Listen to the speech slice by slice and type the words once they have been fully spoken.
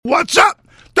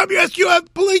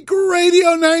WSQF Blink Radio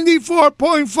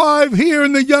 94.5 here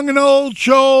in the Young and Old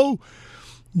Show.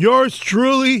 Yours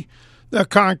truly, the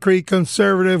Concrete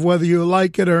Conservative. Whether you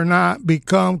like it or not,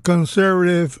 become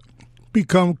conservative,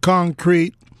 become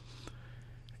concrete.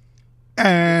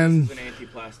 And this is an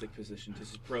anti-plastic position.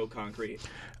 This is pro-concrete.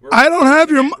 I don't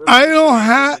have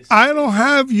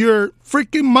your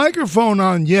freaking microphone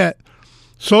on yet.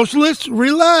 Socialists,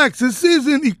 relax. This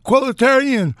isn't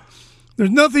equalitarian.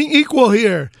 There's nothing equal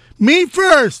here. Me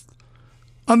first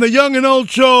on the Young and Old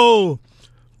Show.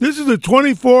 This is the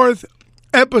 24th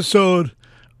episode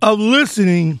of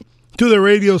listening to the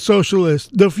Radio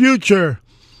Socialist. The future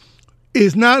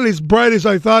is not as bright as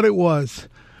I thought it was,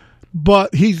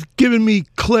 but he's given me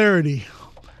clarity.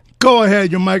 Go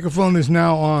ahead. Your microphone is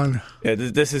now on. Yeah,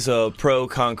 this is a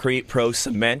pro-concrete,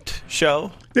 pro-cement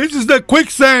show. This is the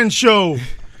quicksand show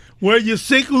where you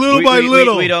sink little by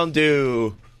little.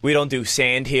 We don't do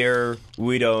sand here.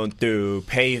 We don't do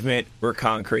pavement. We're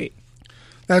concrete.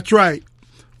 That's right.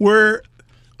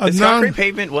 Is concrete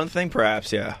pavement one thing?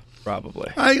 Perhaps, yeah,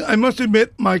 probably. I must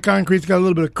admit my concrete's got a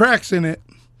little bit of cracks in it,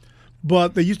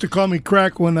 but they used to call me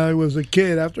Crack when I was a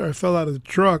kid after I fell out of the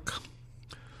truck.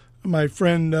 My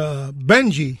friend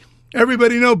Benji.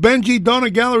 Everybody know Benji, Donna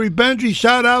Gallery Benji.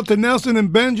 Shout out to Nelson and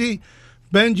Benji.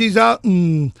 Benji's out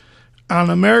on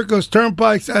America's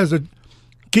Turnpikes as a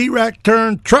key rack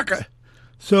turned trucker.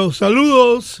 So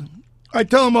saludos. I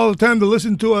tell him all the time to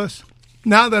listen to us.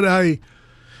 Now that I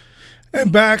am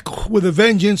back with a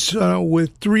vengeance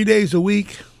with 3 days a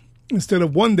week instead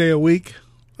of 1 day a week.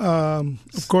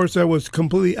 Of course, I was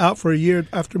completely out for a year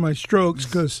after my strokes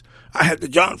because I had the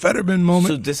John Fetterman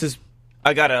moment. So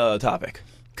I got a topic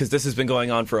because this has been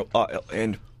going on for a while.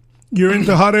 And you're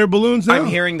into hot air balloons now? I'm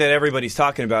hearing that everybody's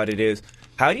talking about it is,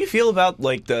 how do you feel about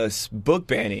like the book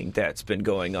banning that's been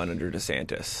going on under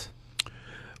DeSantis?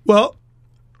 Well,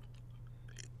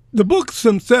 the books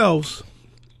themselves,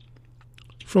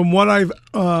 from what I've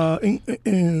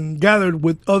gathered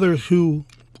with others who,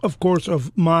 of course,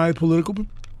 of my political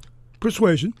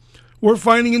persuasion, we're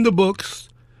finding in the books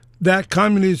that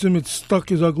communism had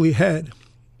stuck its ugly head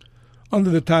under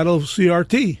the title of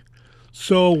CRT.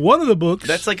 So one of the books...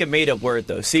 That's like a made-up word,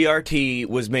 though. CRT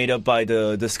was made up by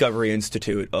the Discovery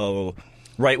Institute, a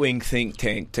right-wing think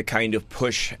tank, to kind of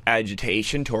push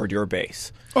agitation toward your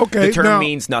base. Okay, the term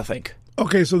means nothing.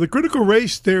 Okay, so the critical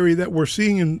race theory that we're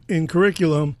seeing in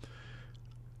curriculum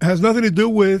has nothing to do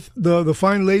with the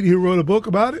fine lady who wrote a book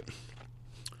about it?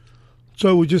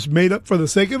 So we just made up for the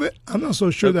sake of it? I'm not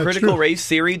so sure that's true. Critical race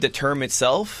theory, the term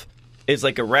itself, is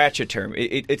like a ratchet term.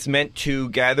 It's meant to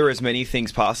gather as many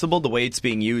things possible. The way it's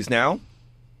being used now,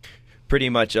 pretty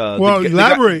much.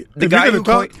 Elaborate. The guy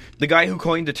who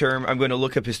coined the term, I'm going to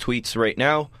look up his tweets right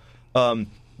now.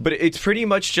 But it's pretty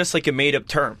much just like a made-up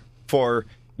term for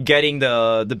getting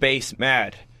the base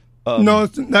mad. No,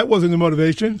 that wasn't the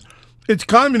motivation. It's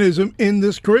communism in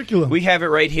this curriculum. We have it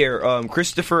right here.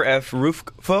 Christopher F.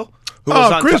 Rufo.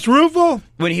 Chris Rufo?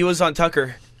 When he was on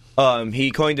Tucker,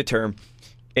 he coined the term.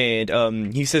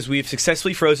 And he says, we've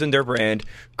successfully frozen their brand,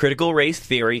 critical race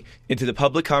theory, into the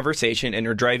public conversation and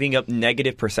are driving up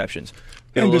negative perceptions.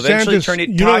 It will eventually turn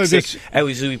it toxic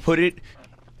as we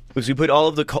put all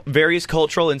of the various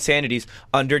cultural insanities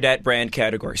under that brand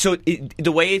category. So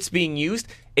the way it's being used,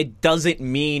 it doesn't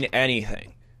mean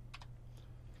anything.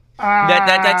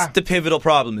 That's the pivotal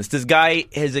problem. This guy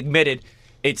has admitted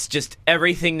it's just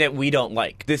everything that we don't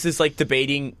like. This is like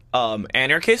debating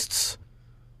anarchists,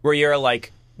 where you're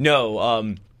like,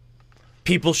 no,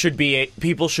 people should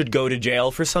go to jail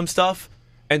for some stuff,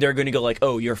 and they're going to go like,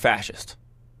 oh, you're fascist.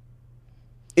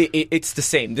 It's the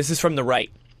same. This is from the right.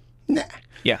 Nah.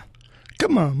 Yeah.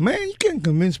 Come on, man. You can't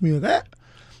convince me of that.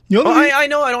 I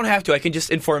know I don't have to. I can just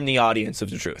inform the audience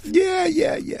of the truth. Yeah.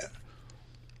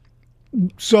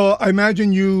 So I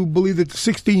imagine you believe that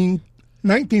the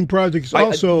 1619 project is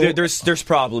also... There's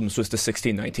problems with the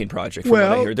 1619 project from what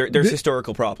I hear. There's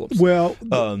historical problems. Well,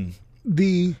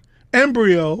 the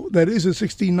embryo that is a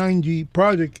 1690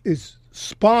 project is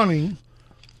spawning,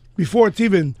 before it's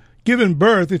even given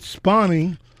birth, it's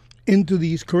spawning into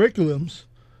these curriculums.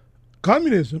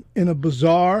 Communism in a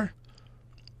bizarre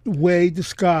way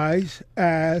disguised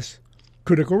as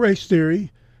critical race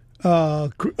theory,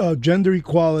 gender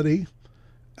equality.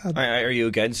 Are you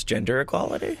against gender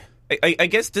equality? I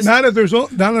guess this... Not if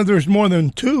there's more than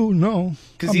two, no.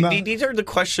 Because these are the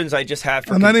questions I just have.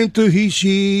 I'm not into he,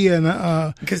 she, and...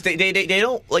 Because they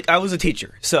don't... Like, I was a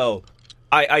teacher, so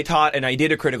I taught and I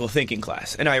did a critical thinking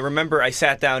class. And I remember I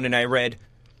sat down and I read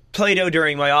Play-Doh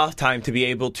during my off time to be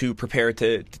able to prepare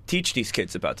to teach these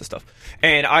kids about this stuff.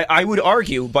 And I would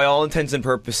argue, by all intents and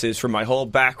purposes, from my whole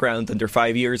background under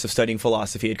 5 years of studying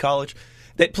philosophy at college,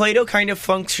 that Plato kind of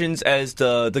functions as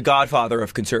the godfather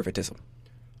of conservatism.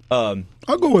 I'll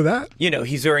go with that.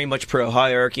 He's very much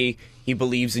pro-hierarchy. He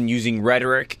believes in using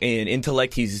rhetoric and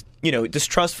intellect. He's,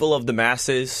 distrustful of the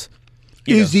masses.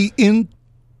 Is he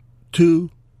into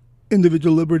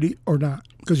individual liberty or not?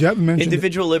 Because you haven't mentioned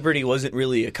individual liberty wasn't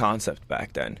really a concept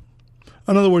back then.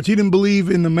 In other words, he didn't believe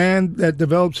in the man that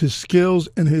develops his skills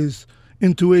and his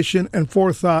intuition and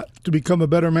forethought to become a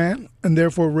better man, and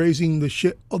therefore raising the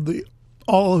shit of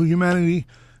all of humanity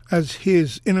as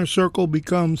his inner circle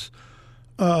becomes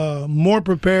more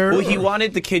prepared. Well, he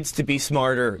wanted the kids to be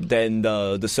smarter than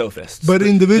the sophists. But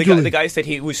individually. The guys that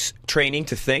he was training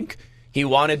to think, he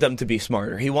wanted them to be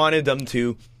smarter. He wanted them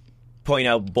to point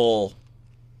out bull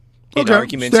in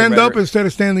arguments. Stand up instead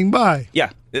of standing by. Yeah.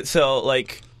 So,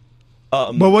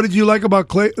 but what did you like about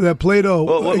that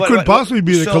Plato? It could possibly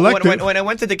be the collective. When I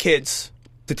went to the kids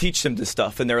to teach them this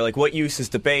stuff, and they were like, what use is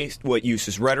debate? What use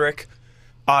is rhetoric?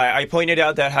 I pointed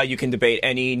out that how you can debate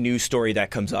any news story that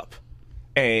comes up.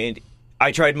 And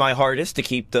I tried my hardest to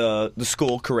keep the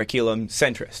school curriculum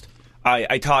centrist.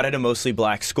 I taught at a mostly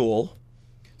black school,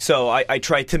 so I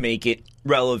tried to make it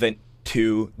relevant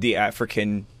to the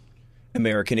African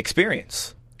American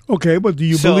experience. Okay, but do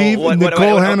you believe in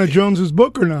Nicole Hannah-Jones's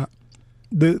book or not?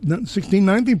 The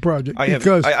 1619 Project?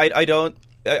 I don't.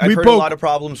 I've heard a lot of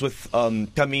problems with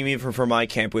coming even from my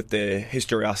camp with the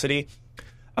historicity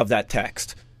of that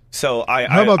text. So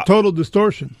how about total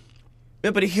distortion?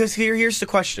 Yeah, but here's the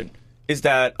question: is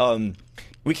that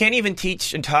we can't even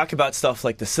teach and talk about stuff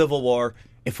like the Civil War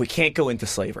if we can't go into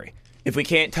slavery. If we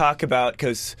can't talk about,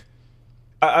 because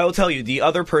I will tell you, the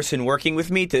other person working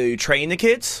with me to train the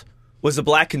kids was a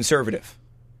black conservative.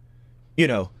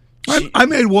 I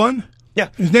made one. Yeah,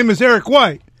 his name is Eric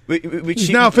White. He's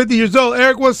now 50 years old.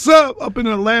 Eric, what's up in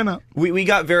Atlanta? We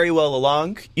got very well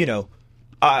along.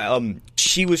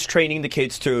 She was training the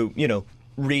kids to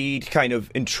read kind of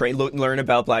and learn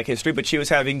about black history, but she was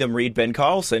having them read Ben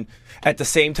Carlson at the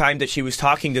same time that she was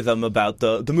talking to them about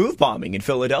the move bombing in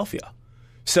Philadelphia.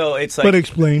 So it's like... But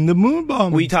explain the moon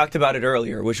bombing. We talked about it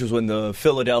earlier, which was when the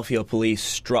Philadelphia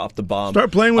police dropped the bomb.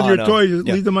 Start playing with your toys.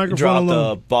 Leave the microphone alone.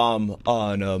 Dropped a bomb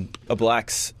on a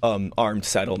blacks armed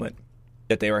settlement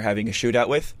that they were having a shootout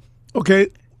with. Okay.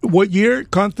 What year?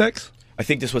 Context? I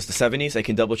think this was the 70s. I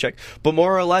can double check. But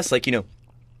more or less,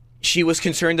 she was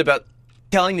concerned about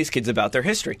telling these kids about their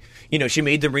history. She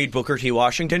made them read Booker T.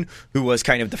 Washington, who was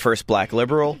kind of the first black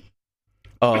liberal.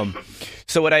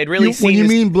 So what I had really seen... When you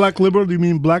mean black liberal, do you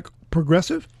mean black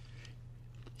progressive?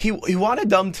 He wanted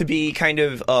them to be kind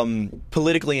of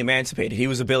politically emancipated. He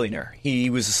was a billionaire. He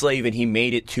was a slave, and he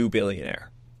made it to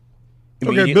billionaire.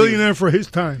 Okay, billionaire for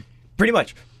his time. Pretty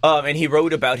much. And he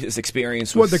wrote about his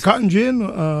experience with... What, the cotton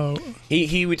gin?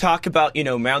 He would talk about,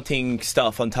 mounting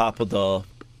stuff on top of the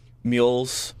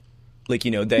mules.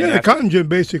 The cotton gin,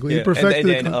 basically. He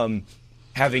perfected and then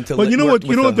having to... But you know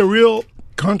what the real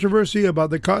controversy about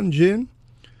the cotton gin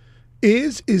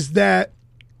is that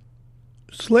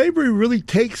slavery really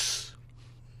takes...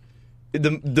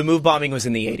 The move bombing was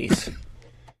in the 80s.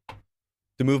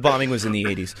 The move bombing was in the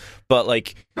 80s.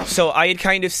 But, so I had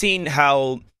kind of seen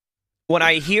how... When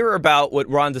I hear about what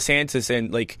Ron DeSantis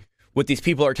and, what these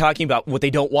people are talking about, what they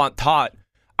don't want taught,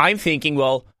 I'm thinking,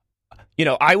 well,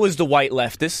 I was the white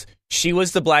leftist. She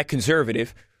was the black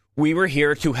conservative. We were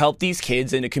here to help these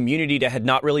kids in a community that had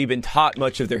not really been taught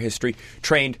much of their history,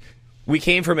 trained. We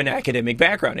came from an academic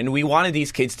background, and we wanted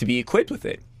these kids to be equipped with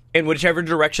it. In whichever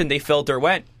direction they felt or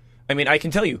went. I mean, I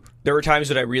can tell you, there were times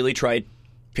that I really tried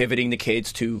pivoting the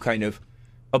kids to kind of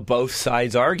a both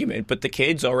sides argument, but the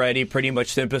kids already pretty much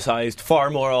sympathized far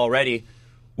more already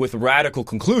with radical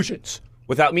conclusions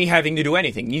without me having to do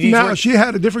anything. Now, she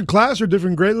had a different class or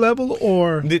different grade level,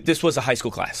 or... This was a high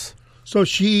school class. So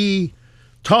she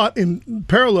taught in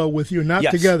parallel with you, not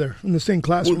together in the same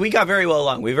classroom. We got very well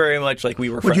along. We very much we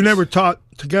were friends. But you never taught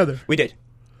together? We did.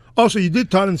 Oh, so you did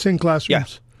taught in the same classrooms?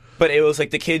 Yeah. But it was the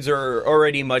kids are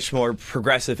already much more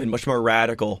progressive and much more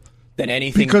radical than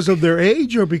anything. Because of their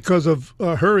age or because of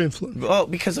her influence? Well,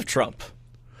 because of Trump.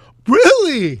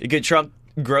 Really? Trump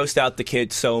grossed out the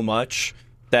kids so much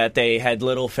that they had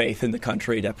little faith in the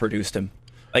country that produced him.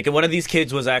 One of these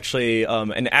kids was actually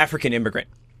an African immigrant,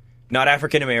 not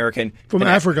African American. From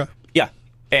Africa? Yeah.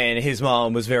 And his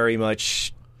mom was very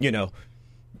much,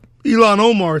 Ilhan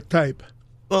Omar type.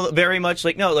 Well, very much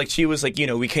she was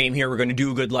we came here, we're going to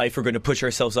do a good life, we're going to push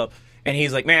ourselves up. And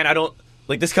he's like, man, I don't...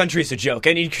 this country's a joke.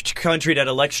 Any country that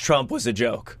elects Trump was a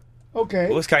joke. Okay.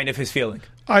 It was kind of his feeling.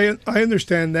 I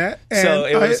understand that. And So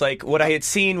it was like what I had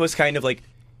seen was kind of like,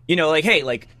 like, hey,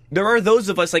 like there are those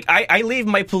of us like I leave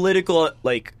my political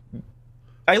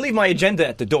I leave my agenda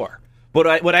at the door.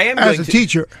 But what I am as going a to,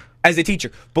 teacher. as a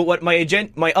teacher. But what my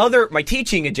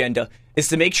teaching agenda is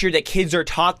to make sure that kids are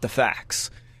taught the facts.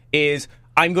 Is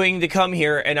I'm going to come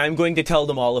here and I'm going to tell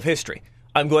them all of history.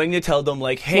 I'm going to tell them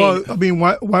like, hey. Well, I mean,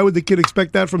 why would the kid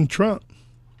expect that from Trump?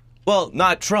 Well,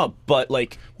 not Trump, but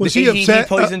like Was he upset,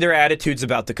 poisoned their attitudes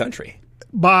about the country.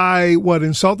 By what,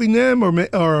 insulting them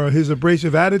or his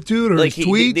abrasive attitude or Like his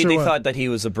tweets? they what? thought that he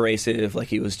was abrasive, like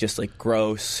he was just like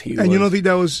gross. You don't think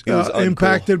that was uncool.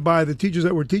 impacted by the teachers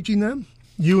that were teaching them?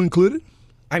 You included?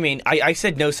 I mean, I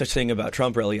said no such thing about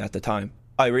Trump really at the time.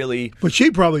 But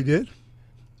she probably did.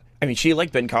 I mean, she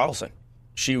liked Ben Carlson.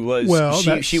 She was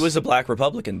she was a black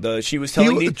Republican. She was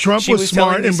telling Trump was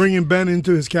smart in bringing Ben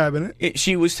into his cabinet.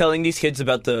 She was telling these kids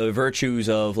about the virtues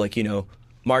of like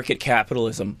market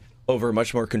capitalism over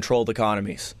much more controlled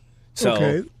economies. So,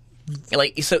 okay.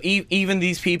 Even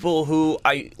these people who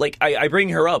I bring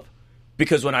her up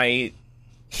because when I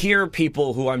hear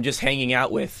people who I'm just hanging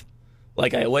out with,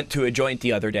 like I went to a joint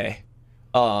the other day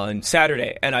on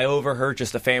Saturday, and I overheard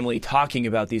just a family talking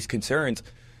about these concerns.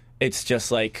 It's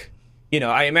just like,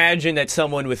 I imagine that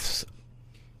someone with,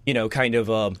 kind of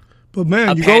but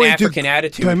man, you Pan-African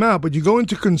attitude. Time out, but you go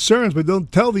into concerns, but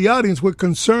don't tell the audience what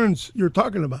concerns you're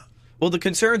talking about. Well, the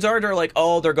concerns they're like,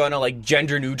 they're going to like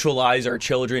gender neutralize our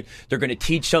children. They're going to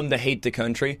teach them to hate the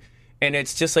country. And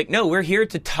it's just like, no, we're here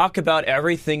to talk about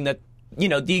everything that,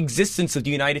 the existence of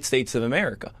the United States of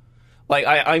America. Like,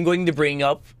 I'm going to bring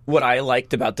up what I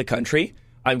liked about the country.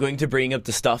 I'm going to bring up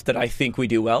the stuff that I think we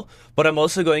do well. But I'm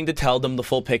also going to tell them the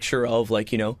full picture of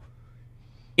like,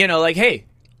 like, hey,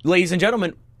 ladies and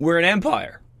gentlemen, we're an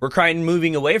empire. We're kind of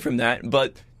moving away from that.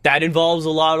 But that involves a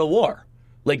lot of war.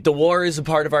 Like, the war is a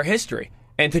part of our history.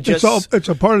 And to just... It's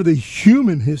a part of the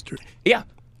human history. Yeah.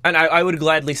 And I would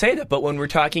gladly say that. But when we're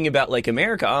talking about, like,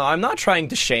 America, I'm not trying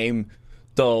to shame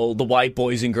the white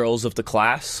boys and girls of the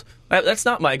class. That's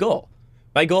not my goal.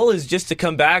 My goal is just to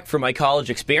come back from my college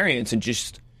experience and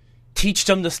just teach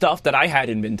them the stuff that I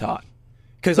hadn't been taught.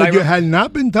 Because you had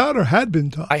not been taught or had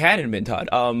been taught? I hadn't been taught.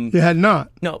 You had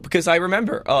not? No, because I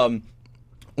remember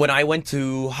when I went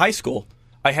to high school,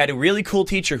 I had a really cool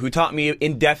teacher who taught me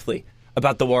in-depthly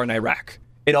about the war in Iraq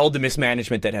and all the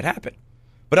mismanagement that had happened.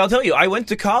 But I'll tell you, I went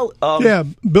to college...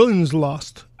 billions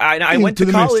lost. I went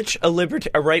to college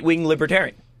a right-wing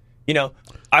libertarian.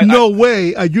 No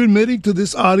way. Are you admitting to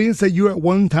this audience that you at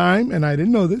one time, and I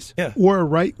didn't know this, were a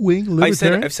right-wing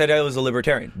libertarian? I've said I was a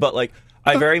libertarian. But, like,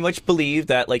 I very much believe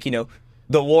that, like,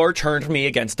 the war turned me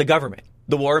against the government.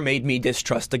 The war made me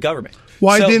distrust the government.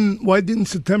 Why didn't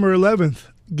September 11th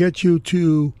get you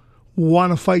to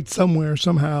want to fight somewhere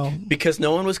somehow? Because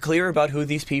no one was clear about who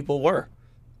these people were.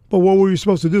 But what were you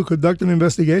supposed to do? Conduct an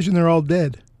investigation? They're all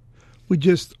dead.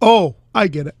 I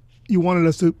get it. You wanted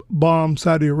us to bomb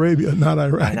Saudi Arabia, not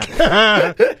Iraq.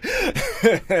 Yeah,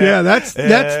 that's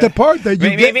the part that you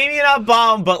maybe not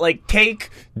bomb, but like take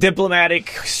diplomatic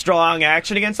strong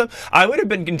action against them. I would have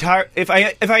been if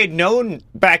I had known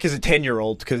back as a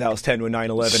 10-year-old, because I was 10 when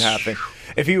 9/11 happened.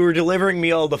 If you were delivering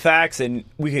me all the facts and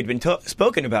we had been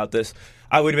spoken about this,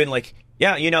 I would have been like,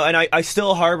 yeah, and I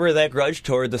still harbor that grudge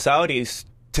toward the Saudis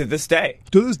to this day.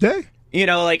 To this day.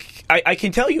 I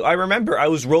can tell you, I remember I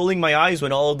was rolling my eyes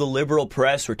when all of the liberal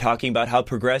press were talking about how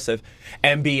progressive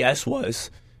MBS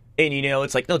was. And,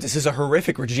 it's like, no, this is a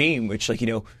horrific regime which, like,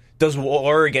 does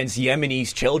war against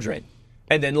Yemenis children.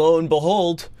 And then, lo and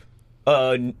behold,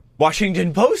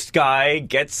 Washington Post guy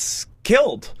gets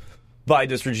killed by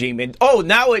this regime. And,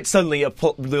 now it's suddenly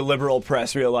the liberal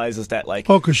press realizes that, like...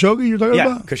 Oh, Khashoggi you're talking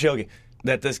about? Yeah, Khashoggi.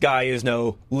 That this guy is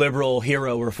no liberal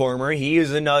hero reformer. He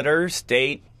is another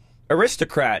state...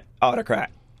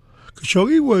 autocrat.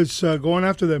 Khashoggi was going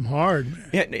after them hard.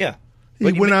 Yeah.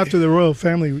 He went after the royal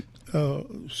family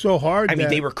so hard. I mean,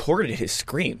 they recorded his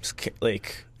screams.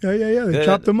 Like, they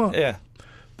chopped them up. Yeah.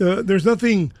 There's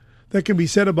nothing that can be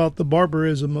said about the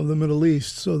barbarism of the Middle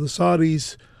East. So the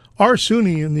Saudis are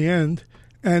Sunni in the end,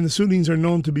 and the Sunnis are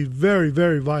known to be very,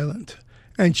 very violent.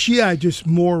 And Shia just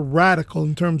more radical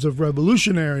in terms of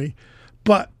revolutionary,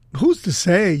 but who's to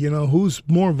say, who's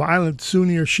more violent,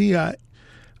 Sunni or Shia?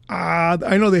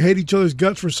 I know they hate each other's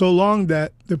guts for so long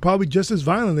that they're probably just as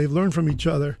violent. They've learned from each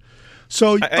other.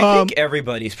 So I think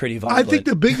everybody's pretty violent. I think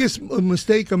the biggest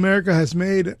mistake America has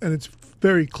made, and it's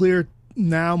very clear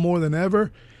now more than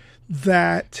ever,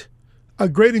 that a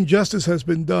great injustice has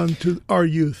been done to our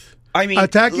youth. I mean,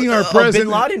 attacking our president.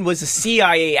 Bin Laden was a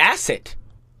CIA asset.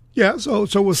 Yeah, so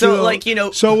was So, Fidel, like, you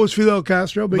know- so was Fidel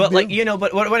Castro. Big But deal. like, you know,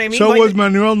 but what I mean, So by was the-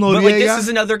 Manuel But like, this Noriega. is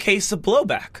another case of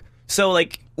blowback. So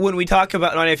like, when we talk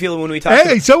about, and I feel when we talk,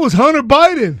 Hey, so was Hunter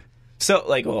Biden. so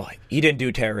like, well, he didn't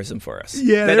do terrorism for us.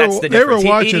 Yeah, That's the they were difference.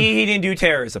 watching. He didn't do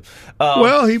terrorism.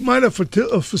 Well, he might have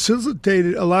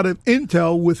facilitated a lot of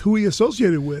intel with who he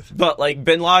associated with. But like,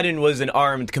 Bin Laden was an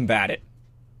armed combatant.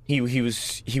 He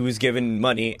was given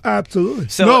money. Absolutely.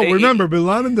 So no, it- remember, Bin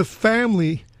Laden, the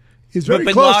family is very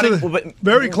Bin close Laden, to the, but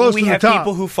very close we to the have top.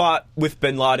 people who fought with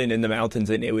Bin Laden in the mountains,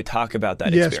 and they would talk about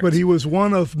that. Yes, experience. but he was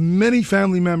one of many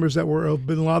family members that were of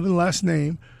Bin Laden last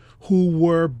name who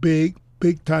were big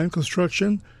time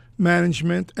construction,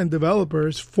 management, and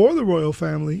developers for the royal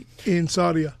family in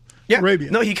Saudi Arabia.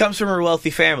 No, he comes from a wealthy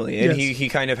family, and Yes. he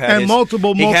kind of had And his,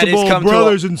 multiple he had his come to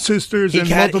brothers and sisters and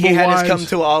multiple he had wives. his come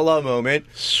to Allah moment.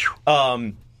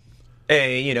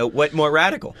 You know, what more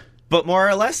radical, but more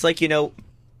or less, like, you know,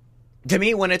 to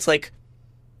me, when it's like,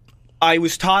 I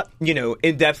was taught, you know,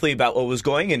 in depthly about what was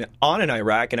going on in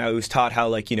Iraq, and I was taught how,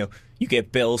 like, you know, you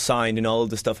get bills signed and all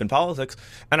of the stuff in politics,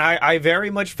 and I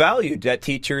very much valued that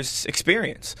teacher's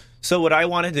experience. So what I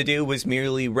wanted to do was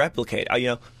merely replicate.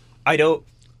 I don't,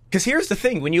 because here's the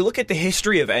thing: when you look at the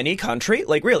history of any country,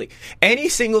 like really any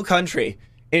single country,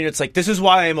 and it's like, this is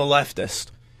why I'm a leftist.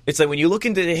 It's like when you look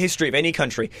into the history of any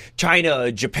country,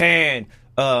 China, Japan,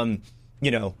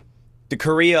 you know, the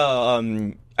Korea,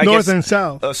 I North guess, and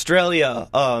South. Australia,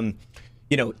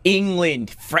 you know, England,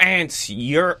 France,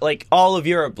 Europe, like all of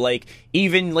Europe, like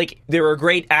even like there were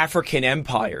great African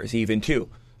empires even too.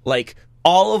 Like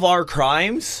all of our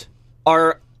crimes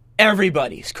are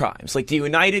everybody's crimes. Like the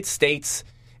United States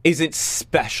isn't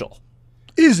special.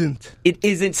 It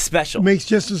isn't special. Makes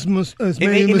just as many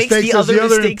It makes mistakes the as other the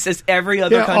other. mistakes as every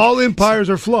other Yeah, country. all empires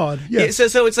are flawed. Yes. Yeah,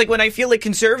 so it's like when I feel like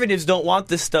conservatives don't want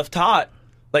this stuff taught,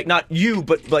 like not you,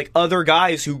 but like other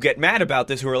guys who get mad about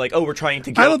this, who are like, oh, we're trying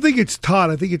to get... I don't think it's taught.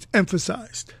 I think it's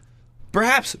emphasized.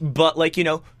 Perhaps, but like, you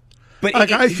know... But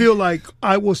Like I feel like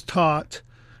I was taught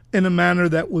in a manner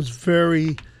that was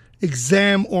very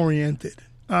exam oriented.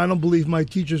 I don't believe my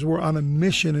teachers were on a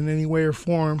mission in any way or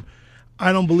form.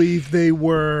 I don't believe they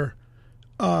were,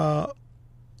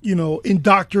 you know,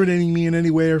 indoctrinating me in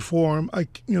any way or form. I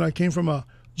came from a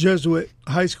Jesuit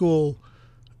high school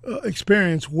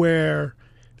experience where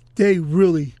they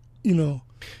really, you know,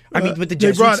 I mean, but the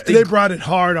they Jesuits brought it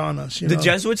hard on us. You the know?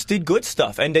 Jesuits did good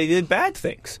stuff, and they did bad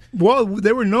things. Well,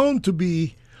 they were known to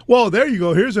be. Well, there you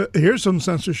go. Here's some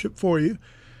censorship for you.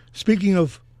 Speaking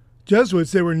of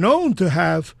Jesuits, they were known to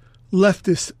have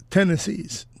leftist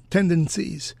tendencies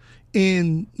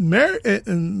in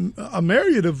a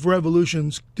myriad of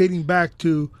revolutions dating back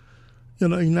to, you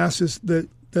know, Ignatius de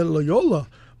Loyola.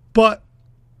 But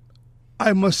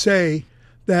I must say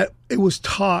that it was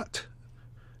taught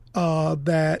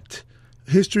that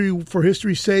history, for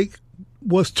history's sake,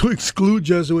 was to exclude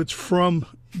Jesuits from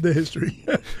the history.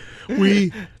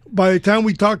 By the time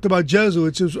we talked about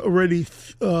Jesuits, it was already,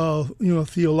 theological,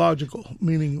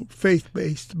 meaning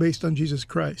faith-based, based on Jesus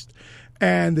Christ,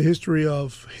 and the history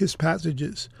of his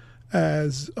passages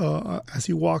as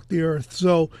he walked the earth.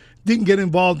 So didn't get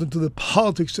involved into the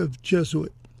politics of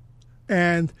Jesuit.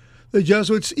 And the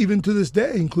Jesuits, even to this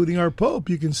day, including our Pope,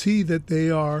 you can see that they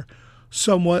are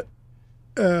somewhat,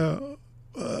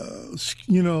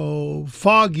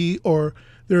 foggy, or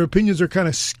their opinions are kind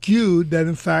of skewed, that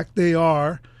in fact they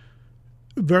are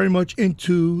very much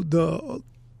into the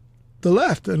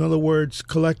left. In other words,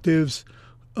 collectives,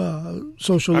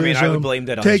 socialism. I mean, I would blame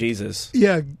that on Jesus.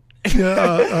 Yeah.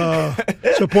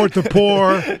 Support the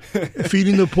poor,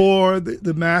 feeding the poor,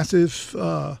 the massive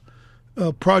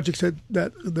projects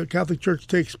that the Catholic Church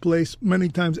takes place, many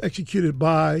times executed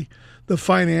by the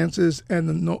finances and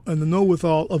the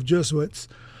know-withal of Jesuits.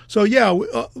 So yeah,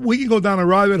 we can go down a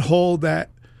rabbit hole that,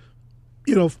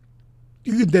 you know,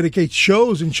 you can dedicate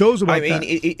shows and shows about that. I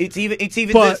mean, it's even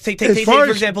But this, take for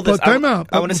example this. time out.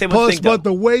 I want to say one thing. But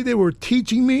the way they were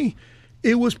teaching me,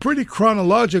 it was pretty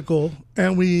chronological,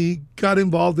 and we got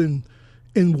involved in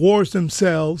wars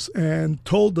themselves and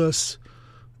told us,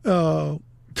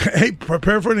 hey,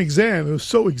 prepare for an exam. It was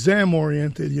so exam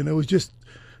oriented, you know. It was just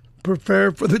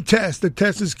prepare for the test. The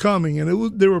test is coming,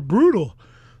 and they were brutal.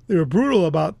 They were brutal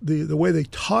about the way they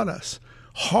taught us.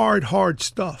 Hard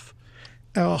stuff.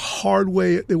 A hard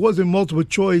way. It wasn't multiple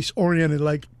choice oriented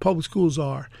like public schools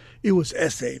are. It was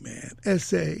essay, man.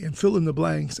 Essay, and fill in the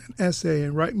blanks, and essay,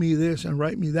 and write me this and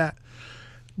write me that.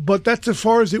 But that's as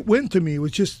far as it went to me. It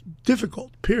was just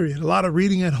difficult, period. A lot of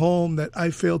reading at home that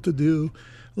I failed to do.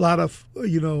 A lot of,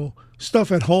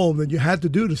 stuff at home that you had to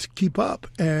do to keep up.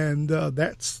 And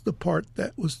that's the part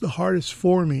that was the hardest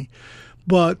for me.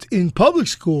 But in public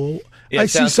school, Yeah, I it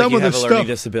see sounds some like you of the have a learning stuff.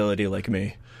 disability like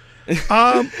me.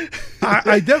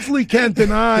 I definitely can't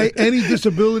deny any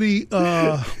disability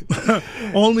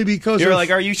only because You're of, like,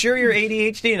 are you sure you're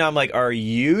ADHD? And I'm like, are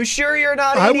you sure you're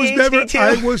not ADHD I was never. too?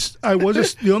 I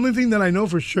was the only thing that I know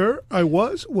for sure I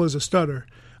was a stutter.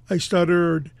 I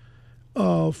stuttered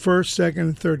first, second,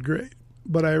 and third grade,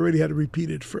 but I already had to repeat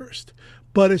it first.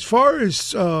 But as far as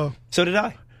So did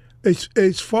I.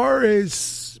 as far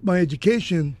as my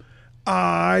education,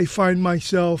 I find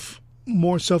myself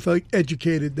more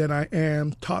self-educated than I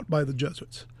am taught by the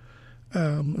Jesuits.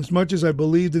 As much as I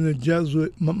believed in the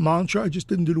Jesuit mantra, I just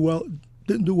didn't do well.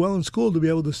 Didn't do well in school to be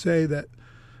able to say that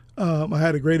I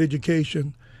had a great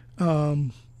education.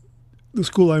 The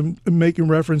school I'm making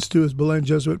reference to is Belen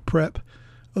Jesuit Prep.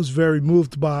 I was very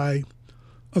moved by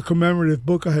a commemorative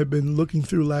book I had been looking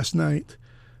through last night.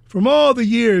 From all the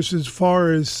years as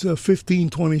far as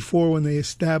 1524 when they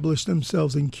established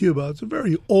themselves in Cuba. It's a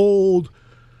very old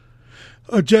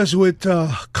Jesuit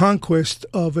conquest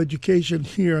of education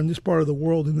here in this part of the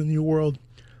world, in the New World.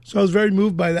 So I was very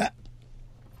moved by that.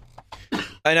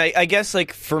 And I guess,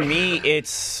 like, for me,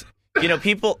 it's,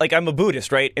 people, like, I'm a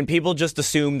Buddhist, right? And people just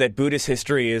assume that Buddhist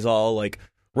history is all, like,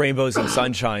 rainbows and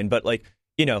sunshine. But, like,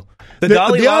 the Dalai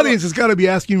The Lama, audience has got to be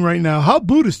asking right now, how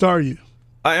Buddhist are you?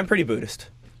 I am pretty Buddhist.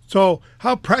 So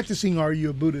how practicing are you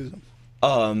of Buddhism?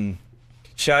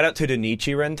 Shout out to the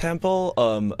Nichiren Temple,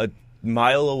 a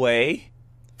mile away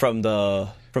from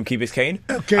Key Biscayne.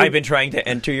 Okay. I've been trying to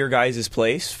enter your guys'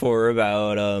 place for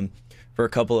about for a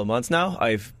couple of months now.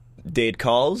 I've did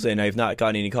calls and I've not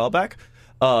gotten any call back.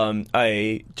 Do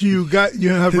you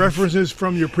have references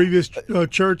from your previous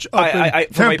church up in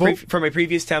temple? From my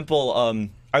previous temple,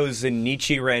 I was in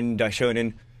Nichiren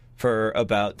Daishonin for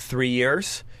about 3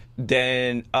 years.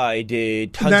 Then I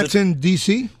did tons That's in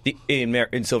D.C.?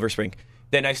 in Silver Spring.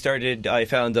 Then I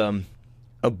found a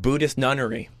Buddhist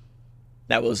nunnery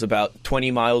that was about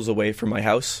 20 miles away from my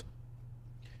house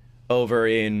over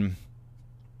in,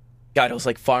 it was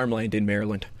like farmland in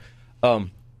Maryland. And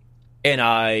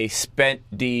I spent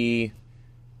I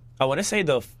want to say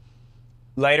the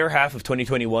latter half of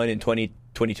 2021 and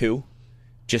 2022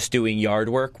 just doing yard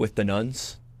work with the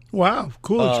nuns. Wow,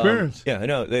 cool experience. Yeah, I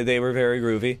know. They were very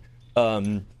groovy.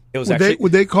 It was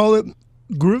Would they call it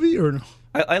groovy or no?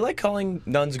 I like calling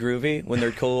nuns groovy when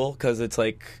they're cool because it's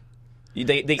like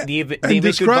they make good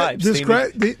vibes.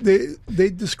 They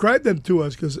describe them to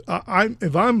us because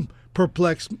if I'm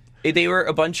perplexed. They were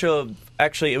a bunch of,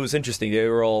 actually, it was interesting. They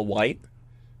were all white,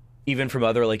 even from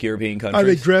other like European countries. Are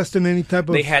they dressed in any type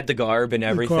of? They had the garb and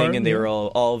everything, and they were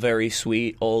all very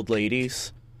sweet old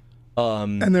ladies.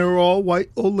 And they were all white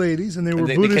old ladies, and they were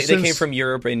Buddhists. They came from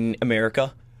Europe and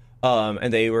America,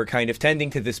 and they were kind of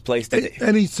tending to this place.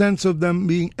 Any sense of them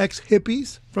being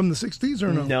ex-hippies from the 60s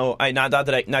or no? No, not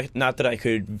that I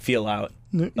could feel out.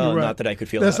 Right. Not that I could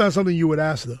feel That's out. not something you would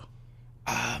ask, though.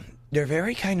 They're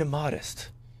very kind of modest.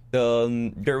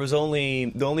 There was the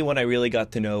only one I really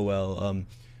got to know well.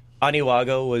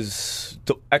 Aniwago was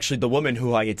actually the woman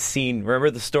who I had seen.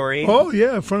 Remember the story? Oh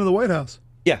yeah, in front of the White House.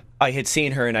 Yeah, I had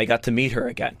seen her and I got to meet her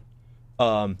again.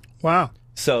 Wow.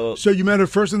 So you met her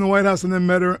first in the White House and then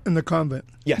met her in the convent.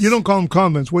 Yes. You don't call them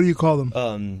convents. What do you call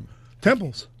them?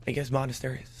 Temples. I guess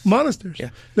monasteries. Monasteries. Yeah.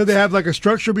 Did they have like a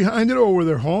structure behind it, or were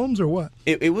there homes, or what?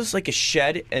 It was like a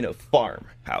shed and a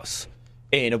farmhouse.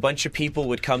 And a bunch of people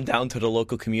would come down to the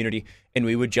local community, and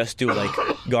we would just do like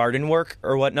garden work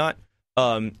or whatnot.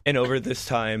 And over this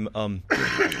time,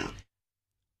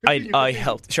 I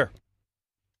helped. Sure.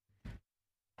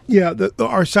 Yeah,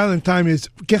 our silent time is.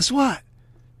 Guess what?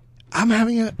 I'm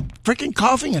having a freaking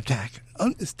coughing attack.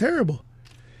 It's terrible.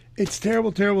 It's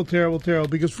terrible, terrible, terrible, terrible.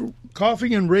 Because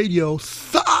coughing and radio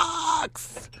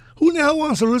sucks. Who the hell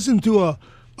wants to listen to a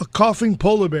coughing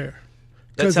polar bear?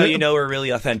 That's how you know we're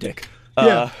really authentic.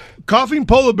 Yeah, coughing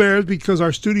polar bears because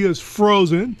our studio is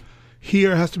frozen.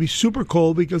 Here it has to be super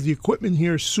cold because the equipment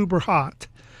here is super hot.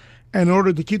 And in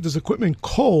order to keep this equipment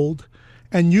cold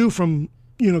and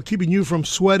keeping you from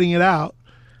sweating it out,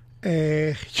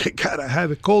 you gotta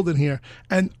have it cold in here.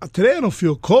 And today I don't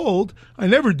feel cold. I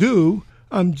never do.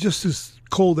 I'm just as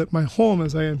cold at my home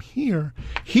as I am here.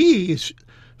 He is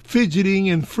fidgeting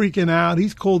and freaking out.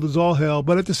 He's cold as all hell.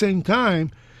 But at the same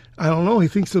time, I don't know. He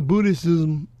thinks the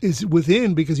Buddhism is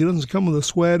within because he doesn't come with a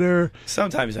sweater.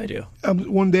 Sometimes I do.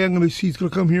 One day he's going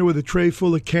to come here with a tray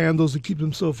full of candles to keep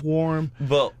himself warm.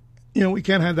 Well, we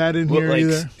can't have that in here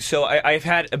either. So I've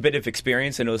had a bit of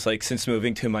experience, and it was like since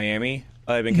moving to Miami,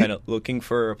 I've been kind of looking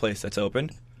for a place that's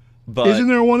open. But isn't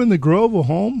there one in the Grove, a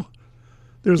home?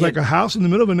 There's like a house in the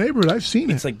middle of a neighborhood. I've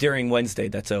seen It's it. like during Wednesday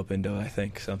that's opened, I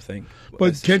think, something.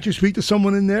 But can't you speak to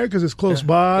someone in there because it's close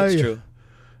by? That's true.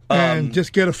 And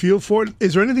just get a feel for it.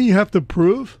 Is there anything you have to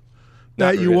prove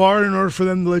that Not you really. are in order for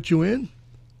them to let you in?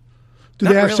 Do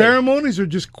Not they have really. ceremonies or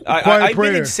just quiet I've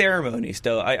prayer? been in ceremonies,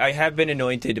 though. I have been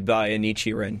anointed by a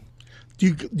Nichiren.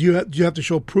 do you have to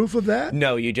show proof of that?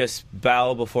 No, you just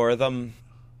bow before them.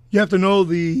 You have to know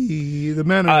the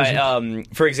mannerisms.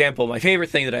 For example, my favorite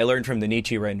thing that I learned from the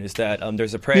Nichiren is that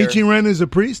there's a prayer. Nichiren is a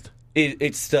priest?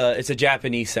 It's a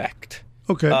Japanese sect.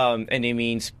 Okay. And it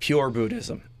means pure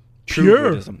Buddhism. True Pure?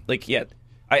 Buddhism. Like, yeah.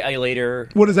 I later...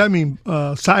 What does that mean?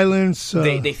 Silence?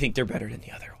 They think they're better than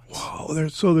the other ones. Oh,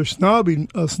 they're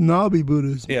snobby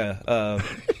Buddhists. Yeah.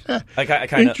 I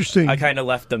kind of Interesting. I kind of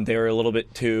left them. They were a little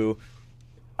bit too...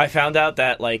 I found out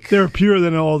that, like... They're purer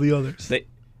than all the others.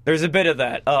 There's a bit of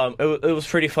that. It was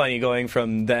pretty funny going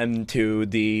from them to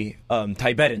the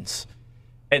Tibetans.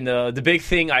 And the big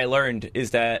thing I learned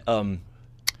is that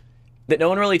that no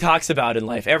one really talks about in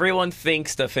life. Everyone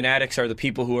thinks the fanatics are the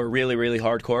people who are really, really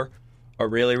hardcore or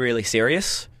really, really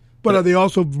serious. But are they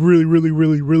also really, really,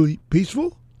 really, really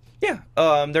peaceful? Yeah.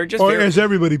 They're just... Or is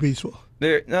everybody peaceful?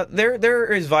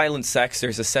 There is violent sects.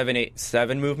 There's a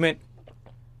 787 movement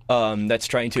that's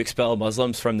trying to expel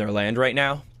Muslims from their land right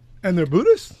now. And they're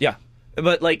Buddhists? Yeah.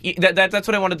 But, like, that's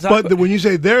what I wanted to talk about. But when you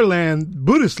say their land,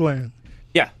 Buddhist land.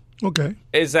 Yeah. Okay.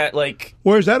 Is that, like...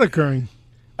 Where's that occurring?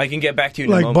 I can get back to you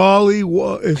in a Like moment. Bali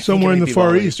is somewhere in the Maybe Far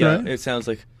Bali. East, Yeah, right? it sounds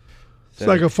like... It's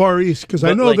like a Far East because I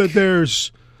But, know like-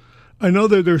 that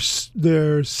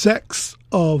there's sects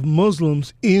of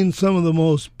Muslims in some of the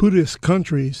most Buddhist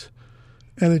countries,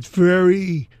 and it's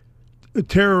very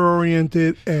terror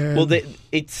oriented and Well,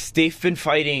 they've been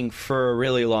fighting for a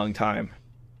really long time.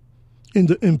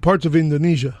 in parts of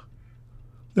Indonesia.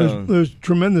 Oh. There's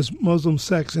tremendous Muslim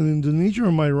sects in Indonesia. Or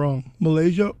am I wrong?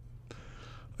 Malaysia,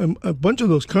 a bunch of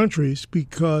those countries,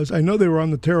 because I know they were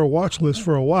on the terror watch list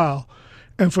for a while.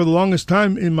 And for the longest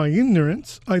time, in my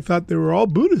ignorance, I thought they were all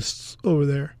Buddhists over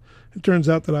there. It turns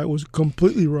out that I was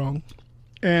completely wrong.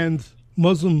 And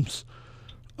Muslims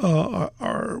are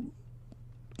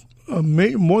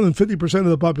more than 50% of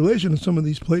the population in some of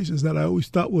these places that I always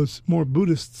thought was more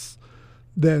Buddhists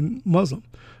than Muslim.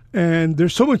 And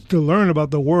there's so much to learn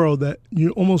about the world that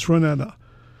you almost run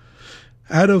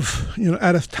out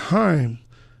of time.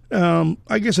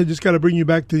 I guess I just got to bring you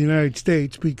back to the United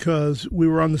States because we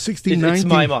were on the 1619. It's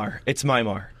Myanmar. It's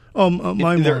Myanmar.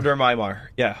 Myanmar. They're Myanmar.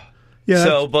 Yeah. Yeah.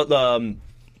 So, but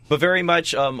very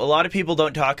much, a lot of people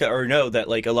don't talk or know that,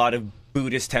 like, a lot of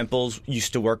Buddhist temples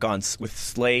used to work with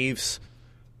slaves.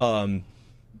 The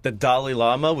Dalai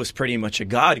Lama was pretty much a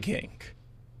god king.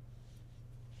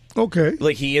 Okay.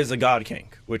 Like, he is a god king,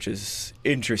 which is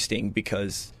interesting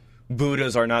because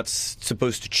Buddhas are not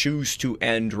supposed to choose to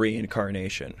end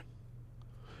reincarnation.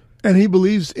 And he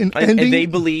believes in ending. And they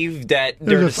believe that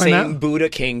they're the There's a final- same Buddha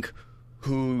king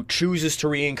who chooses to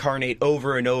reincarnate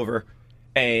over and over.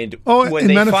 And when and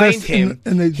they manifest find him...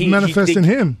 and they manifest in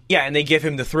him. Yeah, and they give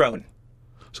him the throne.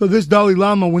 So this Dalai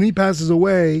Lama, when he passes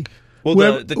away...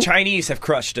 Well, the Chinese have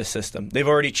crushed the system. They've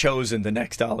already chosen the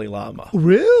next Dalai Lama.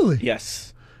 Really?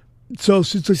 Yes. So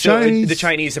since the So Chinese... the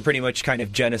Chinese have pretty much kind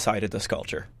of genocided this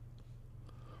culture.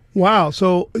 Wow.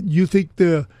 So you think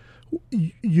that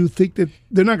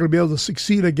they're not going to be able to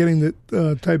succeed at getting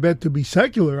the Tibet to be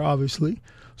secular, obviously.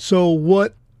 So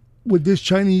what would this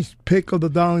Chinese pick of the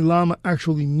Dalai Lama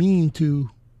actually mean to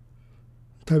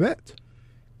Tibet?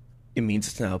 It means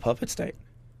it's now a puppet state.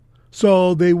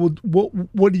 So they would.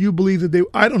 What do you believe that they?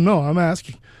 I don't know. I'm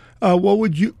asking. What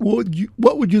would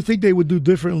you think they would do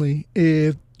differently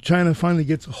if China finally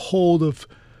gets a hold of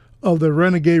the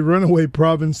renegade runaway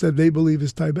province that they believe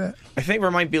is Tibet? I think we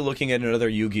might be looking at another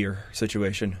Uyghur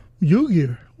situation.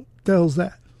 Uyghur? What the hell's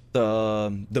that?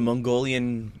 The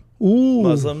Mongolian Ooh.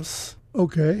 Muslims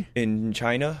Okay. in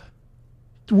China.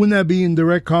 Wouldn't that be in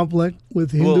direct conflict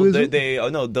with Hinduism?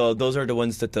 Well, those are the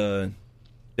ones that the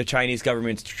Chinese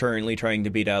government's currently trying to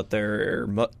beat out their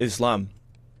Islam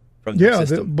from the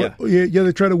system.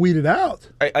 They try to weed it out.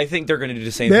 I think they're going to do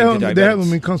the same They thing have, to they Tibetans. have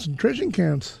them in concentration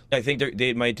camps. I think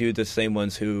they might do the same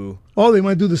ones who... Oh, they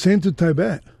might do the same to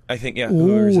Tibet. I think, yeah.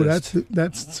 who Ooh, resist.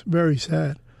 that's very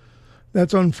sad.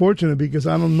 That's unfortunate because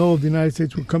I don't know if the United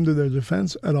States would come to their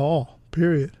defense at all,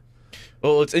 period.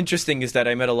 Well, what's interesting is that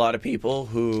I met a lot of people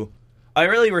who... I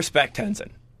really respect Tenzin,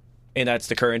 and that's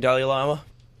the current Dalai Lama,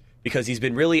 because he's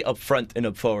been really upfront and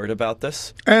up forward about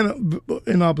this. And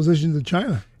in opposition to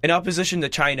China. In opposition to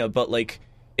China, but like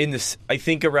in this, I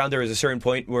think around there was a certain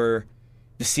point where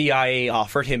the CIA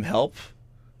offered him help,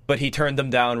 but he turned them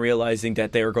down, realizing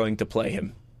that they were going to play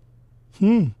him.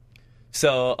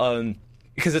 So,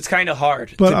 because it's kind of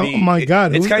hard But to be. oh my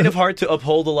God, it's kind of hard to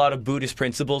uphold a lot of Buddhist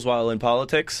principles while in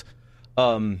politics.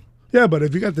 Yeah, but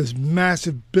if you got this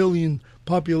massive billion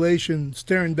population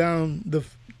staring down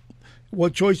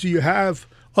what choice do you have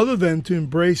other than to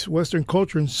embrace Western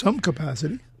culture in some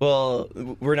capacity? Well,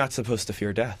 we're not supposed to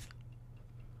fear death.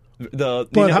 But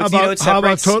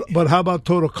how about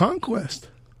total conquest?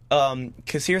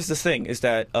 Because here's the thing: is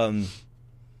that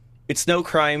it's no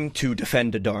crime to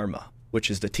defend the Dharma,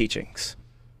 which is the teachings,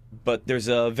 but there's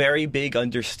a very big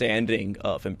understanding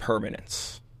of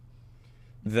impermanence.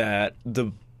 That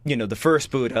the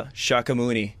first Buddha,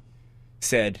 Shakyamuni,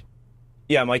 said,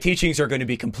 "Yeah, my teachings are going to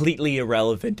be completely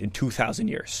irrelevant in 2,000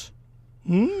 years."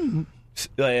 And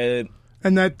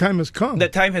that time has come.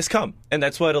 That time has come, and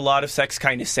that's what a lot of sects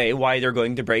kind of say. Why they're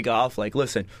going to break off? Like,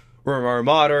 listen, we're more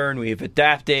modern. We've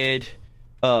adapted.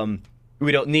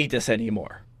 We don't need this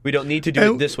anymore. We don't need to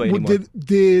do it this way anymore.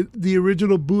 Did the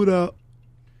original Buddha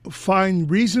find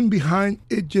reason behind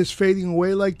it just fading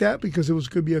away like that because it was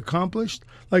going to be accomplished?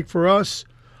 Like for us,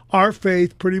 our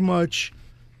faith pretty much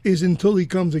is until he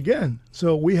comes again.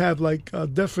 So we have like a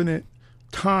definite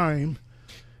time,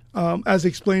 as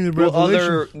explained in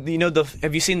Revelation.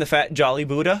 Have you seen the Fat Jolly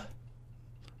Buddha?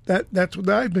 That's what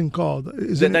I've been called.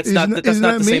 That's not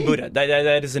the same Buddha.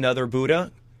 That is another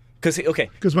Buddha.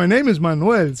 Because my name is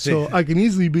Manuel, so I can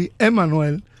easily be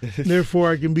Emmanuel. Therefore,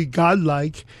 I can be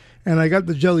godlike, and I got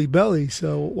the jelly belly.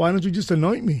 So why don't you just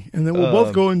anoint me, and then we'll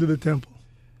both go into the temple?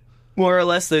 More or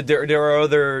less, there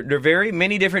are very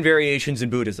many different variations in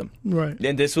Buddhism, right?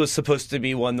 And this was supposed to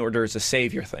be one where there's a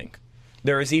savior thing.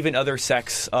 There is even other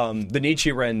sects, the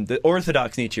Nichiren, the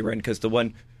Orthodox Nichiren, because the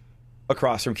one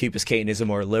across from Key Biscayne is a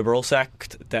more liberal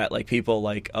sect that like people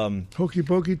like hokey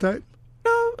pokey type.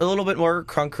 No, a little bit more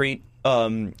concrete.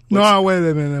 No, wait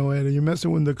a minute. You're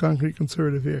messing with the concrete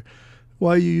conservative here.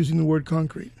 Why are you using the word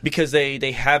concrete? Because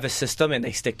they have a system and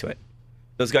they stick to it.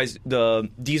 Those guys,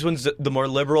 these ones, the more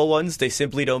liberal ones, they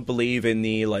simply don't believe in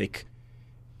the like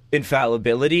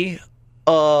infallibility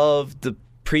of the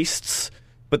priests,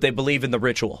 but they believe in the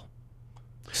ritual.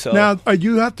 So now, are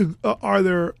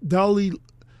there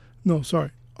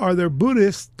are there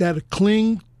Buddhists that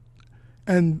cling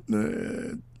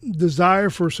and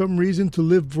desire for some reason to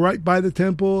live right by the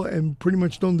temple and pretty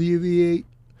much don't deviate?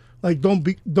 Like don't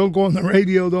go on the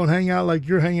radio, don't hang out like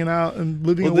you're hanging out and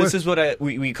living. Well, this is what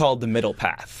we call the middle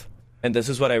path, and this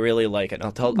is what I really like, and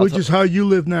which is how you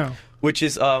live now. Which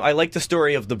is I like the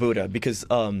story of the Buddha because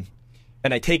and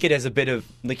I take it as a bit of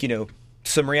like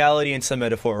some reality and some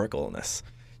metaphoricalness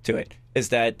to it. Is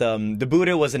that the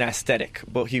Buddha was an ascetic,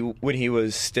 but when he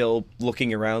was still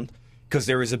looking around, because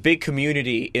there was a big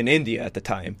community in India at the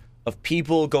time of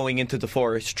people going into the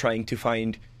forest trying to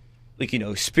find like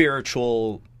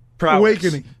spiritual prowess.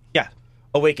 Awakening. Yeah,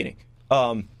 awakening.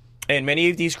 And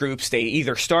many of these groups, they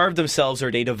either starved themselves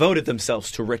or they devoted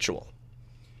themselves to ritual.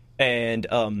 And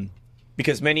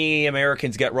because many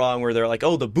Americans get wrong where they're like,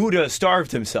 oh, the Buddha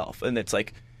starved himself. And that's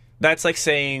like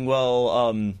saying,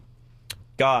 well,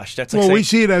 gosh, that's like saying, we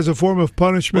see it as a form of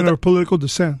punishment or political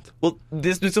dissent. Well,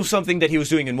 this was something that he was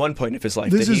doing in one point of his life.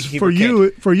 This is for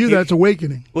you. For you, that's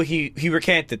awakening. Well, he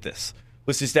recanted this.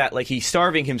 Was just that like he's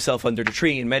starving himself under the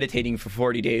tree and meditating for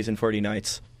 40 days and 40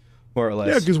 nights, more or less.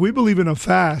 Yeah, because we believe in a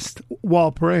fast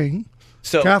while praying.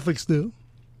 So Catholics do.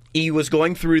 He was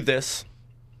going through this,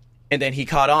 and then he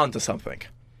caught on to something.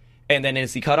 And then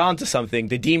as he caught on to something,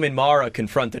 the demon Mara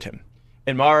confronted him.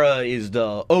 And Mara is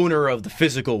the owner of the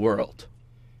physical world.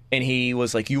 And he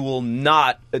was like, you will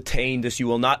not attain this. You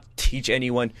will not teach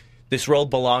anyone. This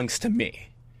world belongs to me.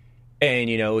 And,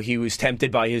 he was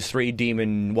tempted by his 3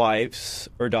 demon wives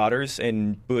or daughters.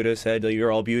 And Buddha said,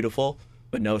 you're all beautiful,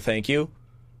 but no thank you.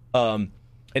 And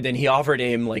then he offered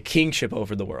him, like, kingship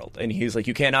over the world. And he's like,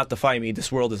 you cannot defy me.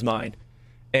 This world is mine.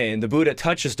 And the Buddha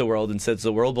touches the world and says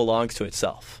the world belongs to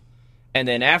itself. And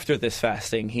then after this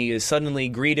fasting, he is suddenly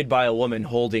greeted by a woman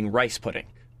holding rice pudding,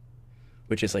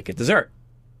 which is like a dessert.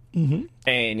 Mm-hmm.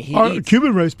 And he eats,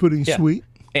 Cuban rice pudding, sweet.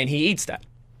 And he eats that.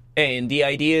 And the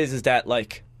idea is that,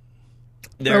 like...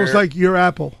 That was like your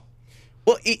apple.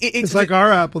 Well, it's like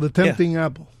our apple, the tempting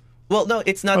apple. Well, no,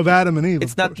 it's not of Adam and Eve.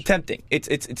 It's not the tempting. It's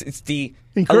the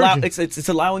it's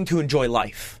allowing to enjoy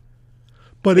life.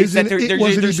 But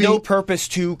there's no purpose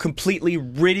to completely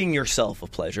ridding yourself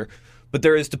of pleasure, but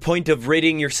there is the point of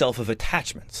ridding yourself of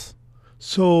attachments.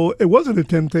 So it wasn't a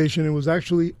temptation; it was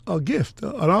actually a gift,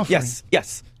 an offering.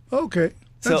 Yes. Okay,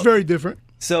 that's very different.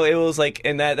 So it was like,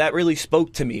 and that really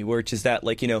spoke to me, which is that,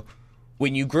 like,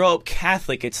 when you grow up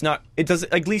Catholic, it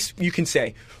doesn't, at least you can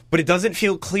say, but it doesn't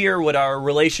feel clear what our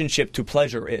relationship to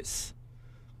pleasure is.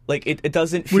 Like it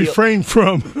doesn't feel refrain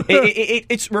from.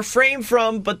 it's refrain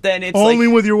from, but then it's only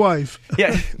like, with your wife.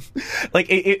 yeah, like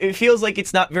it feels like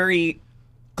it's not very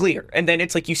clear, and then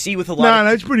it's like you see with a lot. Nah,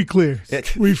 that's pretty clear.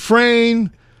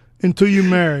 Refrain until you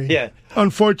marry. Yeah.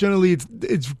 Unfortunately,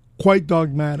 it's quite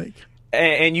dogmatic.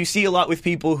 And you see a lot with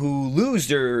people who lose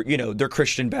their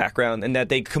Christian background and that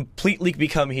they completely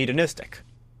become hedonistic.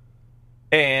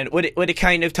 And what it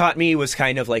kind of taught me was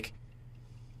kind of like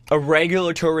a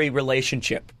regulatory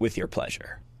relationship with your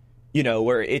pleasure.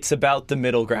 Where it's about the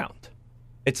middle ground.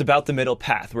 It's about the middle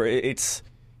path, where it's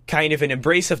kind of an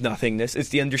embrace of nothingness. It's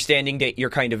the understanding that you're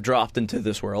kind of dropped into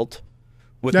this world.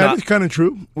 That is kind of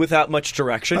true. Without much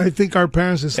direction. I think our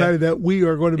parents decided that we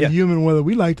are going to be human whether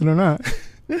we liked it or not.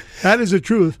 That is the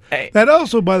truth. Hey. That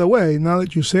also, by the way, now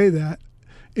that you say that,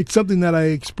 it's something that I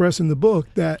express in the book,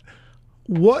 that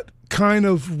what kind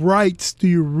of rights do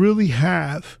you really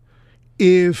have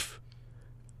if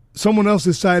someone else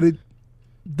decided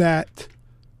that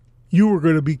you were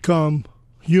going to become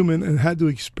human and had to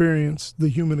experience the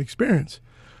human experience?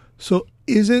 So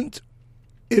isn't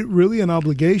it really an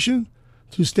obligation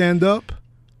to stand up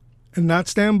and not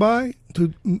stand by,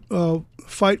 to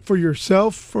fight for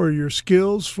yourself, for your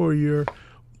skills, for your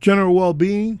general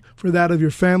well-being, for that of your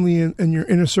family and your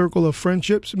inner circle of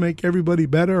friendships, make everybody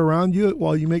better around you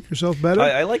while you make yourself better?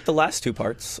 I like the last two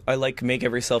parts. I like make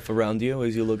yourself around you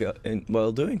as you look at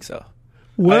while doing so.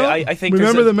 Well, I think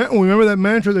remember that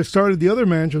mantra that started the other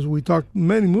mantras we talked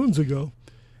many moons ago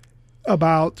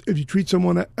about if you treat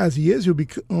someone as he is, he'll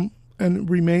become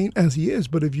and remain as he is.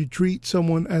 But if you treat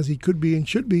someone as he could be and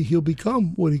should be, he'll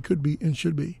become what he could be and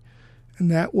should be.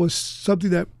 And that was something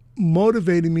that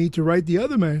motivated me to write the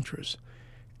other mantras.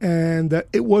 And that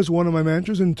it was one of my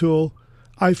mantras until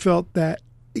I felt that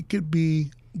it could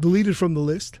be deleted from the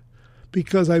list,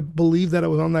 because I believed that I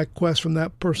was on that quest from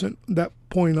that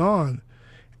point on.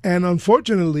 And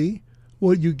unfortunately,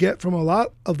 what you get from a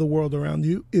lot of the world around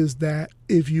you is that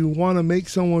if you want to make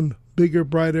someone bigger,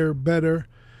 brighter, better,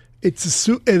 it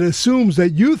assumes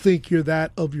that you think you're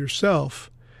that of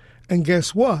yourself. And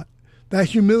guess what? That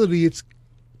humility,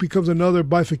 becomes another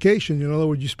bifurcation. In other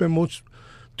words, you spend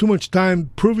too much time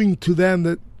proving to them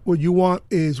that what you want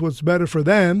is what's better for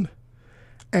them,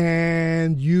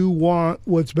 and you want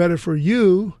what's better for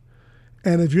you.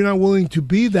 And if you're not willing to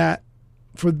be that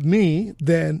for me,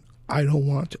 then I don't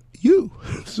want you.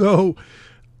 So,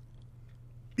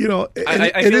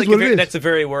 I feel like that's a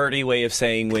very wordy way of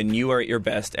saying when you are at your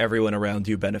best, everyone around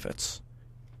you benefits.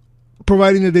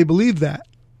 Providing that they believe that.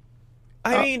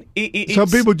 I mean, some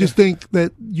people just think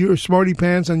that you're smarty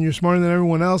pants and you're smarter than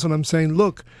everyone else. And I'm saying,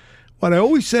 look, what I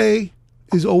always say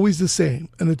is always the same.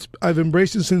 And I've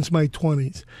embraced it since my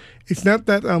 20s. It's not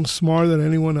that I'm smarter than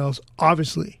anyone else.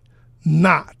 Obviously,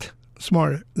 not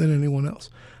smarter than anyone else.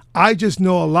 I just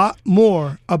know a lot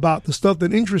more about the stuff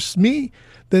that interests me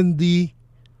than the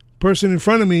person in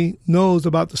front of me knows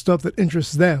about the stuff that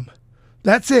interests them.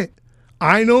 That's it.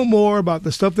 I know more about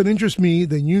the stuff that interests me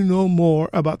than you know more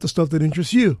about the stuff that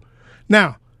interests you.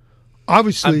 Now,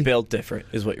 obviously, I'm built different,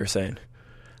 is what you're saying.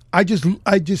 I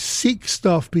just seek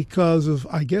stuff because of,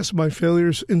 I guess, my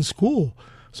failures in school.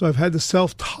 So I've had to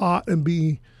self-taught and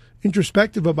be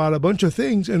introspective about a bunch of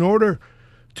things in order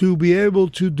to be able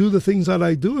to do the things that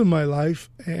I do in my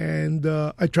life. And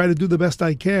I try to do the best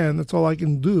I can. That's all I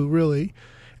can do, really.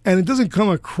 And it doesn't come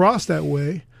across that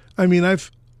way. I mean,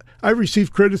 I've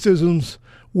received criticisms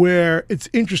where it's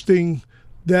interesting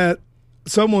that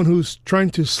someone who's trying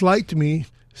to slight me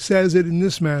says it in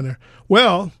this manner.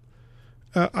 Well,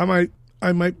 I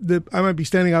might be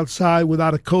standing outside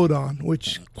without a coat on,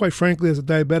 which, quite frankly, as a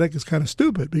diabetic, is kind of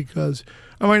stupid, because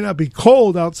I might not be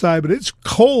cold outside, but it's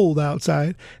cold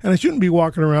outside, and I shouldn't be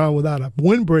walking around without a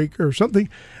windbreaker or something.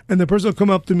 And the person will come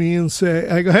up to me and say,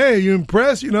 I go, "Hey, you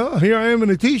impressed? Here I am in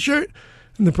a T-shirt."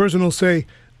 And the person will say,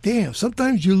 "Damn,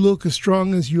 sometimes you look as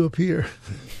strong as you appear."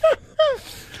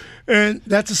 And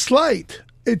that's a slight.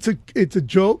 It's a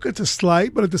joke, it's a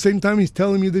slight, but at the same time, he's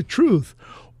telling me the truth.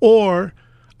 Or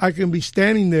I can be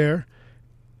standing there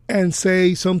and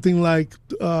say something like,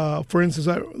 for instance,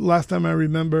 last time I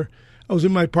remember, I was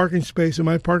in my parking space,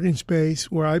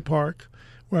 where I park,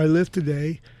 where I live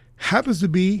today, happens to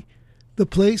be the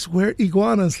place where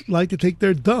iguanas like to take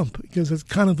their dump, because it's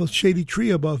kind of a shady tree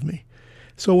above me.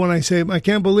 So when I say, I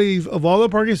can't believe of all the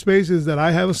parking spaces that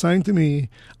I have assigned to me,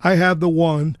 I have the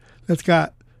one that's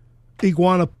got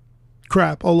iguana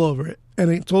crap all over it. And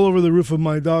it's all over the roof of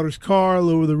my daughter's car, all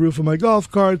over the roof of my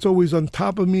golf cart. It's always on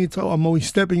top of me. I'm always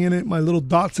stepping in it. My little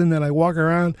Datsun that I walk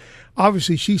around,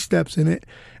 obviously she steps in it.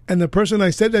 And the person I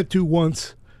said that to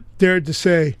once dared to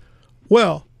say,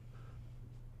 "Well,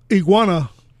 iguana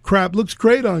crap looks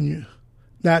great on you.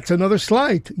 That's another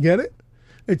slight. Get it?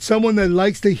 It's someone that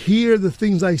likes to hear the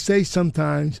things I say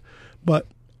sometimes, but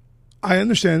I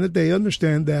understand that they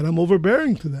understand that I'm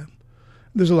overbearing to them.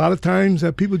 There's a lot of times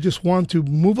that people just want to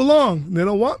move along. They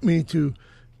don't want me to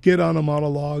get on a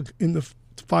monologue in the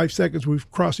 5 seconds we're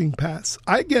crossing paths.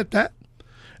 I get that.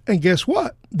 And guess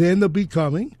what? They end up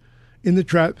becoming in the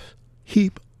trap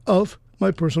heap of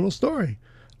my personal story.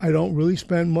 I don't really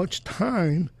spend much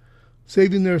time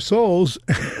saving their souls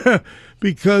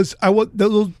because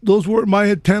those weren't my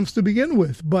attempts to begin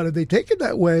with. But if they take it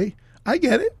that way, I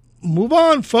get it. Move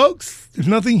on, folks. There's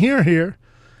nothing here.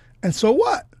 And so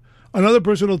what? Another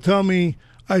person will tell me,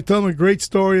 I tell them a great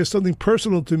story or something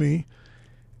personal to me,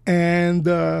 and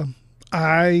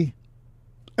I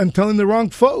am telling the wrong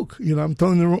folk. I'm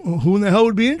telling them who in the hell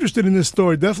would be interested in this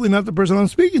story. Definitely not the person I'm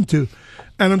speaking to.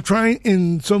 And I'm trying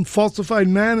in some falsified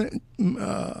manner,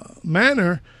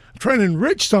 trying to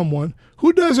enrich someone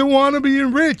who doesn't want to be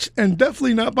enriched, and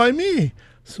definitely not by me.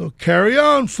 So carry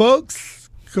on, folks.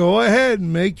 Go ahead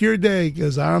and make your day,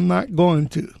 because I'm not going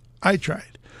to. I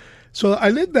tried. So I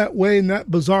live that way in that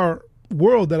bizarre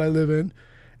world that I live in.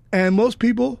 And most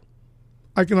people,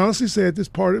 I can honestly say at this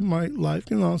part of my life,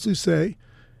 can honestly say,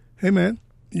 hey, man,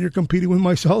 you're competing with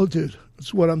my solitude.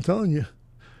 That's what I'm telling you.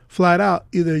 Flat out.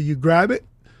 Either you grab it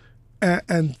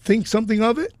and think something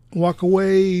of it, walk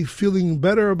away feeling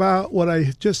better about what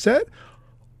I just said,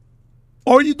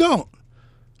 or you don't.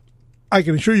 I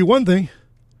can assure you one thing.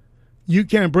 You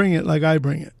can't bring it like I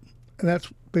bring it. And that's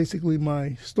basically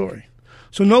my story.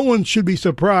 So no one should be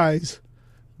surprised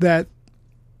that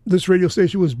this radio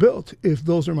station was built if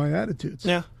those are my attitudes.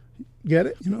 Yeah. Get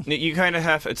it? You kind of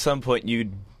have, at some point,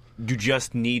 you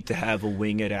just need to have a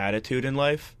winged attitude in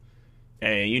life.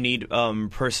 You need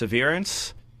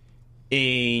perseverance,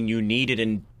 and you need an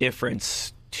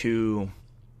indifference to...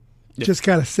 Just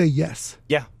got to say yes.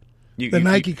 Yeah. The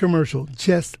Nike commercial,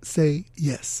 just say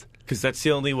yes. Because that's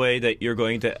the only way that you're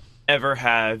going to ever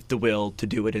have the will to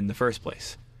do it in the first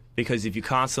place. Because if you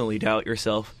constantly doubt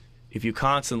yourself, if you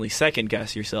constantly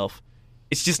second-guess yourself,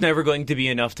 it's just never going to be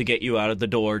enough to get you out of the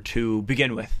door to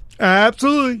begin with.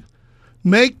 Absolutely.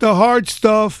 Make the hard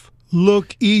stuff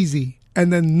look easy,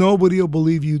 and then nobody will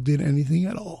believe you did anything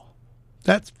at all.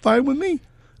 That's fine with me.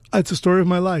 It's a story of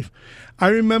my life. I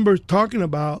remember talking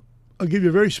about, I'll give you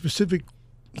a very specific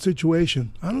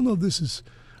situation. I don't know if this is,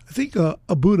 I think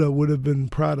a Buddha would have been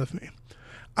proud of me.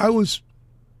 And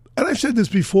I've said this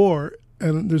before,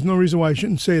 and there's no reason why I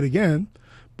shouldn't say it again,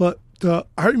 but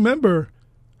I remember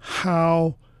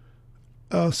how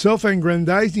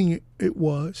self-aggrandizing it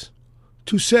was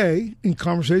to say in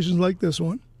conversations like this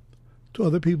one to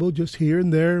other people just here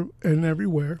and there and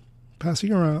everywhere,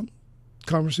 passing around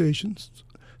conversations,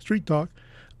 street talk.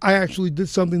 I actually did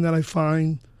something that I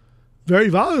find very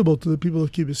valuable to the people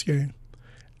of Key Biscayne.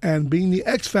 And being the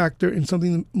X factor in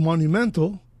something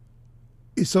monumental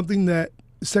is something that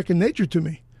is second nature to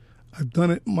me. I've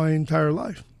done it my entire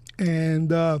life. And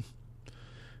the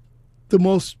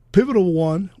most pivotal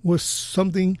one was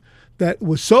something that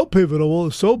was so pivotal,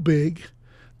 so big,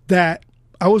 that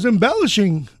I was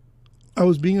embellishing. I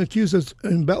was being accused of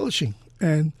embellishing.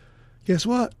 And guess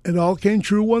what? It all came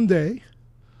true one day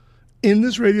in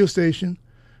this radio station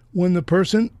when the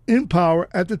person in power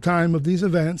at the time of these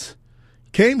events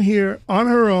came here on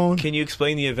her own. Can you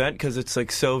explain the event? Because it's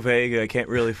like so vague, I can't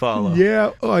really follow.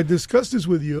 Yeah, I discussed this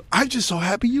with you. I'm just so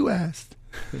happy you asked.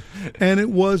 And it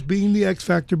was being the X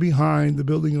factor behind the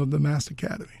building of the Mass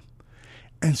Academy.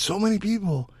 And so many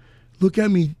people look at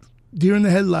me deer in the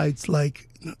headlights like,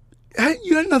 hey,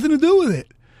 you had nothing to do with it.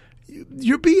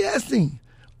 You're BSing.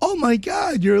 Oh my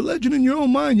God, you're a legend in your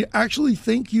own mind. You actually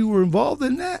think you were involved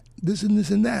in that, this and this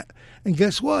and that. And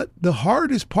guess what? The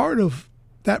hardest part of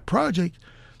that project,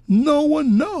 no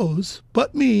one knows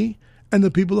but me and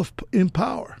the people in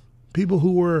power. People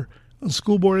who were on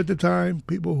school board at the time,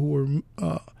 people who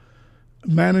were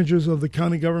managers of the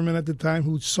county government at the time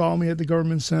who saw me at the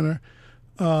government center,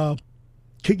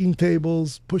 kicking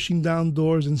tables, pushing down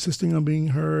doors, insisting on being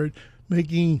heard,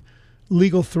 making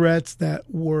legal threats that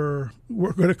were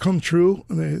going to come true.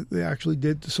 And they actually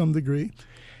did to some degree.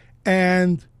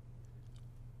 And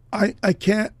I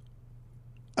can't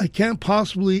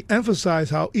possibly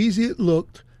emphasize how easy it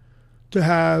looked to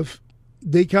have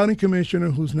Dade County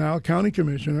Commissioner, who's now County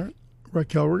Commissioner,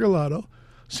 Raquel Regalado,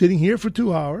 sitting here for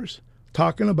 2 hours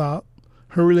talking about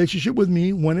her relationship with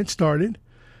me when it started,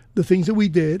 the things that we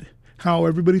did, how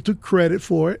everybody took credit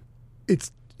for it.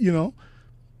 It's,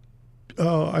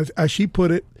 as she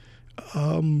put it,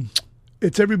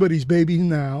 it's everybody's baby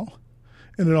now.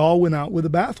 And it all went out with the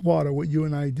bathwater, what you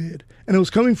and I did. And it was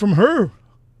coming from her.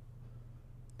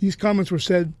 these comments were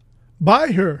said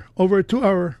by her over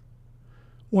a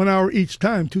 1 hour each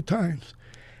time, 2 times.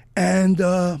 And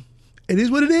it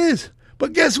is what it is.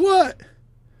 But guess what?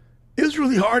 It was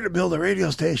really hard to build a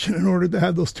radio station in order to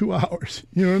have those 2 hours.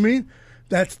 You know what I mean?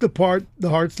 That's the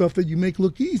hard stuff that you make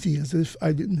look easy, as if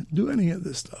I didn't do any of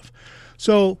this stuff.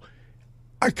 So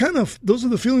those are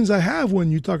the feelings I have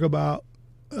when you talk about,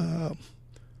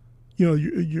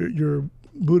 your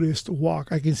Buddhist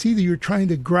walk. I can see that you're trying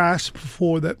to grasp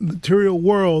for that material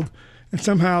world and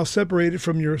somehow separate it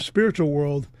from your spiritual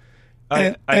world.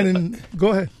 Go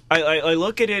ahead. I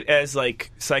look at it as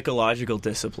like psychological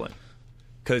discipline,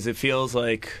 because it feels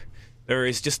like there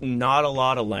is just not a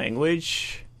lot of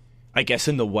language, I guess,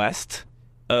 in the West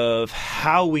of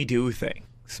how we do things,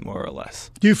 more or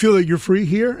less. Do you feel that you're free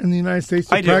here in the United States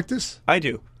to practice? I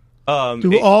do.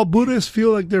 Do all Buddhists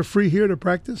feel like they're free here to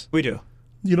practice? We do.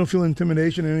 You don't feel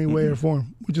intimidation in any way or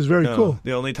form, which is very cool.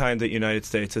 The only time that the United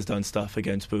States has done stuff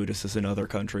against Buddhists is in other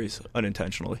countries,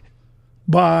 unintentionally.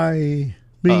 By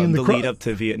being in the lead up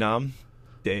to Vietnam,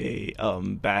 they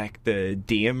back the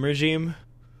Diem regime,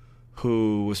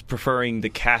 who was preferring the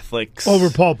Catholics over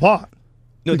Pol Pot.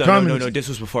 No. This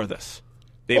was before this.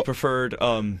 They preferred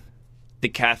the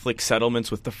Catholic settlements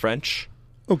with the French.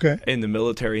 Okay. In the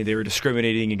military, they were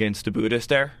discriminating against the Buddhists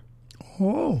there.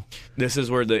 Oh. This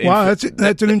is where the... Wow,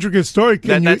 that's an intricate story.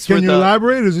 Can you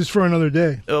elaborate, or is this for another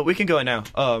day? We can go in now.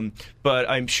 But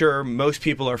I'm sure most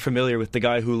people are familiar with the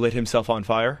guy who lit himself on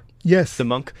fire. Yes. The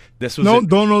monk. This was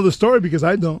don't know the story because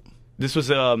I don't. This was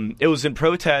it was in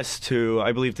protest to,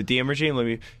 I believe, the Diem regime. Let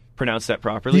me pronounce that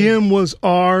properly. Diem was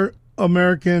our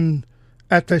American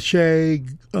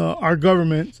attaché, our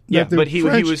government. Yeah, but he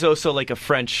was also like a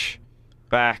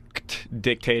French-backed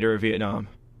dictator of Vietnam.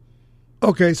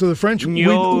 Okay, so the French...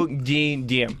 Ngo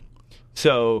Diem.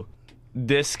 So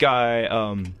this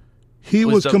guy he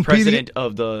was the president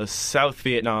of the South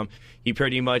Vietnam. He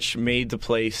pretty much made the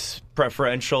place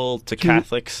preferential to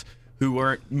Catholics who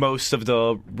weren't most of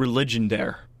the religion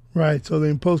there. Right, so they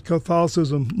imposed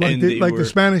Catholicism like the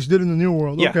Spanish did in the New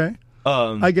World. Yeah. Okay,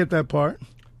 I get that part.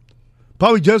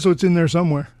 Probably Jesuits in there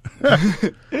somewhere.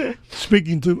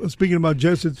 Speaking about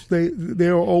Jesuits, they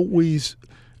are always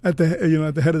at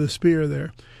the head of the spear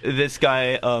there. This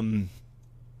guy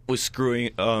was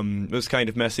kind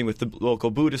of messing with the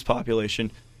local Buddhist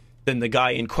population. Then the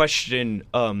guy in question,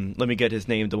 let me get his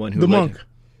name, the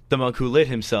monk who lit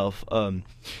himself.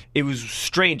 It was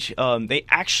strange. They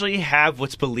actually have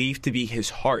what's believed to be his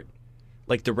heart.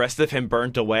 Like the rest of him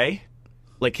burnt away.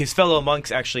 Like his fellow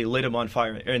monks actually lit him on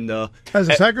fire as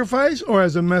a sacrifice or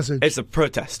as a message? As a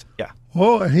protest, yeah.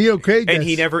 Oh, and he okayed this. And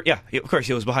he never, of course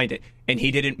he was behind it. And he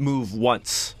didn't move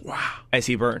once. Wow. As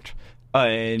he burned.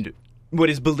 And what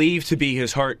is believed to be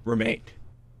his heart remained.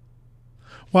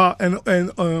 Wow,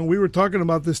 and we were talking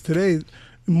about this today.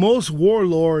 Most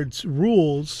warlords'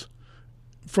 rules,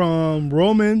 from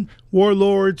Roman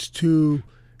warlords to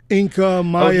Inca,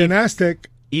 Maya, and Aztec,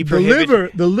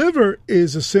 the liver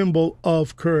is a symbol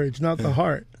of courage, not the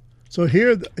heart. So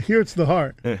here it's the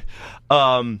heart.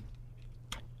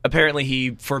 Apparently,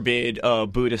 he forbid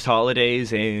Buddhist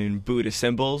holidays and Buddhist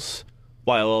symbols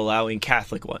while allowing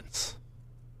Catholic ones.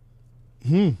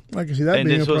 I can see that. And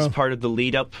this was part of the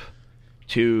lead up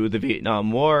to the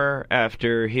Vietnam War.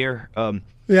 After here,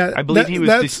 I believe he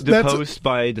was deposed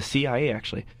by the CIA.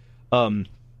 Actually,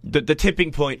 the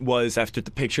tipping point was after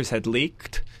the pictures had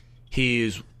leaked.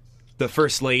 The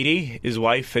first lady, his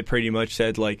wife, had pretty much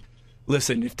said, like,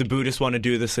 listen, if the Buddhists want to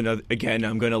do this again,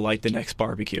 I'm going to light the next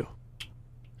barbecue.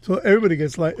 So everybody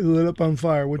gets lit up on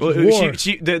fire, which is war.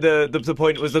 The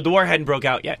point was that the war hadn't broke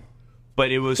out yet,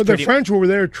 but it was. But the French were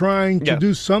there trying to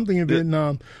do something in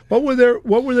Vietnam. What were their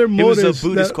motives?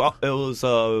 It was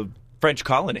a French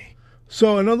colony.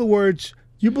 So, in other words,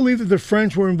 you believe that the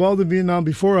French were involved in Vietnam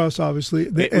before us, obviously,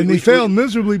 they failed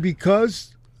miserably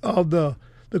because of the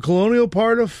colonial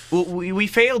part of... Well, we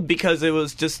failed because it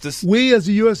was just this... We as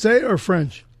the USA or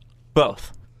French?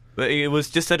 Both. It was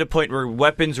just at a point where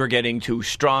weapons were getting too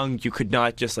strong. You could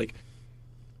not just, like...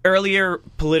 Earlier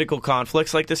political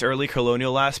conflicts like this, early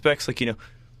colonial aspects, like, it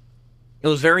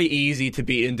was very easy to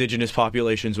beat indigenous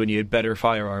populations when you had better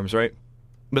firearms, right?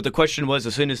 But the question was,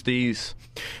 as soon as these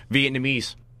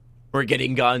Vietnamese were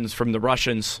getting guns from the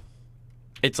Russians,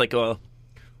 it's like,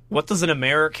 what does an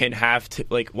American have to,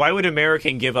 like, why would an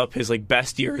American give up his, like,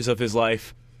 best years of his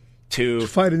life to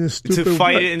fight in this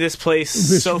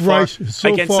place far against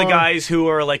the guys who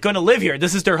are, like, going to live here?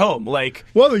 This is their home. Like,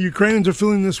 well, the Ukrainians are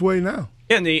feeling this way now.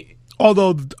 And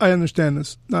although I understand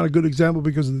this, not a good example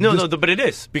because of but it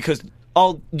is, because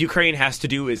all Ukraine has to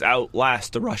do is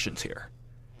outlast the Russians here.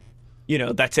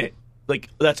 That's it. Like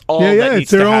that's all Yeah, that yeah. needs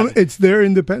It's their to own. happen. It's their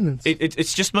independence.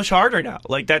 It's just much harder now.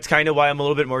 Like that's kind of why I'm a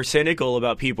little bit more cynical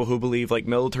about people who believe like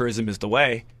militarism is the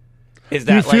way. Is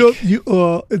that you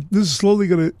feel this is slowly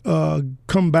going to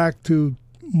come back to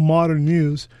modern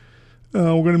news? We're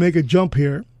going to make a jump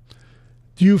here.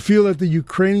 Do you feel that the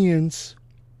Ukrainians,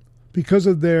 because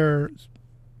of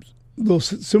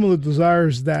those similar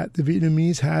desires that the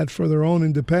Vietnamese had for their own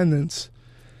independence,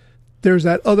 there's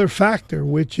that other factor,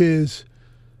 which is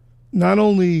not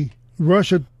only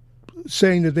Russia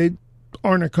saying that they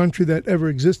aren't a country that ever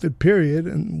existed, period,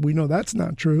 and we know that's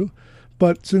not true,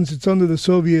 but since it's under the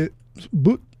Soviet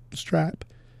bootstrap,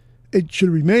 it should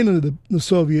remain under the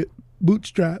Soviet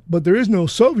bootstrap, but there is no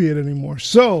Soviet anymore.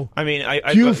 So, I mean,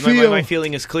 my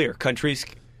feeling is clear.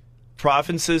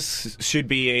 Provinces should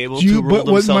be able to rule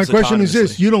themselves my question is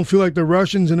this: autonomously. you don't feel like the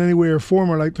Russians in any way or form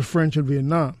are like the French in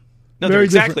Vietnam? No, they're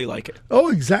exactly like it.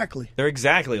 Oh, exactly. They're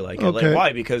exactly like it. Okay. Like,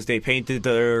 why? Because they painted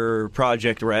their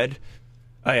project red.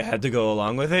 I had to go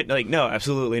along with it. Like, no,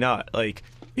 absolutely not. Like,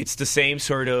 it's the same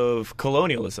sort of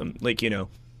colonialism. Like,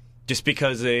 just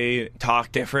because they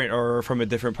talk different or from a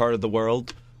different part of the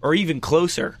world or even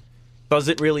closer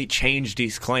doesn't really change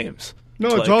these claims.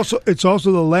 No, it's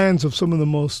also the lands of some of the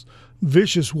most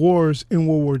vicious wars in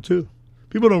World War II.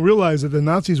 People don't realize that the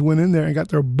Nazis went in there and got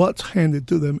their butts handed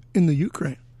to them in the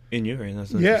Ukraine. In Ukraine,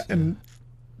 that's and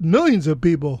millions of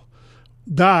people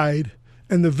died,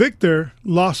 and the victor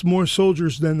lost more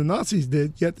soldiers than the Nazis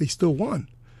did, yet they still won.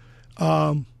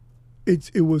 The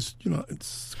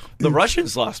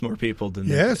Russians lost more people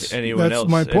than anyone that's else.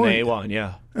 my point. And they won,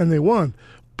 yeah. And they won.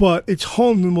 But it's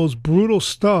home to the most brutal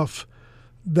stuff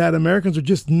that Americans are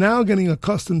just now getting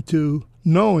accustomed to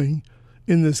knowing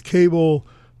in this cable,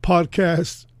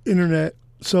 podcast, internet,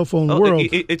 cell phone world.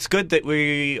 It's good that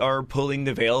we are pulling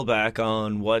the veil back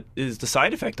on what is the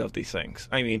side effect of these things.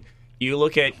 I mean, you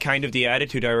look at kind of the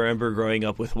attitude I remember growing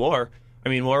up with war. I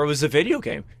mean, war was a video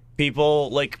game.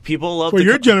 People love. For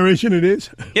your generation, it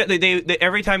is. Yeah, they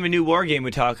every time a new war game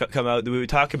would come out, we would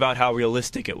talk about how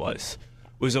realistic it was.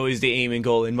 Was always the aim and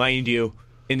goal. And mind you,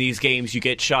 in these games, you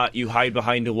get shot, you hide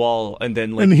behind a wall, and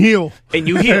then and heal. And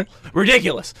you heal.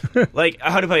 Ridiculous. Like,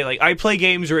 how to play? Like, I play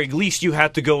games where at least you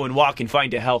have to go and walk and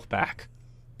find a health back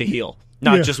to heal,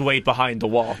 not just wait behind the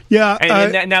wall. Yeah.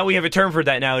 And now we have a term for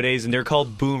that nowadays, and they're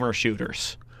called boomer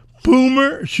shooters.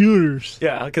 Boomer shooters.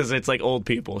 Yeah, because it's like old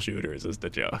people shooters is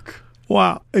the joke.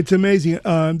 Wow, it's amazing.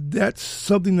 That's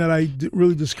something that I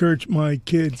really discourage my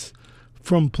kids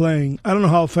from playing. I don't know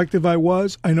how effective I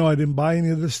was. I know I didn't buy any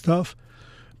of this stuff.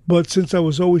 But since I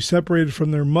was always separated from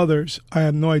their mothers, I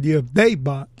have no idea if they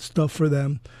bought stuff for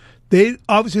them. They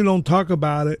obviously don't talk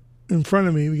about it in front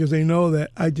of me because they know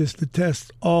that I just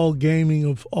detest all gaming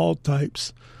of all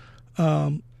types.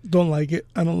 Don't like it.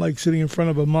 I don't like sitting in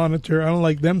front of a monitor. I don't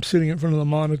like them sitting in front of the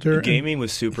monitor. Gaming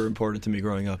was super important to me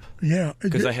growing up. Yeah.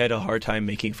 Because I had a hard time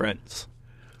making friends.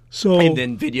 And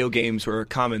then video games were a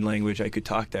common language. I could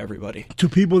talk to everybody. To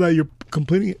people that you're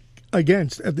competing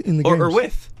against in the games. Or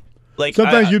with. Like,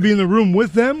 sometimes you'd be in the room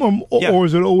with them, or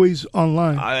is it always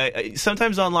online? I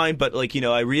sometimes online, but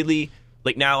I really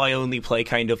now I only play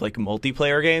kind of like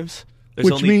multiplayer games.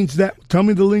 Which means that, tell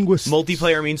me the linguist.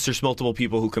 Multiplayer means there's multiple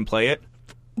people who can play it.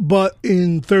 But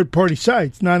in third-party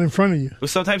sites, not in front of you. Well,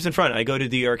 sometimes in front. I go to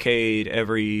the arcade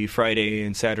every Friday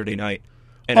and Saturday night.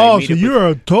 And so you're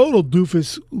a total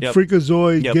doofus,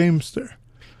 freakazoid gamester.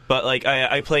 But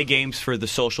I play games for the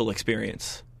social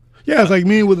experience. Yeah, it's like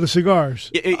me with the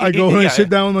cigars. I go and sit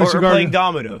down with my cigar. Or playing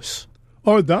dominoes.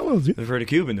 Oh, dominoes. For the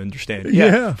Cuban, understand?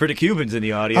 Yeah. For the Cubans in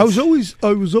the audience.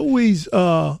 I was always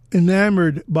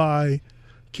enamored by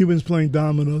Cubans playing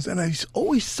dominoes, and I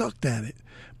always sucked at it.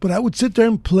 But I would sit there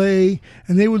and play,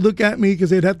 and they would look at me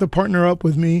because they'd have to partner up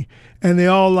with me, and they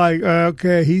all like,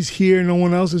 okay, he's here, no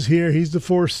one else is here, he's the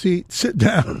fourth seat, sit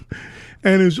down.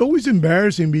 And it was always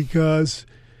embarrassing because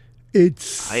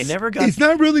it's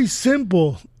not really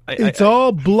simple. It's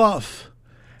all bluff,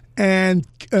 and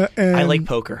I like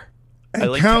poker.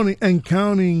 And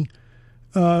counting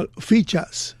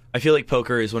fichas. I feel like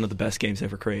poker is one of the best games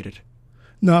ever created.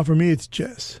 No, for me, it's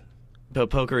chess. But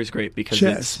poker is great because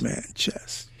chess.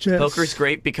 Poker is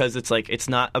great because it's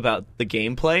not about the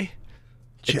gameplay.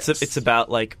 It's about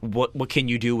what can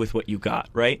you do with what you got,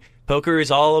 right? Poker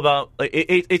is all about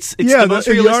it's the most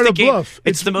realistic game. Bluff.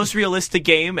 It's the most realistic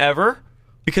game ever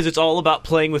because it's all about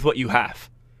playing with what you have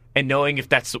and knowing if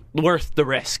that's worth the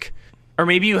risk. Or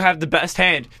maybe you have the best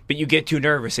hand, but you get too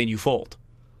nervous and you fold.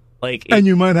 And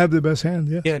you might have the best hand,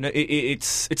 yeah. Yeah, no,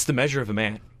 it's the measure of a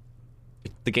man.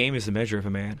 The game is the measure of a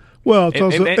man. Well,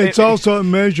 it's also a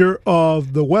measure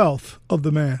of the wealth of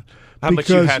the man. How much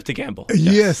you have to gamble.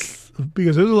 Yes,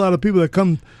 because there's a lot of people that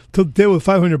come to the table with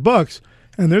 $500,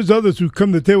 and there's others who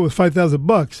come to the table with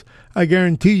 $5,000. I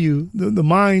guarantee you, the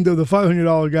mind of the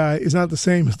 $500 guy is not the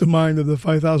same as the mind of the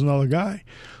 $5,000 guy.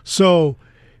 So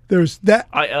there's that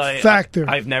factor.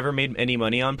 I've never made any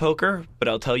money on poker, but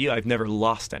I'll tell you, I've never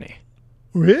lost any.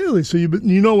 Really? So you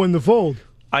know when to fold?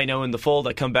 I know in the fold.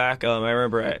 I come back. I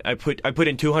remember I put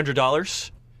in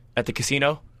 $200 at the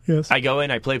casino. Yes. I go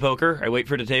in. I play poker. I wait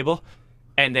for the table,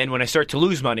 and then when I start to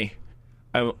lose money,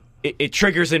 it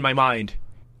triggers in my mind: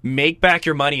 make back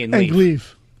your money and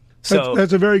leave. So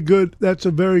that's a very good. That's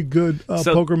a very good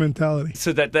poker mentality.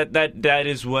 So that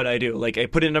is what I do. Like I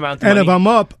put in an amount of money, and if I'm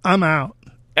up, I'm out.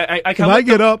 If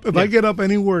I get up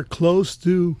anywhere close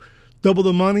to double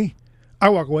the money, I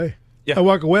walk away. Yeah. I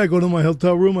walk away. I go to my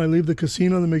hotel room. I leave the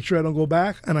casino to make sure I don't go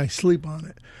back, and I sleep on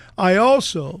it. I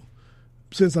also,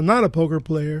 since I'm not a poker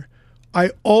player,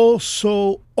 I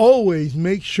also always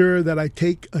make sure that I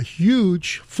take a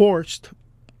huge, forced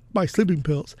by sleeping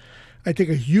pills, I take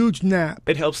a huge nap.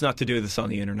 It helps not to do this on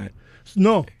the internet.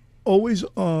 No, always at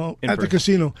the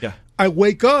casino. Yeah. I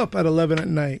wake up at 11 at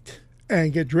night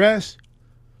and get dressed,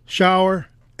 shower,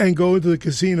 and go into the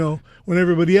casino when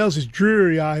everybody else is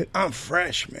dreary-eyed. I'm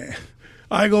fresh, man.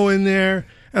 I go in there,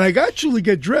 and I actually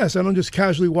get dressed. I don't just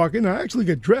casually walk in. I actually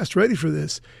get dressed, ready for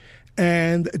this.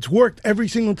 And it's worked every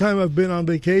single time I've been on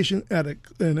vacation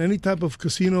in any type of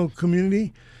casino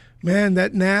community. Man,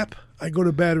 that nap, I go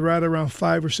to bed right around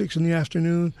 5 or 6 in the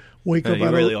afternoon. Wake up. You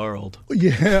really are old.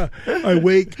 Yeah, I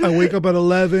wake up at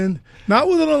 11, not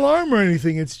with an alarm or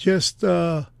anything. It's just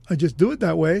I just do it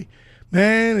that way.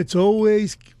 Man, it's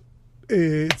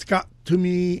got to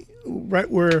me right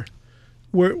where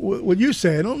what you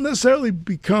say. I don't necessarily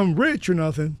become rich or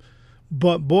nothing,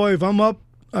 but boy, if I'm up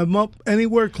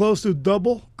anywhere close to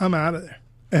double, I'm out of there.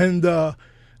 And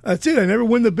that's it. I never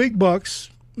win the big bucks.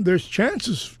 There's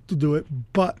chances to do it,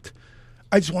 but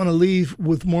I just want to leave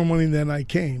with more money than I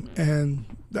came, and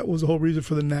that was the whole reason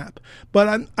for the nap.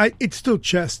 But it's still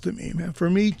chess to me, man. For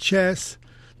me, chess.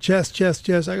 I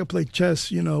could play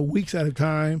chess, weeks at a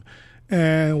time,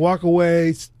 and walk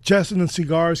away. Chess and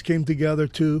cigars came together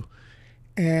too,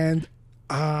 and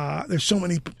there's so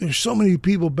many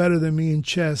people better than me in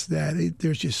chess that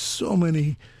there's just so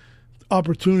many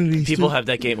opportunities. People have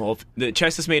that game. Well, the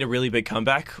chess has made a really big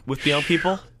comeback with young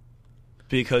people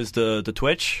because the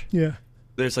Twitch. Yeah.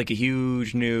 There's like a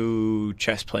huge new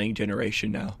chess playing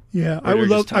generation now. Yeah, I would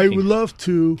love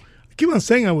to. I keep on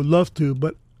saying I would love to,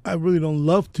 but I really don't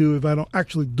love to if I don't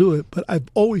actually do it. But I've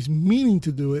always meaning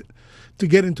to do it, to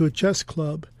get into a chess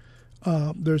club.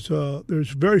 There's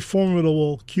very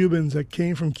formidable Cubans that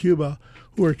came from Cuba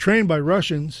who are trained by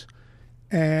Russians,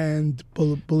 and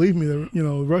believe me,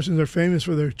 Russians are famous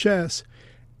for their chess,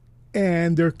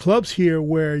 and there are clubs here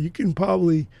where you can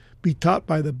probably be taught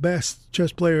by the best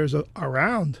chess players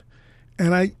around.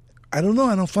 And I don't know,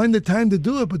 I don't find the time to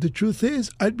do it, but the truth is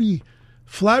I'd be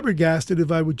flabbergasted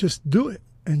if I would just do it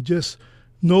and just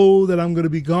know that I'm going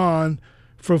to be gone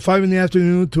from 5 in the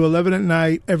afternoon to 11 at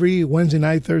night, every Wednesday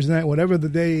night, Thursday night, whatever the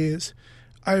day is.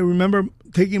 I remember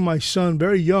taking my son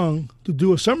very young to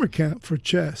do a summer camp for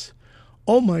chess.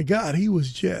 Oh my God, he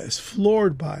was just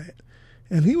floored by it.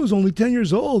 And he was only 10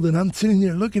 years old, and I'm sitting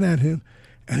there looking at him,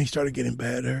 and he started getting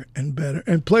better and better.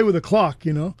 And play with a clock,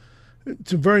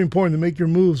 It's very important to make your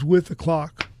moves with the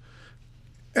clock,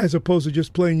 as opposed to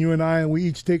just playing you and I, and we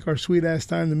each take our sweet-ass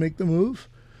time to make the move.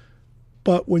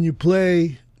 But when you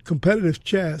play competitive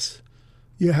chess,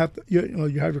 you have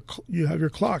your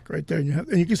clock right there,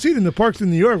 and you can see it in the parks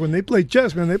in New York when they play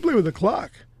chess. Man, they play with a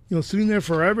clock. Sitting there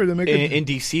forever to make it. In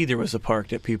DC, there was a park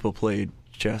that people played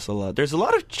chess a lot. There's a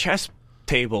lot of chess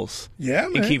tables. Yeah,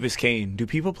 man. In Key Biscayne. Do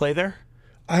people play there?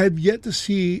 I have yet to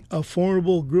see a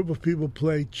formidable group of people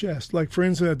play chess. Like, for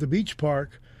instance, at the beach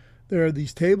park, there are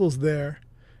these tables there,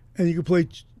 and you can play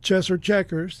chess or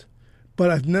checkers, but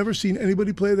I've never seen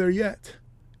anybody play there yet.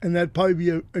 And that'd probably be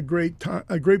a great time,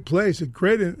 a great place, a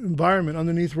great environment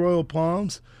underneath Royal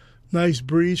Palms. Nice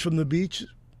breeze from the beach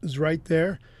is right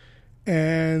there.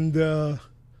 And,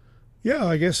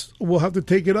 I guess we'll have to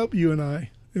take it up, you and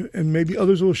I, and maybe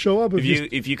others will show up.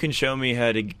 If you can show me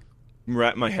how to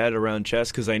wrap my head around chess,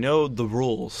 because I know the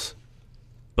rules,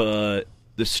 but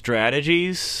the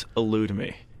strategies elude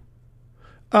me.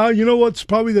 You know what's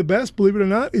probably the best, believe it or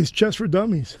not, is Chess for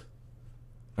Dummies.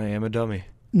 I am a dummy.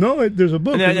 No, there's a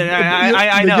book. I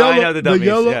know the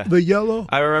dummies. The yellow.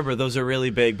 I remember those are really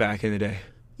big back in the day.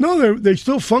 No, they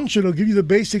still function. They'll give you the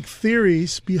basic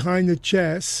theories behind the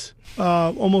chess.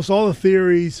 Almost all the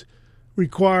theories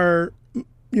require,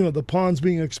 the pawns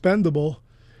being expendable.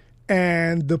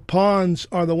 and the pawns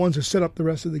are the ones that set up the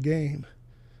rest of the game.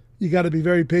 You got to be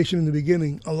very patient in the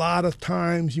beginning. A lot of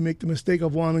times you make the mistake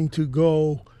of wanting to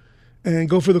go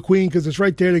for the queen because it's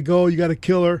right there to go. You got to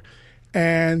kill her.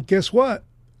 And guess what?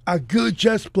 A good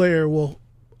chess player will,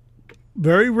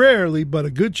 very rarely, but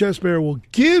a good chess player will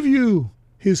give you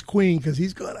his queen because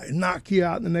he's going to knock you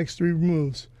out in the next 3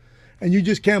 moves. And you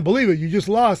just can't believe it. You just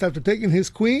lost after taking his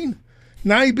queen.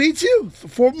 Now he beats you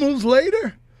 4 moves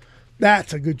later.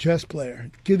 That's a good chess player.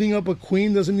 Giving up a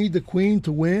queen doesn't need the queen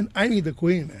to win. I need the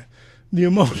queen, man. The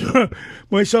emotion,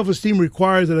 my self-esteem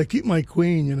requires that I keep my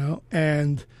queen,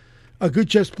 And a good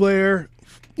chess player,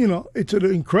 it's an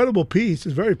incredible piece.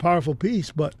 It's a very powerful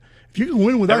piece. But if you can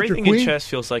win without your queen, everything in chess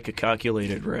feels like a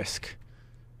calculated risk.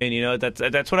 And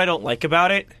that's what I don't like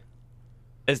about it.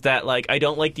 Is that I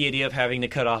don't like the idea of having to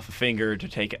cut off a finger to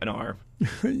take an arm.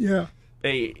 Yeah.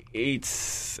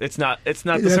 It's not the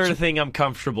sort of thing I'm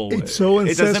comfortable with. It's so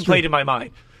ancestral. It doesn't play to my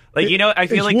mind. I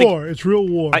feel it's war. It's real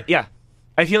war.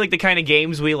 I feel like the kind of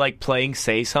games we like playing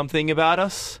say something about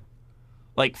us.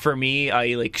 For me,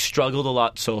 I struggled a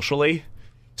lot socially,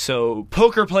 so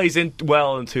poker plays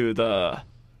well into the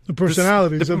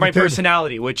personalities of my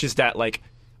personality, which is that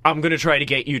I'm going to try to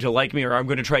get you to like me, or I'm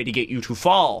going to try to get you to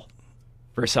fall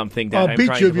for something that I'll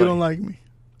beat you if you don't like me.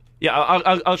 Yeah,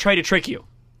 I'll try to trick you.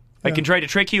 Yeah. I can try to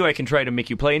trick you. I can try to make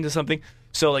you play into something.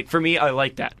 So for me, I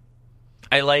like that.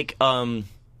 I like a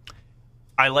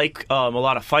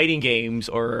lot of fighting games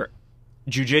or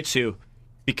jiu-jitsu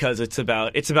because it's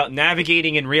about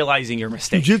navigating and realizing your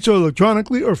mistakes. Jiu-jitsu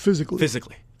electronically or physically?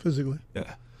 Physically.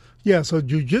 Yeah. Yeah, so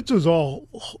jiu-jitsu is all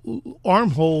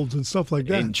arm holds and stuff like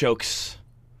that. And chokes.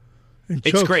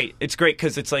 It's great. It's great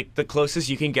because it's the closest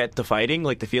you can get to fighting,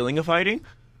 the feeling of fighting,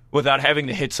 without having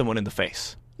to hit someone in the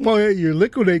face. Well, yeah, you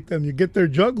liquidate them. You get their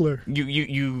juggler.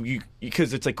 You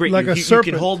because it's great. Like a serpent.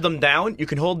 You can hold them down. You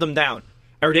can hold them down,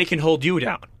 or they can hold you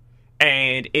down,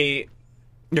 and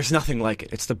there's nothing like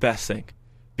it. It's the best thing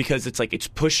because it's it's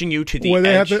pushing you to the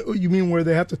edge. You mean where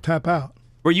they have to tap out?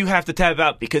 Where you have to tap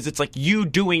out because it's you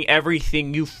doing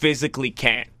everything you physically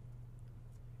can.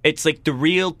 It's the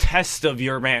real test of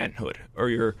your manhood or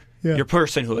your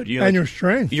personhood, and your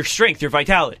strength, your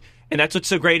vitality, and that's what's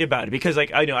so great about it. Because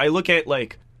I look at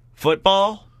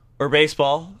football or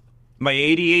baseball, my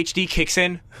ADHD kicks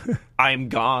in, I'm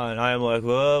gone. I'm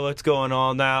whoa, what's going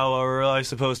on now? What am I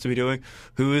supposed to be doing?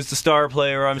 Who is the star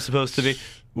player I'm supposed to be?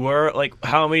 Where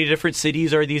how many different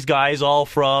cities are these guys all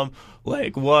from?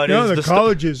 What is the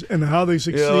colleges and how they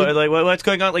succeed? What's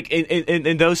going on?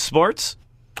 In those sports.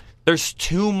 There's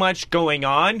too much going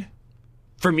on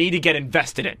for me to get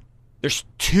invested in. There's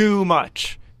too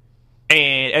much.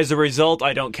 And as a result,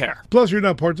 I don't care. Plus, you're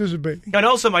not participating. And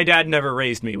also, my dad never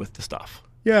raised me with the stuff.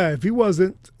 Yeah, if he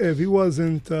wasn't,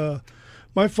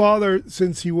 my father,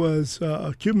 since he was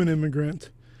a Cuban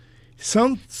immigrant,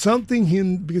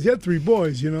 something because he had 3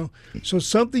 boys, so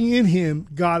something in him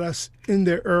got us in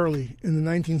there early in the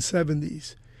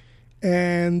 1970s.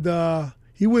 And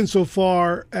he went so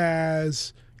far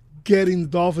as getting the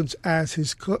Dolphins as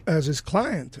his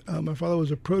client. My father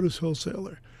was a produce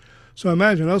wholesaler. So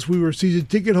imagine us, we were season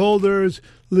ticket holders,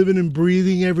 living and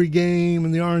breathing every game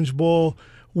in the Orange Bowl.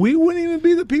 We wouldn't even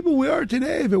be the people we are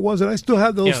today if it wasn't. I still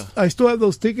have those. Yeah. I still have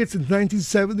those tickets in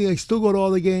 1970. I still go to all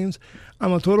the games.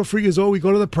 I'm a total freak as well. We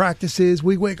go to the practices.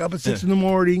 We wake up at 6 in the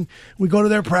morning. We go to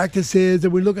their practices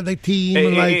and we look at the team.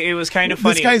 It was kind of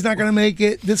funny. This guy's not going to make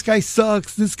it. This guy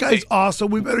sucks. This guy's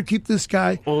awesome. We better keep this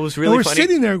guy. Well, it was really funny. We're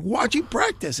sitting there watching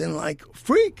practice and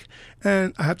freak.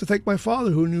 And I have to thank my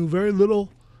father who knew very little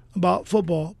about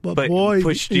football, but boy,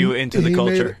 pushed you into the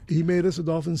culture. He made us a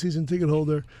Dolphins season ticket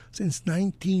holder since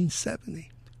 1970.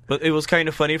 But it was kind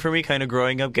of funny for me, kind of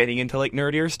growing up, getting into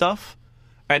nerdier stuff,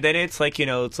 and then it's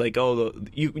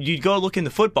you go look in the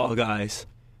football guys,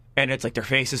 and it's their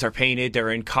faces are painted,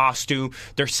 they're in costume,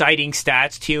 they're citing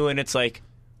stats to you, and it's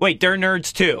wait, they're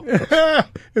nerds too,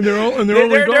 and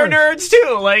they're nerds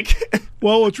too.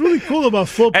 Well, what's really cool about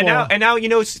football, and now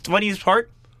what's the funniest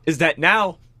part is that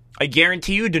now. I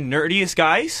guarantee you the nerdiest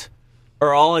guys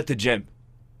are all at the gym.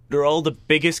 They're all the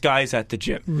biggest guys at the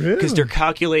gym. Really? Because they're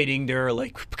calculating their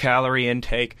calorie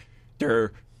intake.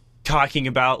 They're talking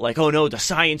about oh no, the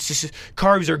science,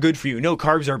 carbs are good for you. No,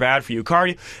 carbs are bad for you.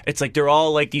 It's they're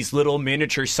all these little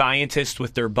miniature scientists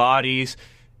with their bodies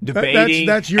debating.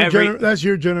 That's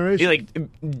your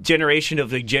generation. Generation of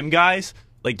the gym guys.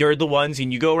 They're the ones,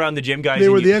 and you go around the gym guys. They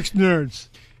were the ex-nerds.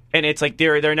 And it's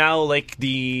they're now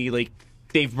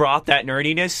they've brought that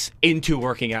nerdiness into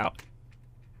working out.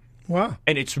 Wow.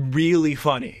 And it's really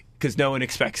funny because no one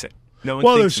expects it.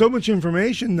 There's so much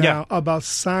information now about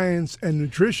science and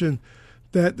nutrition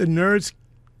that the nerds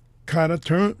kind of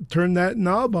turn that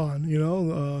knob on.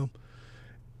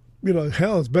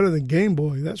 Hell, it's better than Game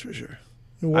Boy, that's for sure.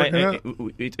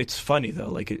 It's funny though.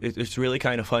 Like it's really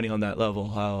kind of funny on that level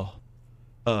how.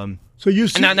 So you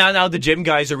see now the gym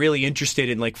guys are really interested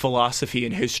in like philosophy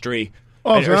and history.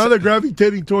 Oh, so now they're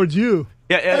gravitating towards you.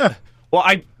 Yeah. Well,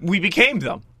 we became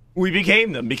them. We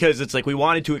became them because it's like we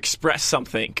wanted to express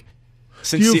something.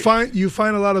 Do you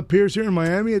find a lot of peers here in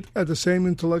Miami at the same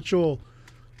intellectual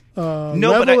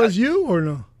level as you, or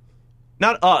no?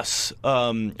 Not us.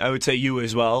 I would say you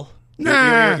as well.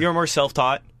 Nah. You're more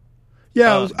self-taught.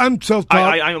 Yeah, I'm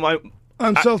self-taught. I'm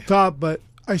I self-taught, but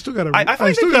I still got to.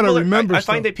 I still got to remember. I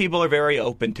find that people are very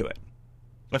open to it.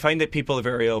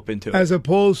 As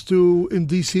opposed to in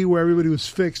DC, where everybody was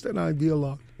fixed and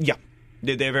ideologue. Yeah,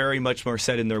 they're very much more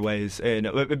set in their ways. And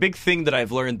a big thing that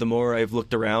I've learned the more I've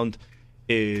looked around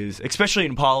is, especially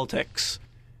in politics,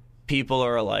 people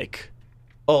are like,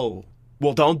 "Oh,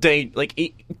 well, don't they?" Like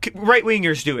right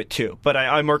wingers do it too, but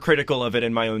I'm more critical of it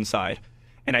in my own side,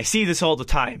 and I see this all the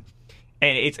time.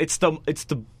 And it's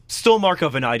the still mark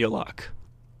of an ideologue.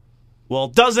 Well,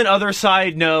 doesn't other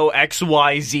side know X,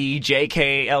 Y, Z, J,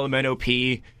 K, L, M, N, O,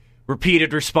 P,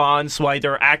 repeated response, why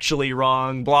they're actually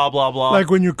wrong, blah, blah, blah. Like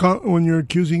when you're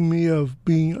accusing me of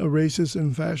being a racist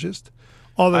and fascist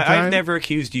all the time? I've never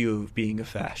accused you of being a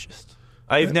fascist.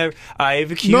 I've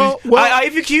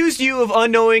accused you of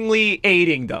unknowingly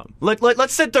aiding them.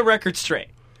 Let's set the record straight.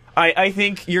 I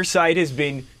think your side has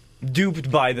been duped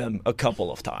by them a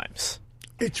couple of times.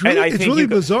 It's really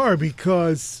bizarre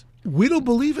because we don't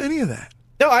believe any of that.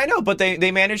 No, I know, but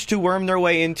they managed to worm their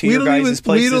way into your guys'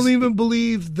 places. We don't even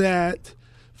believe that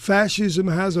fascism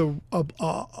has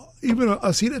even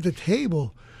a seat at the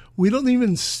table. We don't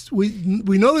even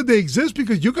we know that they exist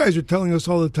because you guys are telling us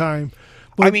all the time.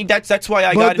 But, I mean, that's why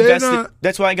I got invested.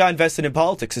 That's why I got invested in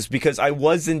politics, is because I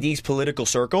was in these political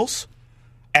circles,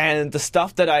 and the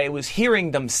stuff that I was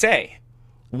hearing them say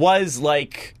was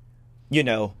like,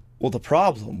 well, the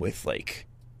problem with like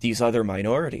these other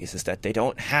minorities is that they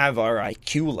don't have our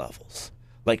IQ levels.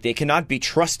 Like, they cannot be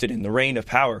trusted in the reign of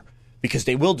power because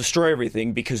they will destroy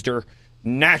everything because they're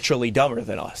naturally dumber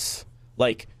than us.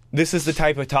 Like, this is the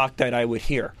type of talk that I would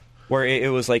hear, where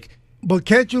it was like... But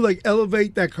can't you, like,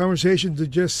 elevate that conversation to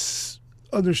just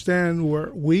understand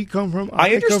where we come from?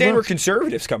 I understand where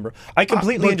conservatives come from. I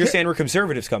completely understand where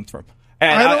conservatives come from.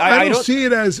 And I don't see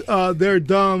it as they're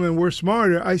dumb and we're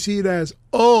smarter. I see it as,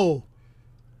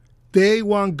 they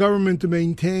want government to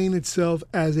maintain itself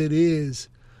as it is,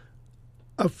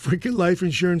 a freaking life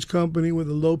insurance company with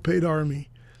a low-paid army.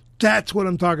 That's what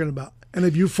I'm talking about. And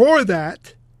if you're for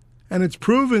that, and it's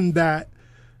proven that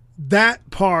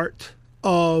that part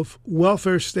of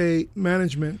welfare state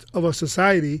management of a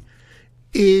society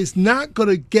is not going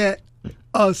to get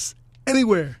us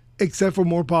anywhere except for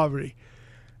more poverty.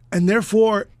 And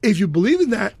therefore, if you believe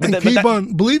in that keep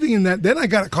on believing in that, then I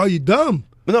got to call you dumb.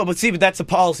 No, but but that's a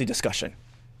policy discussion.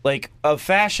 Like, a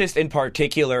fascist in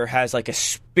particular has like a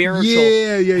spiritual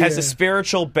a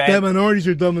spiritual bent. The minorities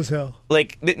are dumb as hell.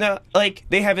 Like,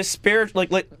 they have a spirit.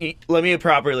 Like, let me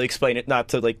properly explain it, not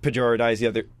to like pejoritize the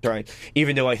other side.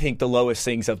 Even though I think the lowest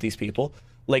things of these people,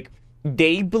 like,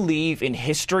 they believe in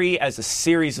history as a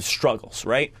series of struggles,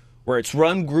 right? Where it's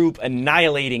one group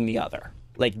annihilating the other.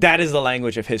 Like, that is the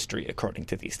language of history, according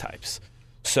to these types.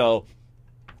 So,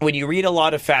 when you read a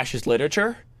lot of fascist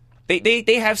literature,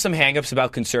 they have some hang-ups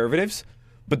about conservatives,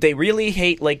 but they really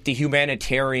hate, like, the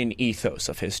humanitarian ethos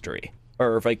of history.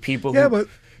 Or, like, people who... Yeah, but...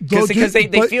 Because they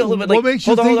feel a little bit like... What makes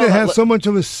you think they have so much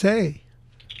of a say?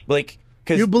 Like,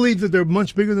 because... You believe that they're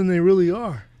much bigger than they really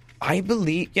are. I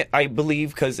believe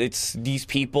because these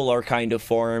people are kind of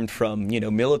formed from,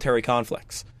 military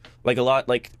conflicts.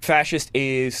 Like, fascist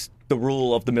is the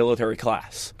rule of the military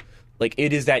class. Like,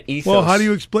 it is that ethos. Well, how do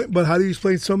you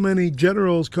explain so many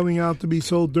generals coming out to be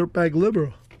so dirtbag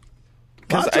liberal?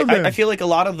 Because I feel like a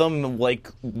lot of them, like,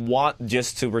 want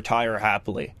just to retire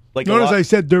happily. Like, notice I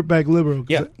said dirtbag liberal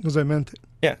because I meant it.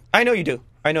 Yeah, I know you do,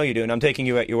 and I'm taking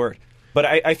you at your word. But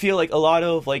I feel like a lot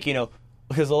of, like,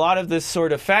 because a lot of this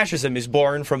sort of fascism is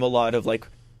born from a lot of, like,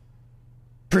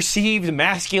 perceived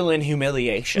masculine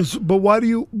humiliation. But why do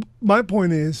you... My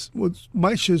point is, what's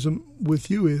my schism with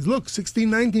you is, look,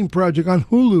 1619 Project on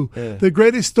Hulu, the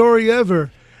greatest story ever.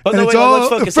 Oh, no, wait, let's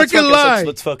focus.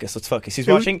 Let's focus. He's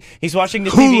watching the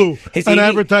Hulu, TV. An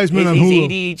advertisement on Hulu.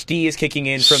 His ADHD is kicking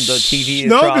in from the TV.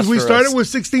 No, because we started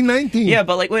with 1619. Yeah,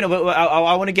 but like, wait,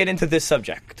 I want to get into this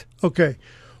subject. Okay.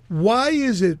 Why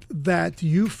is it that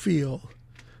you feel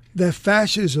that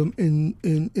fascism in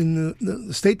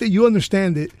the state that you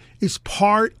understand it is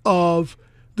part of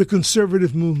the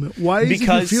conservative movement? Why is it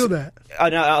you feel that?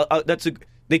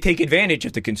 they take advantage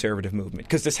of the conservative movement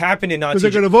because this happened in Nazi. Because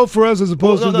they're going to vote for us as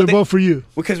opposed to vote for you.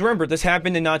 Because remember, this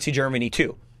happened in Nazi Germany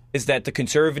too. Is that the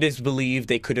conservatives believed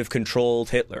they could have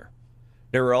controlled Hitler?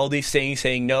 There were all these things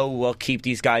saying, no, we'll keep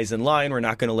these guys in line. We're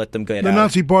not going to let them get out. The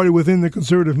Nazi Party within the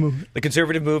conservative movement. The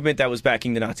conservative movement that was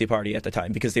backing the Nazi Party at the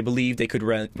time because they believed they could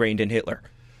rein in Hitler.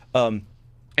 And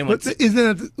but isn't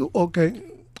that okay?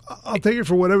 I'll take it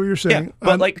for whatever you're saying.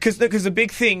 Yeah, but because the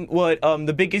big thing,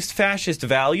 the biggest fascist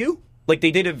value, like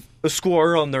they did a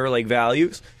score on their like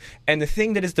values, and the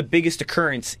thing that is the biggest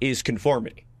occurrence is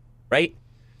conformity, right?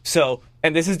 So,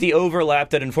 and this is the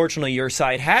overlap that unfortunately your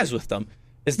side has with them.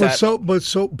 Is that so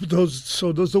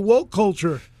does the woke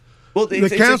culture? Well, the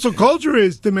cancel culture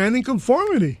is demanding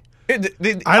conformity. I don't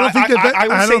think that I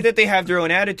would say that they have their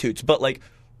own attitudes, but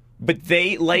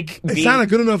they like. It's not a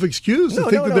good enough excuse to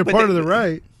think that they're part of the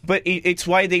right. But it's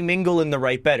why they mingle in the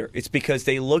right better. It's because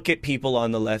they look at people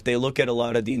on the left. They look at a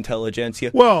lot of the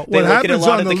intelligentsia. Well, they what look at a happens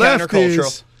lot on of the the left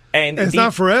is, and it's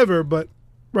not forever, but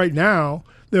right now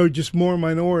there are just more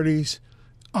minorities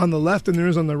on the left than there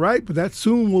is on the right, but that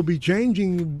soon will be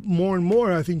changing more and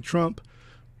more. I think Trump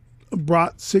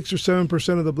brought 6 or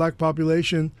 7% of the black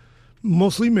population,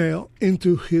 mostly male,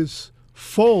 into his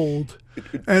fold.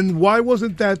 And why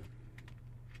wasn't that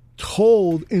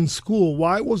told in school?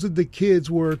 Why was it the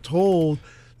kids were told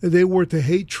that they were to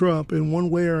hate Trump in one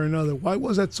way or another? Why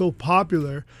was that so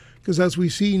popular? Because as we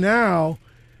see now,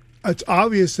 it's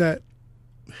obvious that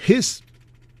his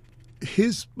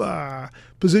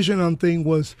position on thing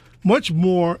was much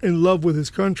more in love with his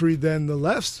country than the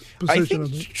left's position. I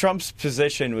think Trump's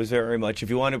position was very much, if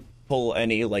you want to pull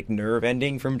any like nerve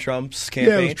ending from Trump's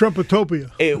campaign, it was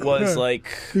Trumpotopia. It was like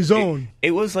his own.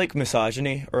 It was like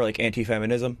misogyny or like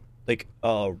anti-feminism, like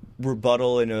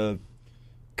rebuttal in a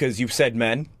because you said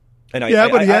men, and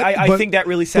I think that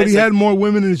really says. But he had more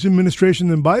women in his administration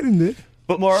than Biden did.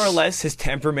 But more or less, his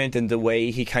temperament and the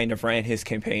way he kind of ran his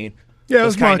campaign. Yeah,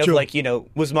 was kind macho. Of like,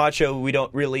 was macho. We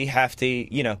don't really have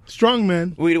to, strong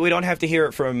men. We don't have to hear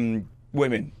it from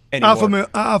women anymore.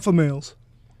 Alpha males.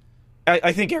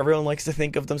 I think everyone likes to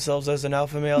think of themselves as an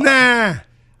alpha male. Nah.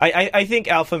 I think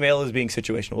alpha male is being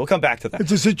situational. We'll come back to that.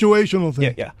 It's a situational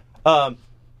thing. Yeah.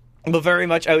 But very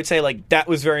much, I would say, like, that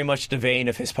was very much the vein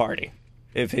of his party.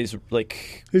 Of his,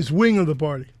 like... His wing of the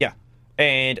party. Yeah.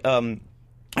 And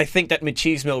I think that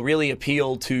machismo really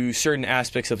appealed to certain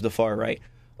aspects of the far right.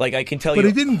 Like, I can tell you... But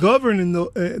he didn't govern in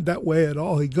that way at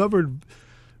all. He governed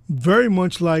very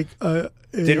much like...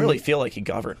 didn't really feel like he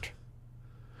governed.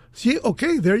 See,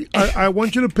 okay, there. I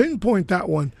want you to pinpoint that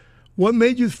one. What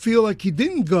made you feel like he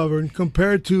didn't govern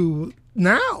compared to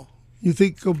now? You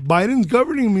think Biden's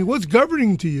governing me? What's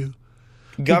governing to you?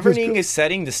 Governing is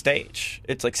setting the stage.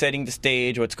 It's like setting the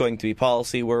stage, what's going to be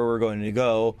policy, where we're going to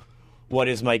go, what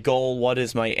is my goal, what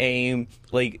is my aim.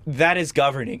 Like, that is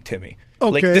governing to me.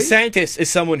 Okay. Like, DeSantis is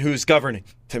someone who's governing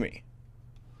to me.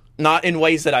 Not in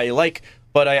ways that I like,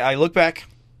 but I look back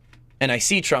and I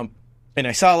see Trump and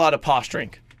I saw a lot of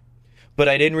posturing, but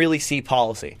I didn't really see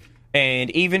policy. And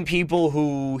even people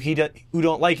who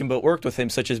don't like him but worked with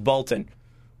him, such as Bolton,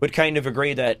 would kind of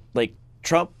agree that, like,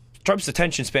 Trump's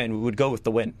attention span would go with the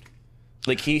wind.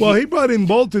 Like he brought in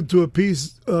Bolton to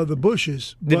appease the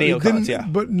Bushes, the neocons, yeah,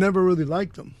 but never really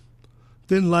liked them.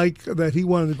 Didn't like that he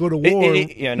wanted to go to war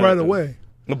right away.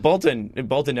 Bolton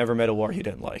never met a war he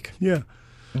didn't like. Yeah,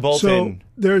 Bolton. So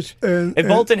there's if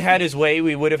Bolton had his way,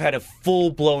 we would have had a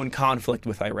full-blown conflict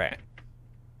with Iran.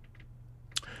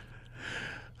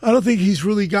 I don't think he's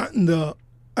really gotten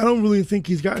I don't really think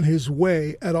he's gotten his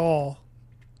way at all.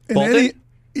 Bolton?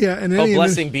 A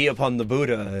blessing be upon the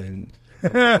Buddha and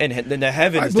in the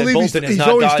heavens that Bolton has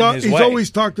not gotten his way. He's always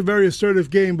talked a very assertive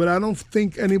game, but I don't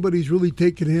think anybody's really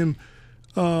taken him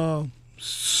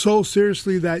so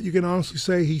seriously that you can honestly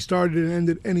say he started and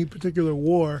ended any particular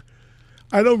war.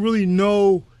 I don't really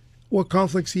know what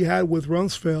conflicts he had with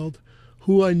Rumsfeld,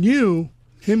 who I knew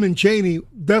him and Cheney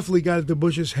definitely got into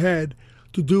Bush's head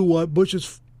to do what Bush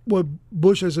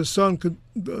as a son could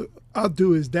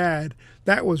outdo his dad.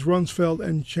 That was Rumsfeld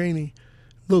and Cheney.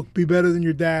 Look, be better than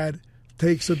your dad.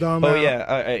 Take Saddam out. Oh,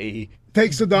 yeah.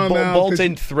 Take Saddam out.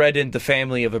 Bolton threatened the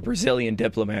family of a Brazilian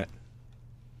diplomat.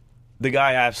 The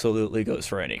guy absolutely goes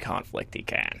for any conflict he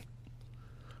can.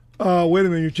 Wait a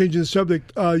minute. You're changing the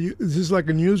subject. Is this like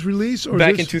a news release? Or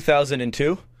Back in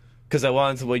 2002? Because I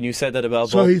wanted to, when you said that about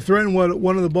So he threatened one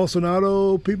of the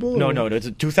Bolsonaro people? No, it's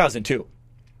 2002.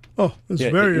 Oh, it's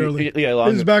very early. Yeah,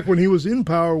 this is back when he was in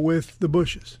power with the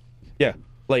Bushes. Yeah,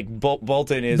 like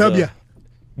Bolton is.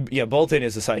 Bolton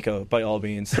is a psycho by all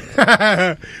means.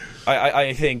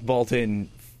 I think Bolton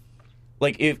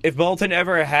Like, if Bolton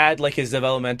ever had, like, his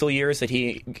developmental years that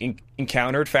he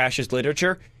encountered fascist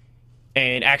literature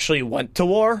and actually went to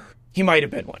war, he might have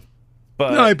been one.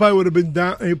 But, no, he probably would have been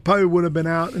down. He probably would have been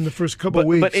out in the first couple of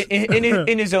weeks. But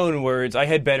in his own words, I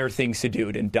had better things to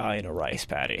do than die in a rice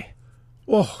paddy.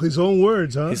 Oh, his own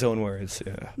words, huh? His own words,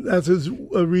 yeah. That's his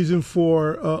reason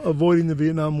for avoiding the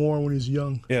Vietnam War when he's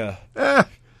young. Yeah. Ah,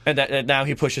 And that now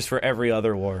he pushes for every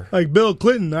other war. like Bill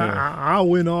Clinton, I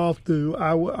went off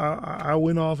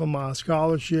on my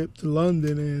scholarship to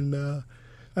London, and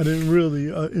I didn't really.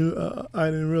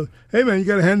 Hey man, you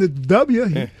got to hand it to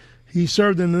W. He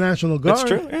served in the National Guard. That's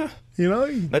true. Yeah, You know,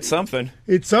 that's something.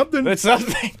 it's something. That's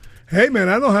something. Hey man,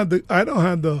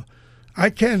 I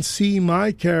can't see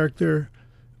my character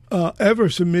ever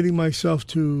submitting myself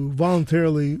to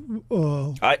voluntarily.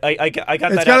 I got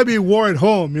It's that. got to be war at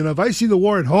home. You know, if I see the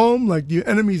war at home, like the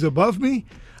enemy's above me,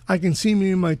 I can see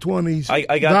me in my 20s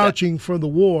I got vouching for the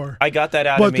war. I got that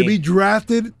out But of me. to be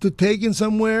drafted to taken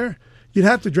somewhere, you'd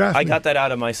have to draft I me. got that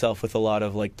out of myself with a lot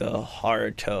of like the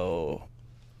hard toe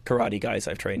karate guys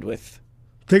I've trained with.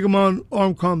 Take them on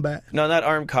armed combat. No, not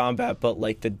armed combat, but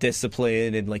like the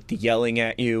discipline and like the yelling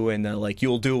at you and the like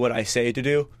you'll do what I say to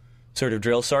do, sort of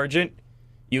drill sergeant.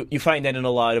 You find that in a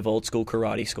lot of old school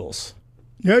karate schools.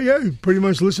 Yeah, you pretty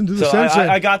much listen to the So sensei.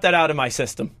 I got that out of my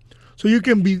system. So you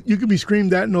can be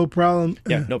screamed at, no problem.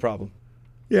 Yeah, no problem.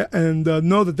 Yeah, and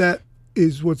know that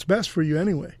is what's best for you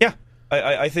anyway. Yeah,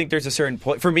 I think there's a certain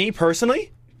point. For me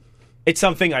personally, it's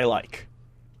something I like.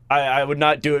 I would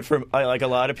not do it for like a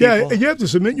lot of people. Yeah, and you have to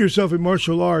submit yourself in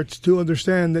martial arts to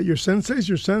understand that your sensei's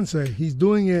your sensei. He's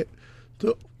doing it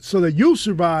so that you'll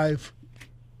survive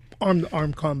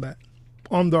armed combat,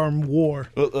 armed war.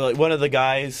 One of the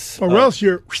guys, Or else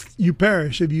you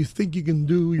perish if you think you can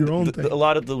do your own thing. a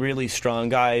lot of the really strong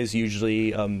guys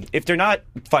usually, if they're not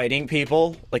fighting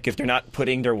people, like if they're not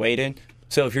putting their weight in.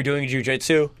 So if you're doing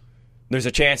jiu-jitsu, there's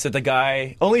a chance that the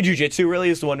guy, only jiu-jitsu really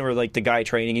is the one where like the guy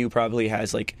training you probably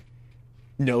has like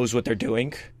knows what they're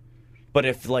doing. But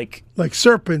if like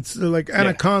serpents, they're like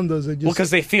anacondas. They just because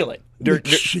they feel it. They're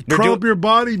crawl up your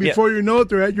body before you know it.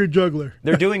 They're at your jugular,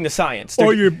 They're doing the science.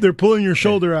 or they're pulling your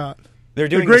shoulder out. They're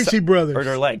doing the Gracie brothers, or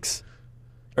their legs.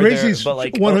 Gracie's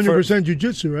 100%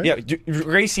 jiu-jitsu, right? Yeah,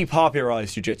 Gracie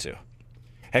popularized jiu-jitsu.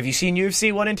 Have you seen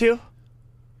UFC 1 and 2?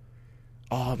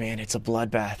 Oh man, it's a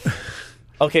bloodbath.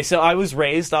 Okay, so I was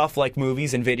raised off like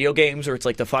movies and video games where it's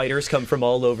like the fighters come from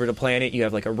all over the planet. You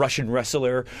have like a Russian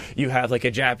wrestler, you have like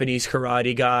a Japanese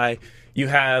karate guy, you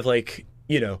have like,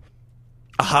 you know,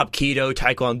 a Hapkido,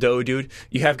 Taekwondo dude.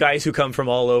 You have guys who come from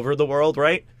all over the world,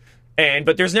 right?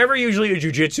 But there's never usually a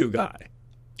jiu-jitsu guy.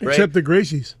 Right? Except the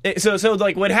Gracies. So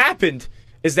like what happened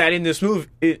is that in this move,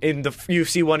 in the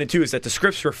UFC 1 and 2, is that the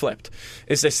scripts were flipped.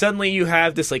 Is that suddenly you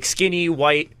have this like skinny,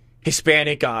 white,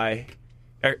 Hispanic guy.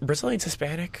 Are Brazilians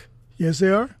Hispanic? Yes, they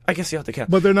are. I guess you have to count.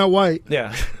 But they're not white.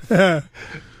 Yeah.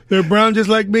 They're brown just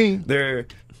like me.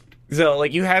 So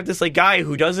like you have this like guy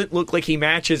who doesn't look like he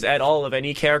matches at all of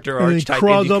any character And he archetype.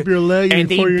 crawls up your leg and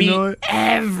before they you know beat it.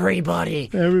 everybody.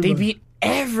 They beat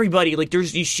everybody. Like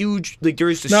there's these huge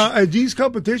there's this. Now, at these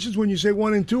competitions, when you say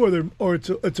 1 and 2, or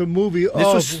it's a movie. This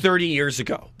was 30 years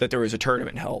ago that there was a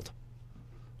tournament held.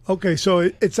 Okay, so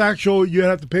it's actual. You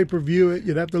have to pay-per-view it.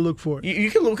 You'd have to look for it. You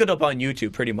can look it up on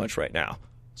YouTube pretty much right now.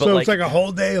 But So it's like a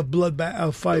whole day of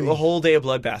fighting. a whole day of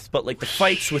bloodbath. But like the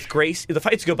fights with Grace, the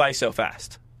fights go by so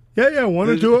fast. Yeah, one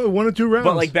or two rounds.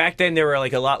 But like back then, there were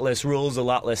like a lot less rules, a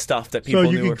lot less stuff that so people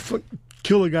you knew. can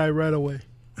kill a guy right away.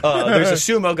 There's a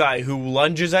sumo guy who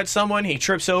lunges at someone, he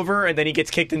trips over, and then he gets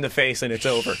kicked in the face, and it's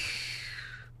over.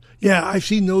 Yeah, I've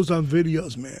seen those on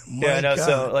videos, man. My God.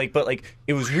 So like,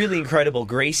 it was really incredible.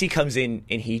 Gracie comes in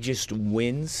and he just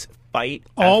wins fight.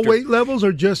 All after- weight levels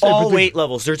or just all weight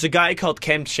levels. There's a guy called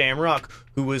Ken Shamrock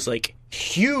who was like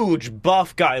huge,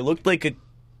 buff guy, looked like a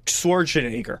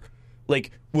Schwarzenegger, like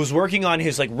was working on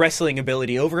his like wrestling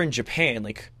ability over in Japan,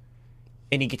 like,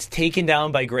 and he gets taken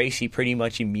down by Gracie pretty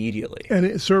much immediately. And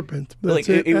it's Serpent. Like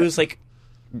it was like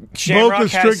Shamrock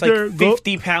has like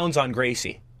 50 pounds on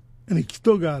Gracie. And he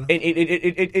still got him.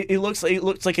 It looks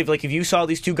like if you saw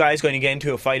these two guys going to get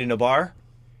into a fight in a bar,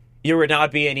 you would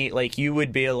not be any like you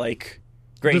would be like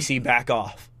Gracie back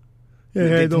off. Yeah, it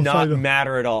did don't not fight him.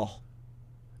 matter at all.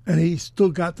 And he still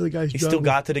got to the guy's He jugular. still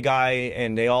got to the guy,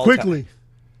 and they all quickly.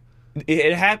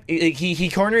 He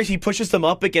corners. He pushes them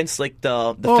up against like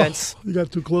the fence. You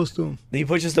got too close to him. He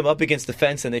pushes them up against the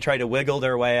fence, and they try to wiggle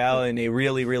their way out, and they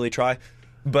really, really try.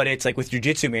 But it's like with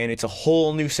jiu-jitsu, man, it's a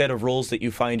whole new set of rules that you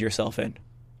find yourself in.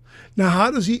 Now,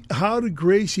 how did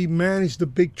Gracie manage the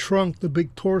big trunk, the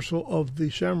big torso of the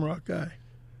Shamrock guy?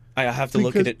 I have to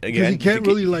look at it Because again. you can't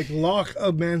really like lock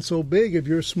a man so big if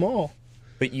you're small.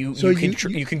 But you So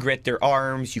you can grip their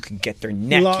arms, you can get their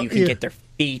neck, Lock- you can yeah. get their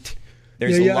feet.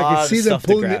 There's Yeah, a lot I can of see them stuff to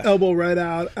pulling grab. the elbow right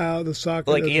out of the socket.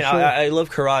 Like, of the you know, shoulder. I love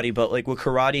karate, but like what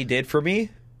karate did for me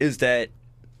is that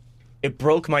it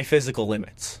broke my physical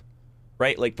limits.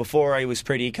 Right? Like before I was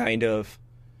pretty kind of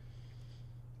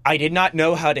I did not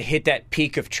know how to hit that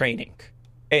peak of training.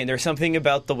 And there's something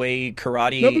about the way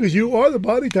karate No, because you are the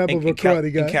body type of a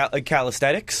karate guy. in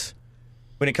calisthenics.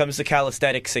 When it comes to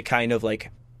calisthenics, it kind of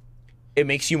like it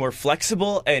makes you more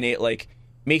flexible, and it like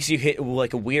makes you hit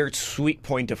like a weird sweet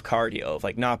point of cardio of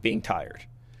like not being tired.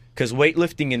 Because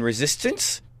weightlifting and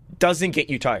resistance doesn't get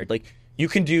you tired. Like you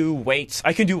can do weights.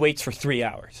 I can do weights for 3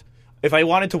 hours. If I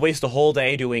wanted to waste a whole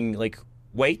day doing like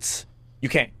weights, you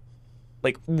can't.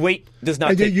 Like weight does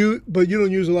not. But you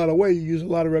don't use a lot of weight. You use a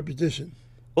lot of repetition.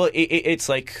 Well, it's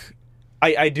like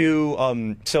I do.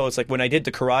 So it's like when I did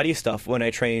the karate stuff, when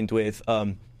I trained with,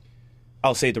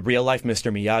 I'll say the real life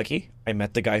Mr. Miyagi. I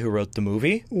met the guy who wrote the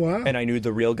movie. Wow. And I knew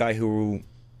the real guy who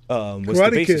was Karate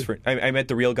the basis Kid. for it. I met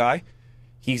the real guy.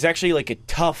 He's actually like a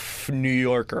tough New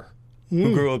Yorker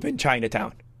who grew up in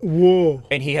Chinatown, Whoa.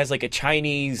 and he has like a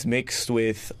Chinese mixed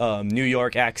with New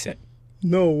York accent.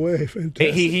 No way.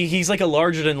 Fantastic. He's like a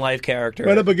larger than life character.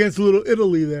 Right up against Little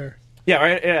Italy there. Yeah,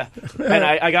 right. Yeah, and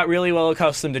I got really well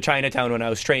accustomed to Chinatown when I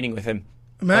was training with him.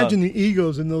 Imagine the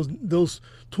egos in those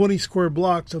 20 square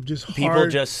blocks of just People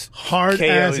just hard KO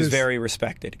asses. is very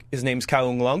respected. His name's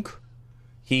Kaung Lung.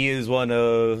 He is one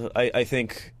of I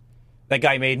think that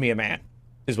guy made me a man,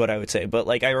 is what I would say. But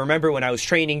like I remember when I was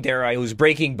training there, I was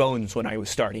breaking bones when I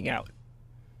was starting out.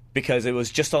 Because it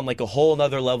was just on like a whole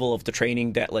nother level of the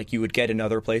training that like you would get in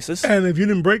other places. And if you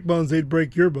didn't break bones, they'd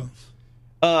break your bones.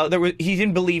 He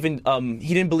didn't believe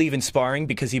in sparring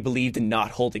because he believed in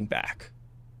not holding back.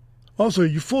 Also,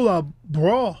 you full out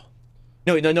brawl.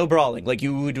 No brawling. Like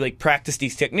you would like practice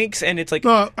these techniques, and it's like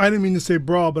No, I didn't mean to say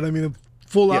brawl, but I mean a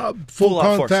full full out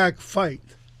force. contact fight.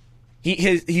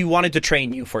 he wanted to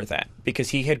train you for that because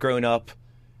he had grown up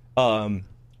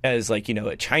as like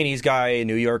a Chinese guy in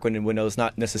New York when it was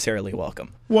not necessarily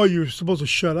welcome. Well, you're supposed to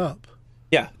shut up.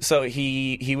 Yeah, so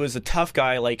he was a tough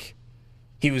guy. Like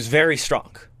he was very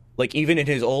strong. Like even in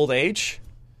his old age,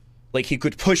 like he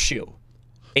could push you.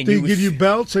 And Did he give you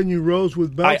belts and you rose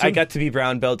with belts? I got to be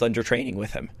brown belt under training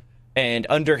with him. And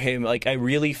under him, like I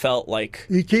really felt like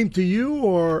He came to you,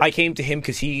 or I came to him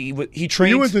because he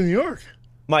trained. you went to New York?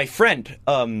 My friend,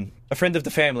 a friend of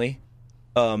the family,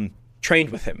 trained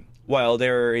with him while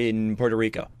they're in Puerto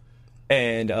Rico,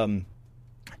 and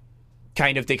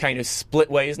they kind of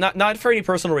split ways. Not for any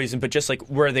personal reason, but just like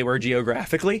where they were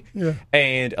geographically. Yeah.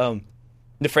 And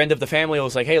the friend of the family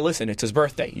was like, "Hey, listen, it's his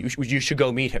birthday. You should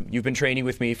go meet him. You've been training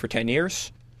with me for 10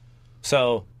 years,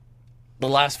 so." The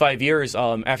last 5 years,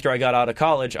 after I got out of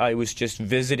college, I was just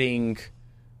visiting,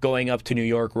 going up to New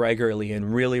York regularly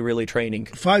and really, really training.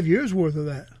 5 years worth of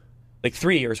that. Like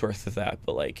 3 years worth of that,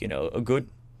 but like, a good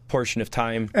portion of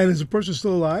time. And is the person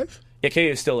still alive? Yeah, Kay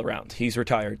is still around. He's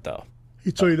retired though.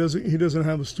 So he doesn't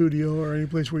have a studio or any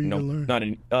place where you can learn. Not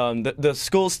any. The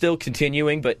school's still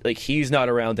continuing, but like he's not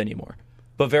around anymore.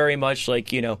 But very much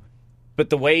like,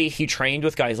 but the way he trained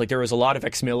with guys, like there was a lot of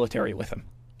ex-military with him.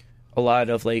 A lot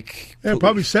of like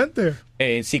probably sent there.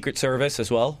 And Secret Service as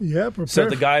well. Yeah, prepare. So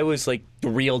the guy was like the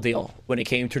real deal when it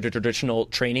came to the traditional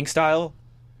training style,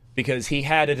 because he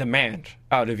had a demand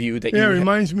out of you that it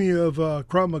reminds me of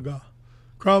Krav Maga.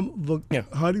 Yeah.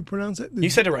 How do you pronounce it? You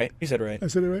said it right. I said it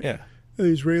right. Yeah. The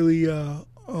Israeli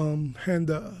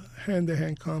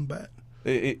hand-to-hand combat.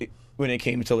 When it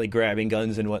came to like grabbing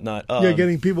guns and whatnot.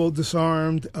 Getting people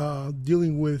disarmed,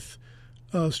 dealing with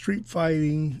street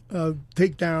fighting,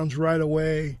 takedowns right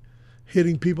away,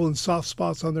 hitting people in soft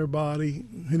spots on their body,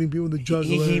 hitting people in the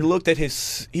jugular. He looked at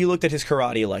his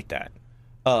karate like that,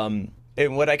 and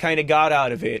what I kind of got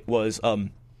out of it was a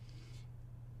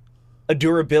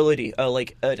durability,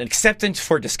 like an acceptance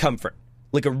for discomfort,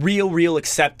 like a real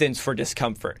acceptance for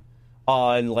discomfort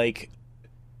on like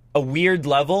a weird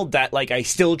level that like I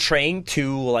still train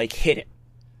to like hit it,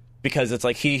 because it's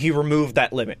like he removed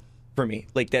that limit. For me,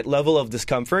 like that level of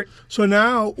discomfort. So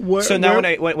now,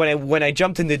 when I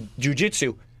jumped into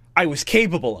jiu-jitsu, I was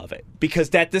capable of it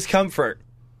because that discomfort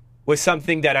was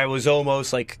something that I was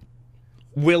almost like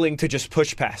willing to just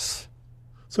push past.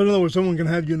 So in other words, someone can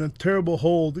have you in a terrible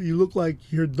hold, you look like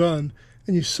you're done,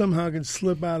 and you somehow can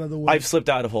slip out of the way. I've slipped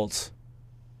out of holds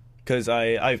because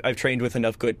I've trained with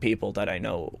enough good people that I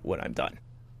know when I'm done.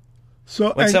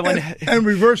 So and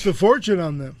reverse the fortune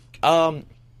on them.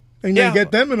 And then get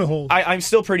them in a hole. I'm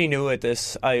still pretty new at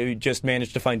this. I just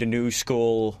managed to find a new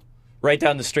school right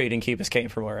down the street in Key Biscayne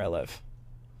from where I live.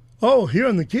 Oh, here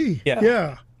on the Key. Yeah.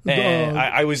 Yeah. And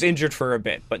I was injured for a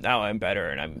bit, but now I'm better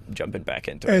and I'm jumping back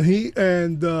into it.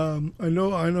 I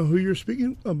know who you're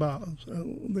speaking about.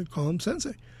 They call him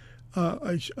Sensei.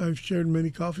 I've shared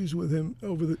many coffees with him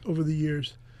over the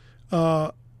years.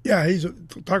 Yeah, he's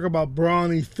talk about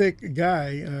brawny, thick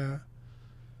guy.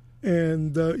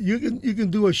 And you can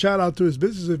do a shout out to his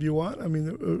business if you want. I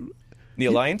mean, The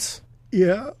Alliance?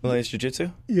 Yeah. Alliance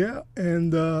Jiu-Jitsu? Yeah,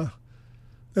 and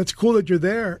that's cool that you're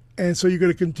there. And so you're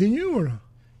going to continue, or no?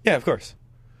 Yeah, of course.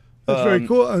 That's very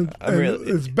cool. And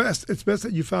really, it's best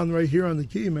that you found right here on the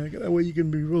Key, man. That way you can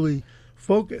be really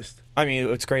focused. I mean,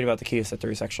 what's great about the Key is that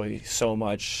there's actually so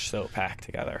much so packed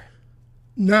together.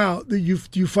 Now, do you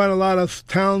find a lot of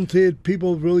talented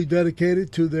people really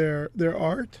dedicated to their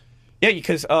art? Yeah,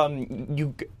 because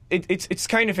it's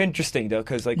kind of interesting though,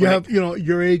 because like you have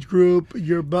your age group,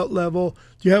 your belt level.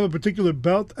 Do you have a particular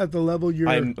belt at the level you're?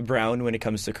 I'm brown when it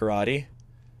comes to karate,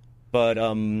 but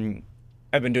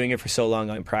I've been doing it for so long.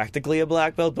 I'm practically a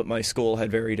black belt, but my school had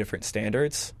very different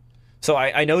standards. So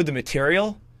I know the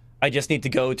material. I just need to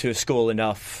go to school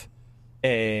enough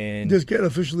and just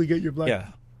officially get your black. Yeah,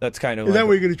 that's kind of. Is that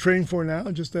what you're going to train for now?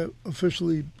 Just to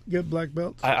officially get black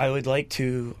belts? I would like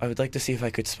to. I would like to see if I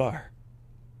could spar.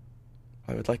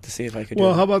 I would like to see if I could.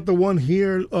 Well, how about the one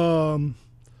here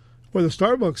where the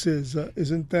Starbucks is?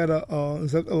 Isn't that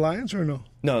is that Alliance or no?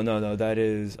 No. That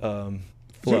is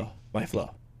Flow. My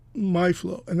Flow. My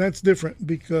Flow, and that's different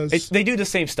because they do the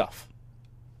same stuff.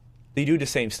 They do the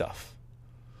same stuff.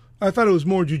 I thought it was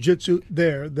more jiu-jitsu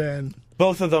there than...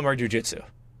 Both of them are jiu-jitsu.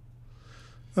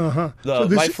 Uh-huh.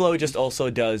 My Flow just also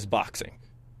does boxing.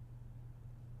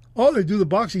 Oh, they do the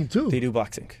boxing too? They do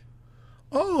boxing.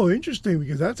 Oh, interesting,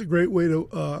 because that's a great way to...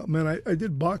 I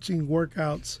did boxing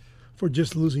workouts for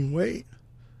just losing weight,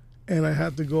 and I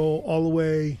had to go all the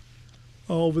way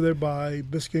over there by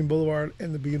Biscayne Boulevard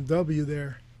and the BMW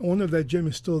there. I wonder if that gym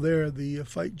is still there, the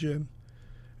fight gym.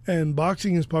 And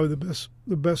boxing is probably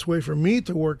the best way for me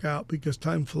to work out because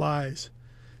time flies.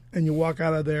 And you walk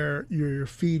out of there, your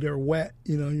feet are wet.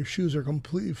 Your shoes are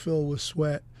completely filled with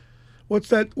sweat. What's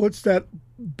that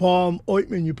balm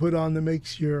ointment you put on that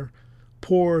makes your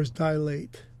pores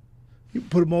dilate? You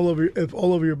put them all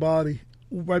over your body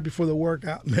right before the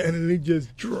workout, man, and it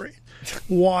just drains.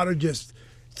 Water just...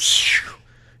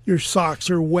 Your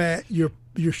socks are wet.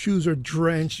 Your shoes are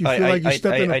drenched. You feel like you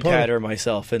stepped in a puddle. I tatter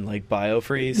myself in like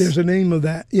BioFreeze. There's a name of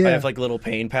that. Yeah, I have like little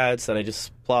pain pads that I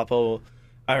just plop over.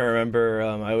 I remember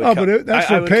I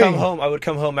would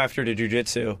come home after the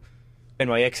jiu-jitsu, and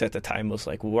my ex at the time was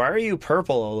like, "Why are you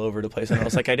purple all over the place?" And I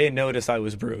was like, "I didn't notice I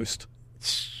was bruised."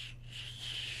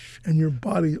 And your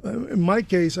body, in my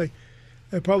case, I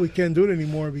probably can't do it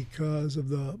anymore because of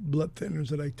the blood thinners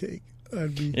that I take.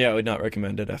 I would not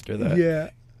recommend it after that. Yeah.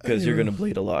 Because you're going to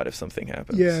bleed a lot if something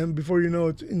happens. Yeah, and before you know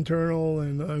it's internal,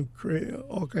 and I create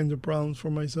all kinds of problems for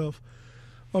myself,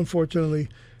 unfortunately.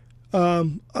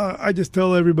 I just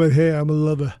tell everybody, hey, I'm a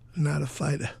lover, not a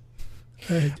fighter.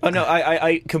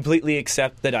 I completely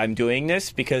accept that I'm doing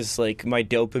this because like my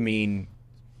dopamine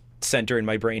center in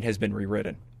my brain has been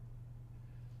rewritten.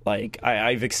 Like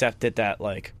I've accepted that,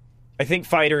 like, I think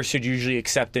fighters should usually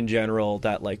accept in general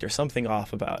that like there's something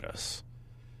off about us.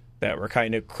 That we're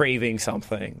kind of craving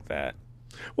something that...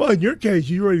 Well, in your case,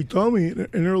 you already told me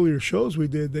in earlier shows we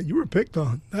did that you were picked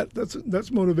on.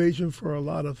 That's motivation for a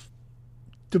lot of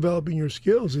developing your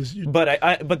skills.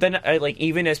 But then like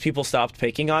even as people stopped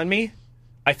picking on me,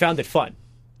 I found it fun.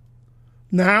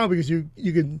 Now, because you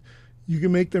can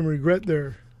make them regret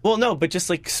their... Well, no, but just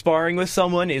like sparring with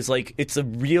someone is like, it's a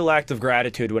real act of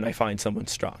gratitude when I find someone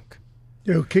strong.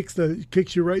 Kicks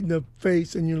you right in the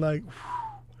face, and you're like...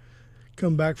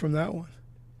 come back from that one.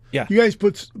 Yeah. You guys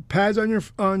put pads on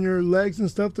your legs and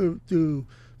stuff to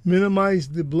minimize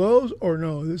the blows, or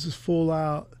no? This is full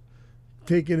out,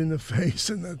 take it in the face,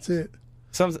 and that's it.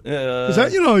 Is that I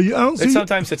don't see.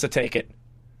 Sometimes it's a take it.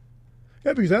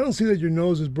 Yeah, because I don't see that your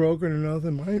nose is broken or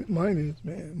nothing. Mine is,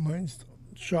 man. Mine's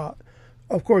shot.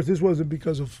 Of course, this wasn't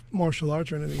because of martial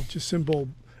arts or anything. It's just simple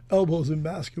elbows in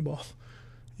basketball.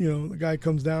 The guy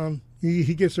comes down.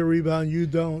 He gets a rebound, you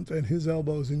don't, and his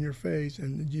elbow's in your face,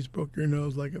 and you just broke your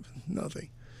nose like nothing.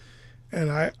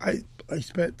 And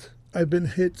I've been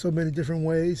hit so many different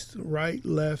ways, right,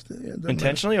 left.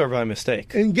 Intentionally or by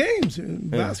mistake? In games. In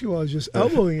basketball, it's just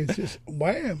elbowing. It's just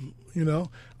wham,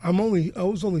 I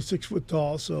was only 6 foot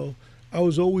tall, so I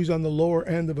was always on the lower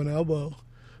end of an elbow.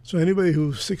 So anybody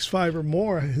who's 6'5" or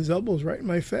more, his elbow's right in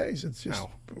my face. It's just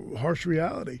harsh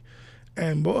reality.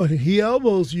 And boy, he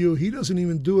elbows you. He doesn't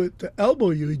even do it to elbow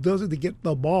you. He does it to get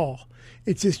the ball.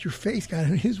 It's just your face got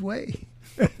in his way.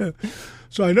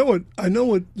 So I know what I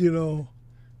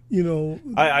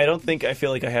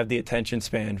feel like I have the attention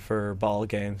span for ball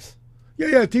games.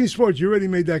 Yeah, team sports. You already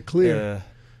made that clear.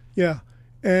 Yeah.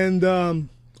 And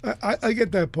I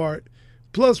get that part.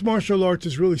 Plus, martial arts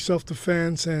is really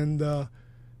self-defense and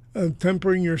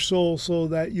tempering your soul so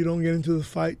that you don't get into the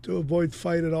fight, to avoid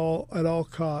fight at all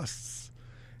costs.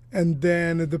 And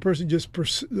then if the person just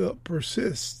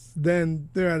persists, then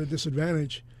they're at a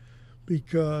disadvantage,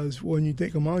 because when you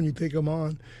take them on, you take them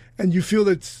on. And you feel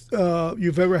that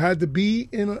you've ever had to be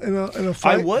in a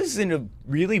fight? I was in a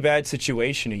really bad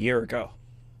situation a year ago.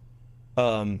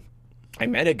 I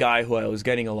met a guy who I was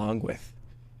getting along with,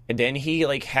 and then he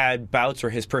had bouts where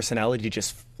his personality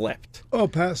just flipped. Oh,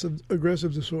 passive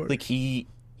aggressive disorder. He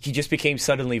just became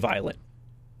suddenly violent,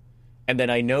 and then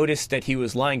I noticed that he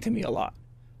was lying to me a lot.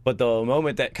 But the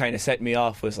moment that kind of set me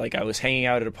off was I was hanging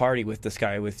out at a party with this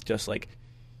guy with just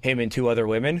him and 2 other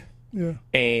women. Yeah.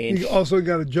 And he also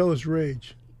got a jealous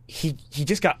rage. He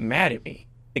just got mad at me.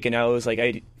 And I was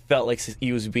I felt like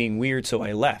he was being weird, so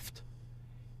I left.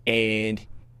 And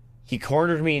he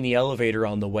cornered me in the elevator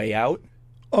on the way out.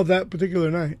 Oh, that particular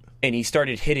night. And he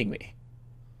started hitting me.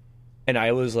 And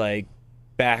I was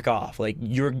back off.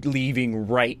 You're leaving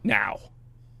right now.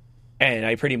 And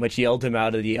I pretty much yelled him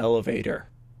out of the elevator.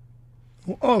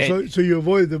 Oh, so you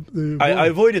avoided the I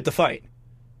avoided the fight.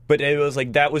 But it was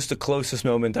that was the closest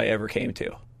moment I ever came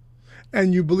to.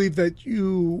 And you believe that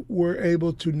you were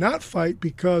able to not fight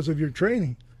because of your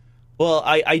training? Well,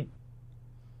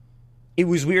 it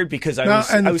was weird because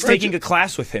I was taking a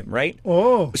class with him, right?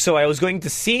 Oh. So I was going to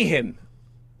see him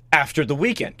after the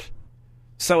weekend.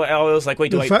 So I was wait,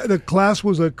 the class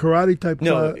was a karate type class?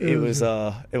 No,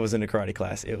 it wasn't a karate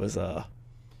class. It was a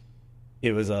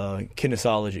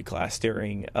kinesiology class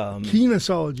during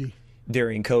kinesiology.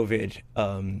 During COVID,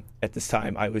 at this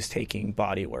time, I was taking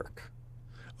body work.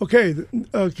 Okay,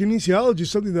 kinesiology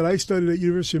is something that I studied at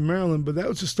University of Maryland, but that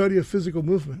was a study of physical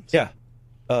movements. Yeah.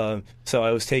 So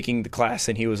I was taking the class,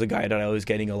 and he was a guy that I was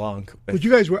getting along with. But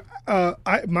you guys were,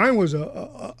 mine was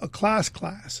a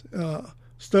class,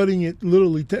 studying it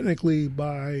literally, technically,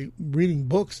 by reading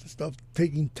books and stuff,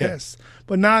 taking tests,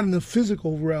 but not in the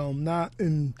physical realm, not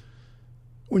in...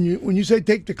 When you say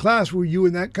take the class, were you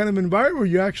in that kind of environment? Were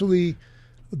you actually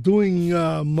doing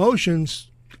motions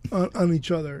on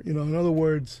each other? In other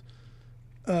words,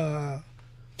 for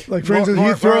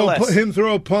instance, him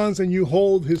throw a punch and you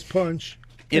hold his punch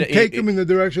and take him in the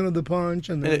direction of the punch.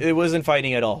 And then, it wasn't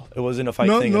fighting at all. It wasn't a fight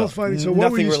thing. No fighting. So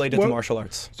nothing related to martial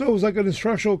arts. So it was like an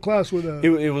instructional class with a.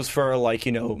 It was for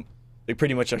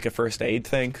pretty much a first aid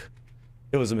thing.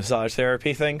 It was a massage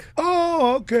therapy thing.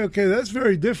 Oh, okay. That's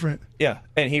very different. Yeah,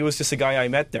 and he was just a guy I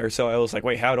met there, so I was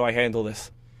wait, how do I handle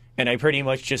this? And I pretty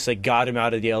much just got him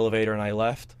out of the elevator and I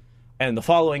left. And the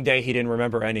following day, he didn't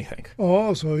remember anything.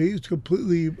 Oh, so he's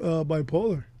completely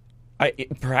bipolar.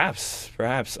 Perhaps.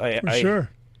 Sure.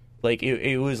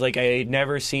 It was I had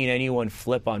never seen anyone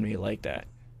flip on me like that.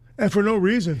 And for no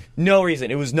reason. No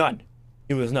reason. It was none.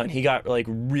 He got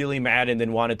really mad and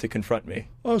then wanted to confront me.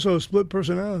 Oh, so a split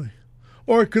personality.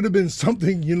 Or it could have been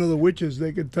something, the witches,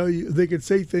 they could tell you, they could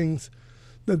say things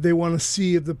that they want to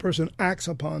see if the person acts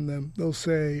upon them. They'll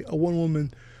say, one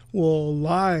woman will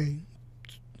lie,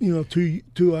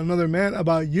 to another man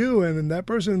about you, and then that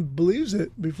person believes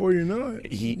it before you know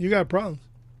it. You got problems.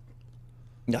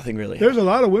 Nothing really. There's a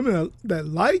lot of women that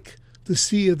like to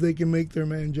see if they can make their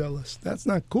man jealous. That's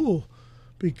not cool,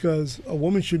 because a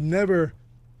woman should never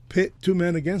pit 2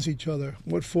 men against each other.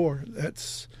 What for?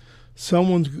 That's...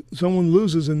 Someone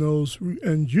loses in those,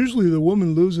 and usually the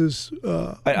woman loses.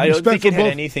 I don't think it had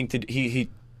anything to. He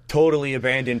totally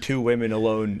abandoned 2 women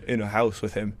alone in a house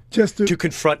with him just to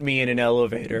confront me in an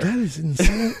elevator. That is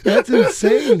insane. That's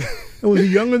insane. Was he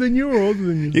younger than you or older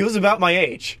than you? He was about my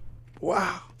age.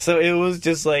 Wow. So it was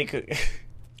just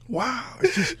wow.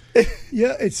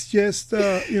 It's just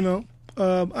I don't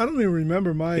even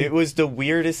remember my. It was the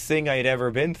weirdest thing I'd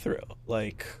ever been through.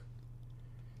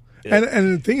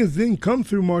 And the thing is, it didn't come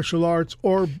through martial arts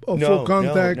or full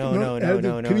contact. No.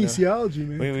 Kinesiology,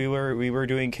 man. We were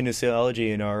doing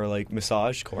kinesiology in our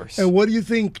massage course. And what do you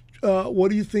think?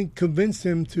 Convinced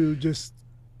him to just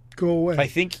go away? I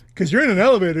think because you're in an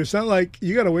elevator. It's not like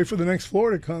you got to wait for the next floor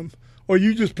to come, or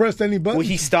you just pressed any button. Well,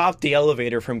 he stopped the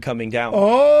elevator from coming down.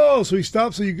 Oh, so he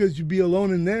stopped so you guys would be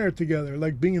alone in there together,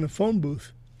 like being in a phone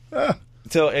booth.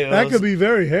 So that could be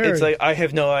very hairy. It's I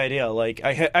have no idea.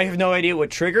 I have no idea what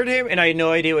triggered him, and I had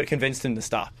no idea what convinced him to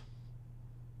stop.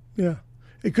 Yeah,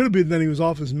 it could have been that he was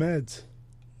off his meds.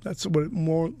 That's what it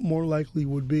more likely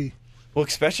would be. Well,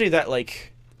 especially that,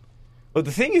 like, well,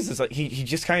 the thing is like he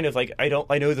just kind of like I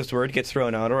know this word gets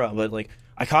thrown out around, but like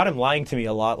I caught him lying to me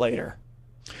a lot later.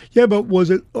 Yeah, but was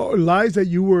it lies that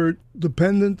you were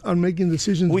dependent on making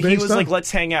decisions based on? He was like,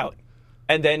 let's hang out.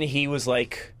 And then he was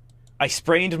like, I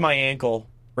sprained my ankle.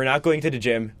 We're not going to the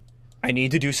gym. I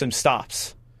need to do some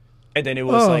stops. And then it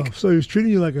was like... So he was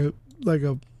treating you like a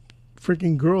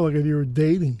freaking girl, like if you were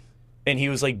dating. And he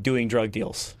was like doing drug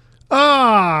deals.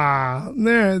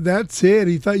 There, that's it.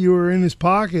 He thought you were in his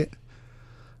pocket.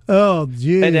 Oh,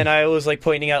 gee. And then I was like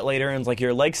pointing out later and was like,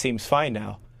 your leg seems fine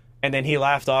now. And then he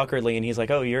laughed awkwardly and he's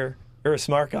like, oh, you're a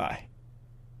smart guy.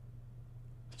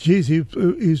 Jeez,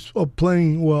 he's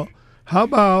playing well. How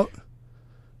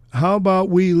about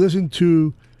we listen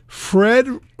to Fred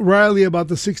Riley about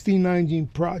the 1619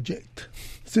 Project,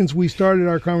 since we started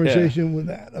our conversation with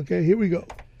that. Okay, here we go.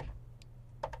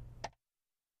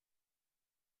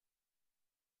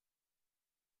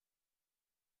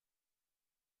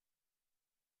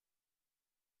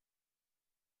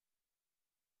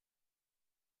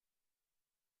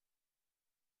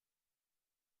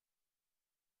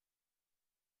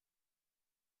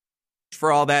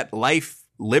 For all that life,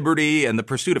 liberty, and the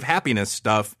pursuit of happiness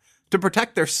stuff to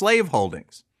protect their slave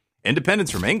holdings. Independence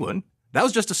from England, that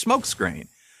was just a smokescreen.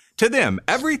 To them,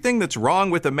 everything that's wrong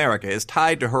with America is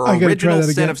tied to her original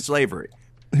sin of slavery.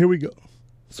 Here we go.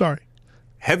 Sorry.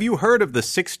 Have you heard of the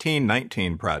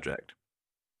 1619 Project?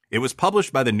 It was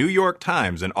published by the New York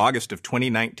Times in August of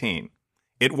 2019.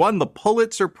 It won the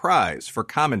Pulitzer Prize for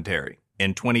commentary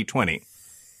in 2020.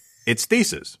 Its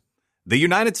thesis: the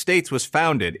United States was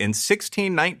founded in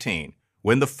 1619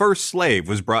 when the first slave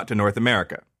was brought to North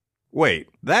America. Wait,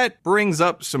 that brings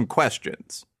up some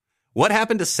questions. What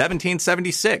happened to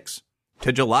 1776?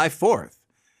 To July 4th?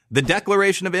 The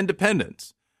Declaration of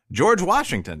Independence? George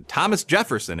Washington, Thomas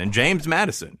Jefferson, and James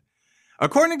Madison?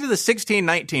 According to the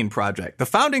 1619 Project, the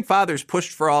Founding Fathers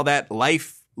pushed for all that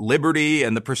life, liberty,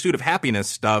 and the pursuit of happiness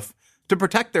stuff to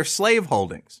protect their slave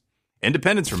holdings.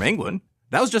 Independence from England,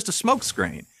 that was just a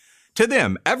smokescreen. To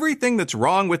them, everything that's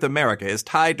wrong with America is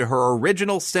tied to her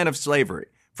original sin of slavery,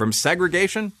 from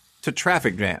segregation to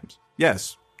traffic jams.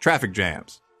 Yes, traffic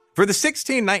jams. For the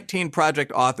 1619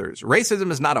 Project authors, racism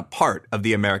is not a part of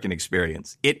the American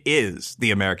experience. It is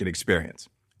the American experience.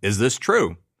 Is this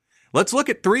true? Let's look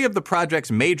at 3 of the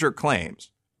project's major claims.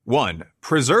 1.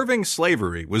 Preserving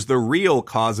slavery was the real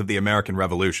cause of the American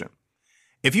Revolution.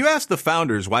 If you asked the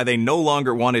founders why they no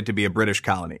longer wanted to be a British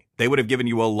colony, they would have given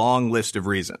you a long list of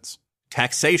reasons.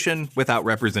 Taxation without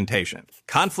representation,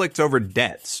 conflicts over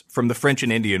debts from the French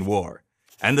and Indian War,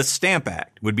 and the Stamp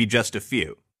Act would be just a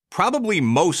few. Probably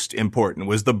most important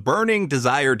was the burning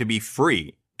desire to be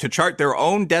free, to chart their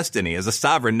own destiny as a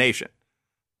sovereign nation.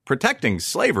 Protecting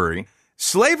slavery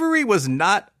was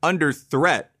not under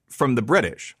threat from the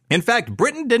British. In fact,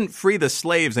 Britain didn't free the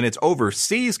slaves in its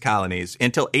overseas colonies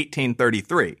until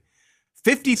 1833,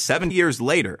 57 years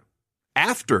later,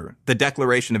 after the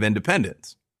Declaration of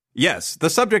Independence. Yes, the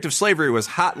subject of slavery was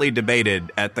hotly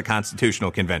debated at the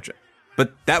Constitutional Convention,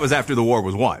 but that was after the war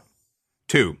was won.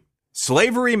 2.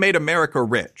 Slavery made America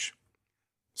rich.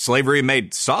 Slavery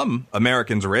made some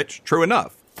Americans rich, true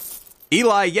enough.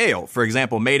 Eli Yale, for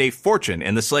example, made a fortune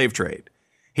in the slave trade.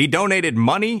 He donated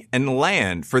money and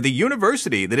land for the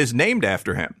university that is named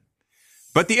after him.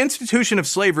 But the institution of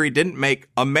slavery didn't make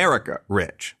America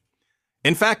rich.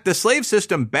 In fact, the slave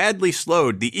system badly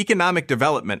slowed the economic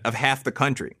development of half the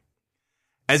country.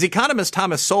 As economist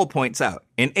Thomas Sowell points out,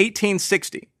 in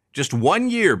 1860, just 1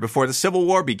 year before the Civil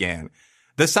War began,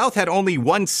 the South had only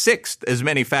 1/6 as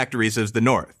many factories as the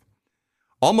North.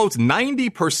 Almost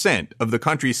 90% of the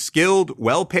country's skilled,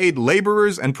 well-paid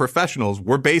laborers and professionals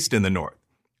were based in the North.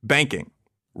 Banking,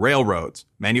 railroads,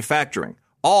 manufacturing,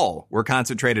 all were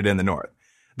concentrated in the North.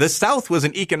 The South was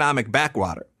an economic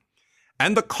backwater.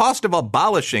 And the cost of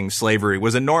abolishing slavery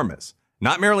was enormous,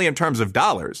 not merely in terms of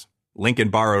dollars — Lincoln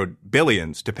borrowed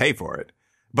billions to pay for it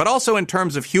 — but also in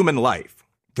terms of human life.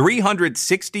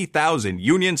 360,000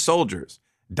 Union soldiers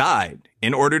died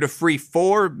in order to free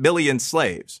 4 million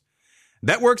slaves.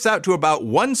 That works out to about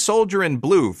 1 soldier in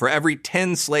blue for every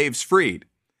 10 slaves freed.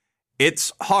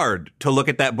 It's hard to look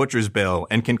at that butcher's bill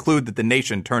and conclude that the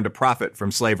nation turned a profit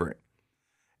from slavery.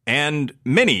 And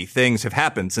many things have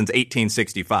happened since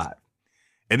 1865.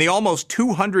 In the almost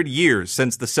 200 years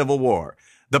since the Civil War,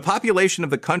 the population of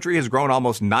the country has grown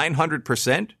almost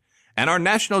 900%, and our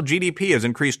national GDP has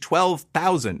increased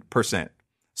 12,000%.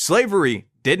 Slavery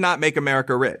did not make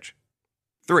America rich.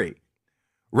 3.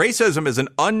 Racism is an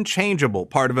unchangeable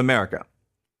part of America.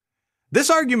 This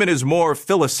argument is more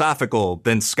philosophical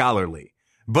than scholarly,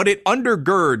 but it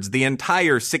undergirds the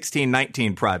entire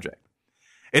 1619 Project.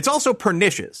 It's also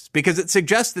pernicious because it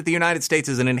suggests that the United States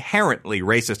is an inherently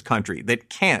racist country that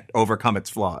can't overcome its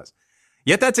flaws.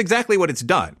 Yet that's exactly what it's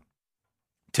done.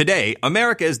 Today,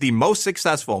 America is the most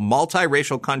successful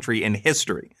multiracial country in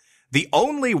history, the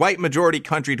only white majority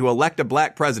country to elect a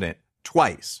black president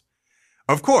twice.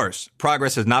 Of course,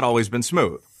 progress has not always been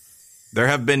smooth. There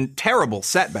have been terrible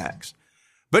setbacks.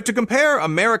 But to compare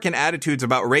American attitudes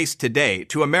about race today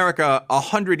to America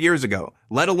 100 years ago,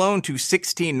 let alone to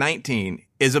 1619,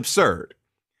 is absurd.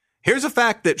 Here's a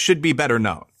fact that should be better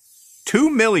known. 2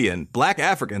 million black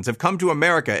Africans have come to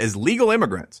America as legal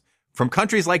immigrants from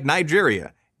countries like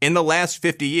Nigeria in the last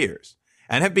 50 years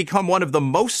and have become one of the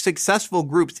most successful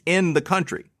groups in the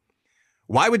country.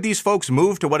 Why would these folks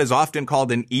move to what is often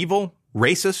called an evil,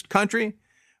 racist country?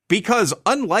 Because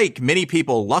unlike many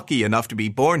people lucky enough to be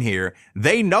born here,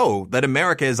 they know that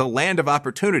America is a land of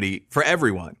opportunity for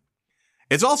everyone.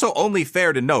 It's also only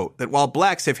fair to note that while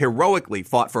blacks have heroically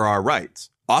fought for our rights,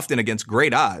 often against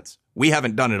great odds, we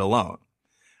haven't done it alone.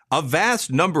 A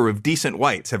vast number of decent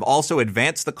whites have also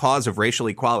advanced the cause of racial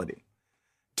equality.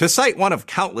 To cite one of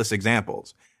countless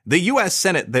examples, the U.S.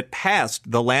 Senate that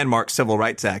passed the landmark Civil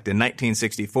Rights Act in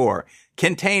 1964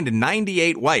 contained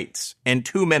 98 whites and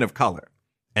 2 men of color.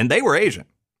 And they were Asian.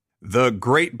 The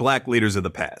great black leaders of the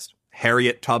past,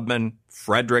 Harriet Tubman,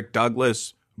 Frederick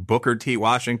Douglass, Booker T.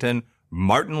 Washington,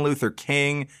 Martin Luther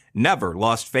King, never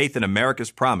lost faith in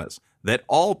America's promise that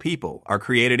all people are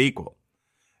created equal.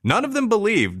 None of them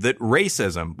believed that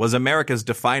racism was America's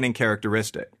defining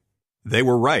characteristic. They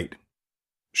were right.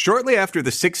 Shortly after the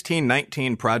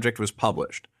 1619 Project was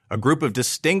published, a group of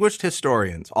distinguished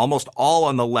historians, almost all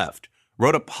on the left,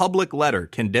 wrote a public letter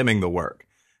condemning the work.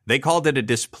 They called it a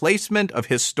displacement of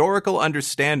historical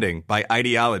understanding by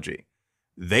ideology.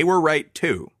 They were right,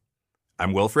 too.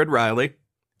 I'm Wilfred Riley,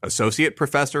 Associate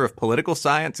Professor of Political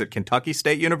Science at Kentucky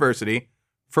State University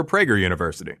for Prager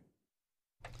University.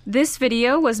 This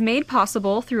video was made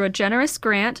possible through a generous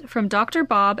grant from Dr.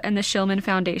 Bob and the Shillman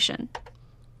Foundation.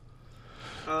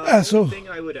 The thing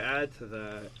I would add to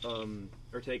that,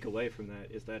 or take away from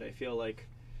that, is that I feel like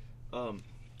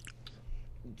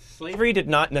slavery did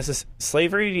not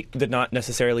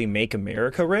necessarily make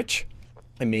America rich.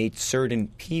 It made certain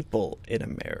people in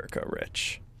America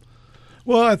rich.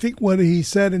 Well, I think what he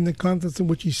said in the context in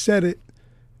which he said it,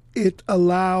 it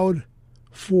allowed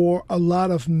for a lot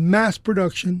of mass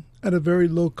production at a very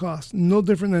low cost. No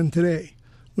different than today.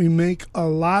 We make a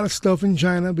lot of stuff in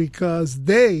China because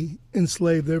they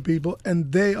enslave their people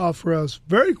and they offer us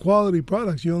very quality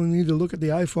products. You only need to look at the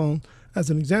iPhone as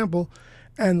an example,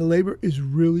 and the labor is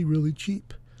really, really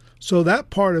cheap. So that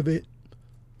part of it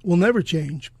will never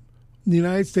change. The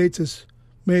United States has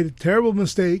made a terrible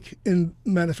mistake in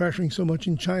manufacturing so much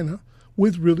in China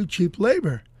with really cheap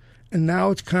labor. And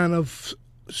now it's kind of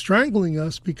strangling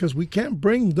us because we can't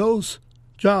bring those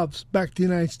jobs back to the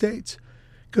United States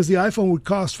because the iPhone would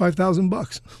cost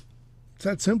 $5,000. It's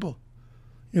that simple.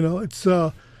 You know, it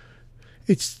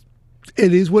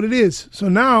is what it is. So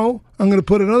now I'm going to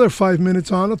put another 5 minutes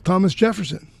on of Thomas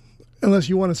Jefferson, unless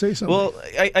you want to say something. Well,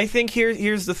 I think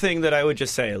here's the thing that I would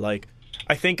just say. Like,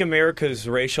 I think America's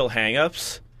racial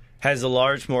hangups has a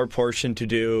large more portion to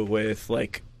do with,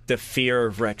 like, the fear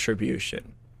of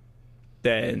retribution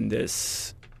than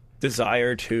this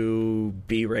desire to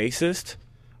be racist.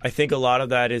 I think a lot of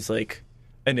that is, like,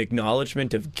 an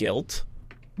acknowledgement of guilt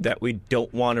that we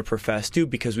don't want to profess to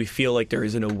because we feel like there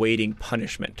is an awaiting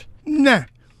punishment. Nah.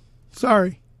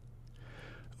 Sorry.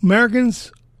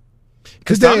 Americans...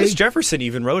 Because Thomas Jefferson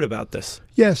even wrote about this.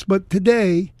 Yes, but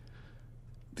today,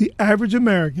 the average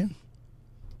American,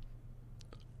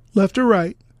 left or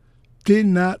right, did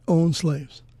not own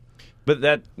slaves. But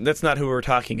that's not who we're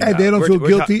talking about. And they don't feel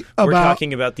guilty about... We're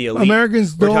talking about the elite.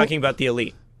 Americans don't... We're talking about the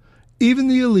elite. Even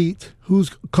the elite, who's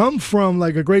come from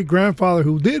like a great-grandfather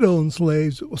who did own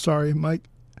slaves, my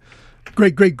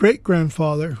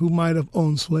great-great-great-grandfather who might have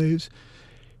owned slaves,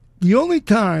 the only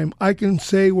time I can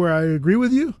say where I agree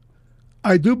with you,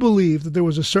 I do believe that there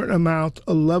was a certain amount,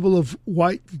 a level of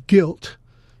white guilt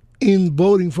in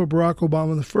voting for Barack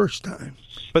Obama the first time.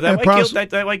 But that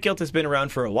white guilt has been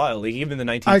around for a while, like even in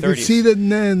the 1930s. I can see that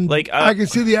then. I can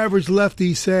see the average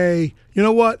lefty say, you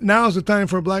know what, now's the time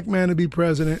for a black man to be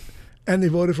president. And they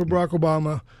voted for Barack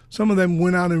Obama. Some of them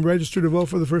went out and registered to vote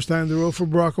for the first time. They voted for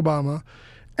Barack Obama.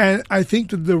 And I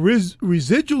think that the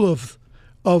residual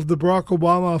of the Barack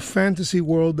Obama fantasy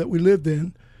world that we lived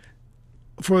in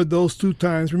for those two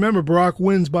times. Remember, Barack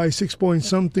wins by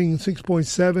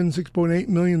 6.8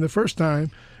 million the first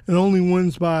time, and only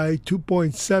wins by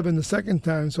 2.7 the second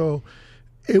time. So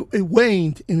it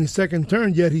waned in his second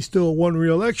term, yet he still won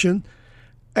re-election.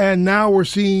 And now we're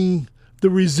seeing the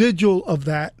residual of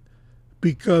that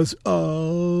because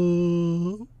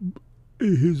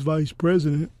his vice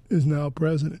president is now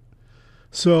president.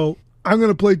 So I'm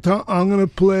going to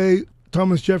play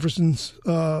Thomas Jefferson's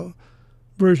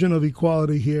version of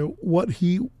equality here. What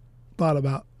he thought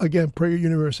about, again, Prager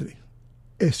University.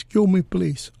 Excuse me,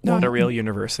 please. Not a real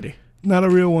university. Not a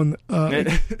real one,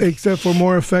 except for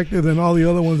more effective than all the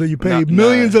other ones that you pay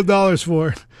millions of dollars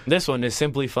for. This one is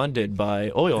simply funded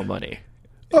by oil money.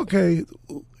 Okay,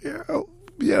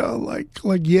 yeah, like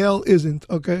Yale isn't.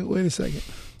 Okay, wait a second.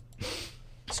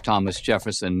 Thomas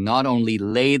Jefferson not only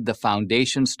laid the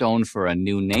foundation stone for a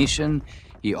new nation,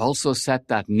 he also set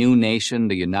that new nation,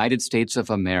 the United States of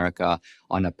America,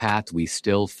 on a path we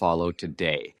still follow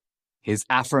today. His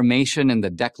affirmation in the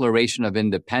Declaration of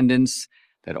Independence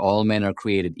that all men are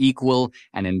created equal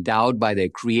and endowed by their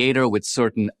Creator with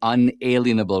certain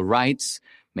unalienable rights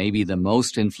may be the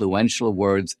most influential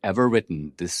words ever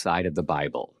written this side of the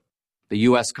Bible. The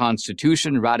U.S.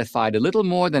 Constitution, ratified a little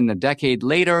more than a decade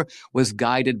later, was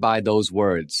guided by those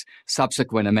words.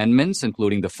 Subsequent amendments,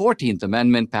 including the 14th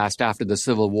Amendment passed after the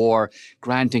Civil War,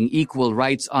 granting equal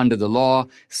rights under the law,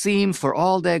 seem, for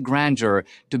all their grandeur,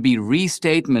 to be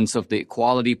restatements of the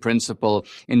equality principle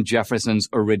in Jefferson's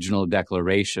original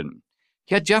Declaration.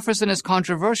 Yet Jefferson is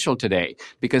controversial today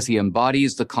because he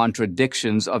embodies the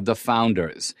contradictions of the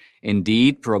founders.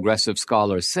 Indeed, progressive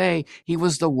scholars say he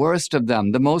was the worst of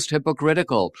them, the most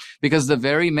hypocritical, because the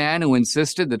very man who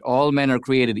insisted that all men are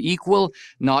created equal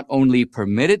not only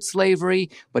permitted slavery,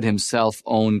 but himself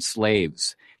owned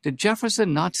slaves. Did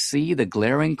Jefferson not see the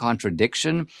glaring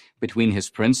contradiction between his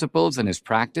principles and his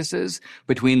practices,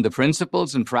 between the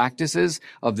principles and practices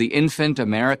of the infant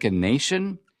American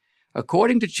nation?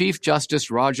 According to Chief Justice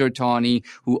Roger Taney,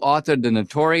 who authored the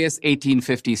notorious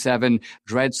 1857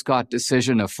 Dred Scott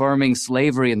decision affirming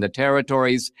slavery in the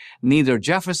territories, neither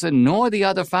Jefferson nor the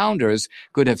other founders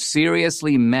could have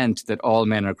seriously meant that all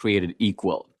men are created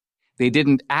equal. They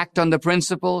didn't act on the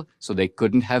principle, so they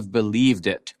couldn't have believed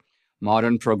it.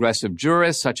 Modern progressive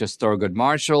jurists such as Thurgood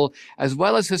Marshall, as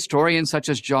well as historians such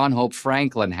as John Hope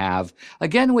Franklin have,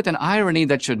 again with an irony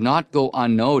that should not go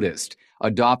unnoticed,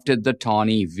 adopted the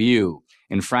Taney view.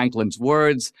 In Franklin's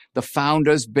words, the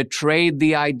founders betrayed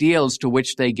the ideals to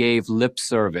which they gave lip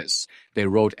service. They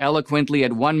wrote eloquently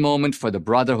at one moment for the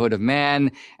brotherhood of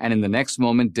man, and in the next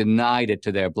moment denied it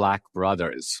to their black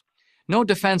brothers. No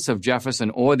defense of Jefferson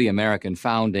or the American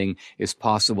founding is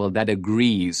possible that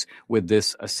agrees with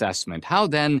this assessment. How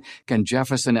then can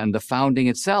Jefferson and the founding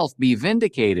itself be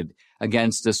vindicated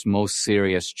against this most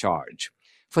serious charge?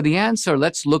 For the answer,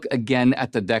 let's look again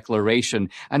at the Declaration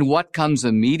and what comes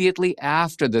immediately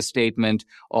after the statement,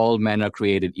 all men are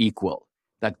created equal,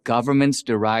 that governments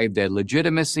derive their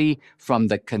legitimacy from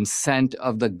the consent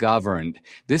of the governed.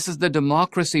 This is the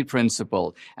democracy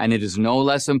principle, and it is no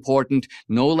less important,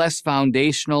 no less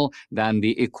foundational than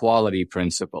the equality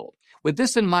principle. With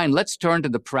this in mind, let's turn to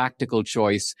the practical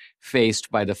choice faced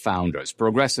by the founders.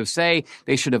 Progressives say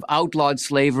they should have outlawed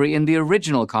slavery in the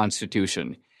original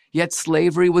Constitution. Yet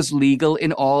slavery was legal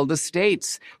in all the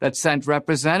states that sent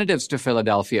representatives to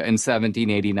Philadelphia in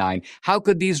 1789. How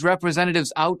could these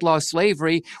representatives outlaw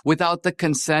slavery without the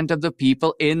consent of the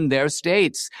people in their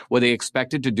states? Were they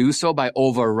expected to do so by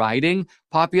overriding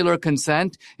popular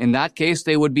consent? In that case,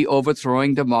 they would be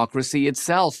overthrowing democracy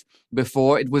itself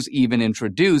before it was even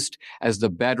introduced as the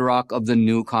bedrock of the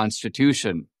new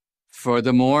Constitution.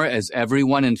 Furthermore, as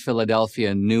everyone in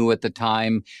Philadelphia knew at the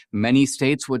time, many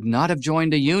states would not have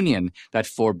joined a union that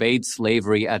forbade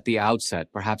slavery at the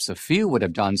outset. Perhaps a few would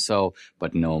have done so,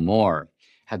 but no more.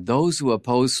 Had those who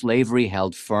opposed slavery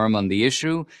held firm on the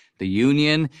issue, the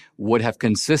union would have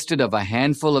consisted of a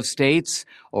handful of states,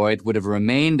 or it would have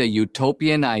remained a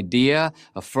utopian idea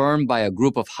affirmed by a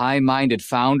group of high-minded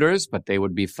founders, but they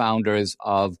would be founders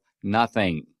of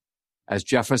nothing. As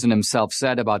Jefferson himself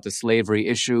said about the slavery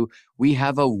issue, we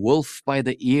have a wolf by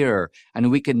the ear,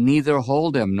 and we can neither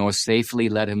hold him nor safely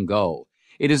let him go.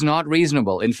 It is not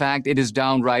reasonable, in fact, it is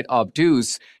downright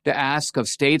obtuse, to ask of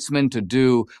statesmen to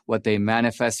do what they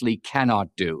manifestly cannot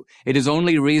do. It is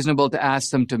only reasonable to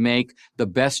ask them to make the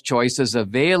best choices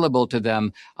available to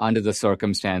them under the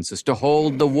circumstances, to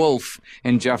hold the wolf,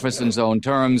 in Jefferson's own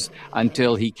terms,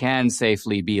 until he can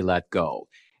safely be let go.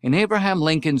 In Abraham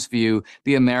Lincoln's view,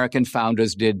 the American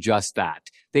founders did just that.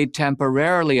 They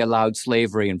temporarily allowed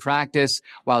slavery in practice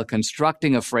while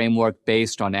constructing a framework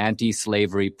based on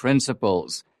anti-slavery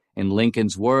principles. In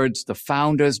Lincoln's words, the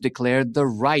founders declared the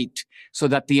right so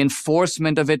that the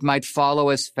enforcement of it might follow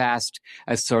as fast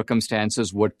as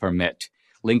circumstances would permit.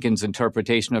 Lincoln's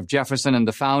interpretation of Jefferson and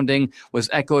the founding was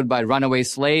echoed by runaway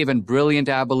slave and brilliant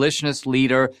abolitionist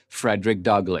leader Frederick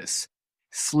Douglass.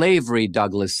 Slavery,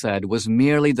 Douglass said, was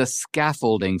merely the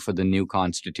scaffolding for the new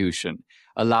Constitution,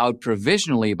 allowed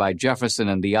provisionally by Jefferson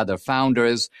and the other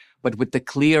founders, but with the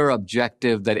clear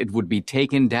objective that it would be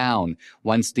taken down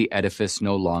once the edifice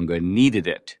no longer needed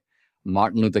it.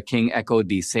 Martin Luther King echoed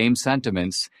these same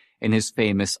sentiments in his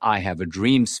famous I Have a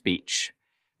Dream speech.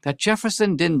 That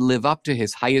Jefferson didn't live up to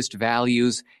his highest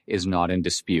values is not in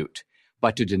dispute.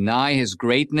 But to deny his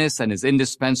greatness and his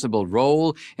indispensable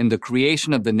role in the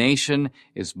creation of the nation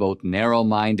is both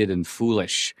narrow-minded and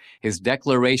foolish. His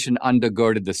declaration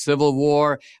undergirded the Civil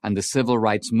War and the Civil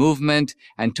Rights Movement,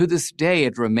 and to this day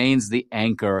it remains the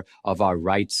anchor of our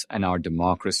rights and our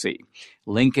democracy.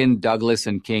 Lincoln, Douglass,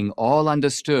 and King all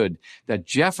understood that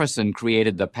Jefferson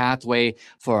created the pathway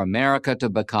for America to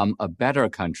become a better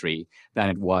country than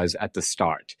it was at the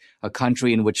start, a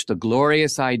country in which the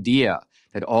glorious idea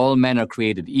that all men are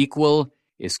created equal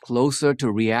is closer to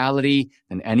reality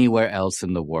than anywhere else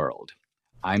in the world.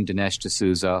 I'm Dinesh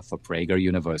D'Souza for Prager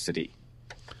University.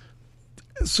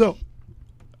 So,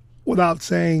 without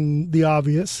saying the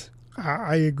obvious,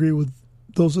 I agree with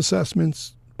those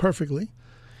assessments perfectly.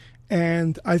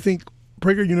 And I think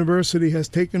Prager University has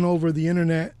taken over the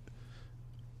internet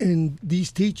in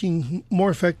these teachings more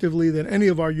effectively than any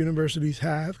of our universities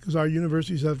have, because our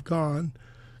universities have gone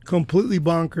completely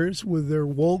bonkers with their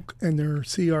woke and their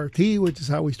CRT, which is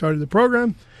how we started the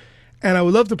program. And I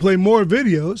would love to play more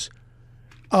videos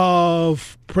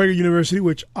of Prager University,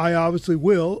 which I obviously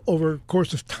will over the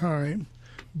course of time.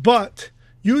 But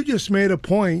you just made a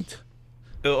point.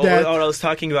 What I was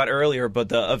talking about earlier, but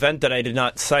the event that I did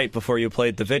not cite before you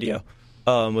played the video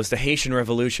was the Haitian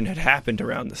Revolution had happened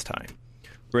around this time,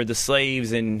 where the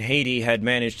slaves in Haiti had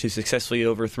managed to successfully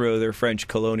overthrow their French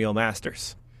colonial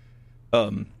masters.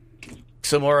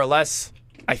 So more or less,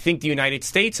 I think the United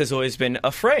States has always been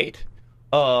afraid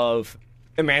of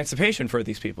emancipation for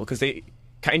these people because they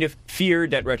kind of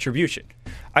feared that retribution.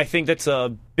 I think that's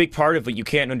a big part of what you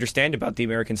can't understand about the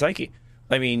American psyche.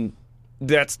 I mean,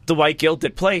 that's the white guilt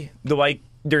at play.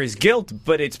 There is guilt,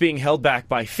 but it's being held back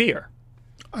by fear.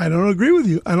 I don't agree with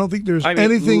you. I don't think there's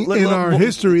anything in our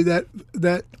history that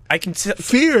I can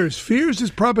fears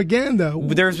is propaganda.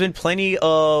 There's been plenty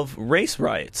of race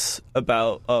riots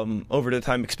about over the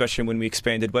time, especially when we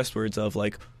expanded westwards, of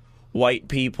like white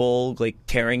people like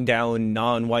tearing down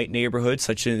non-white neighborhoods,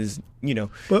 such as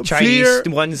but Chinese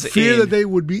ones. Fear that they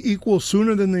would be equal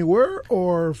sooner than they were,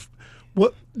 or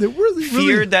what? They really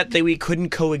feared that we couldn't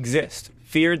coexist.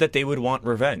 Feared that they would want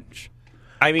revenge.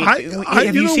 I mean, do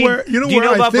you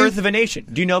know about Birth of a Nation?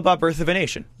 Do you know about Birth of a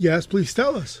Nation? Yes, please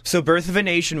tell us. So Birth of a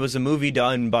Nation was a movie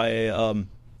done by a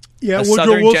Woodrow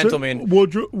Southern Wilson, gentleman.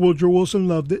 Woodrow Wilson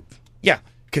loved it. Yeah,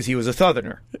 because he was a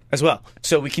Southerner as well.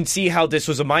 So we can see how this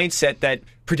was a mindset that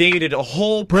predated a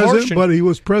whole portion. But he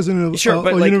was president of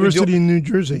a university in New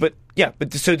Jersey.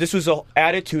 So this was an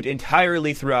attitude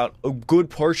entirely throughout a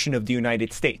good portion of the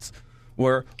United States,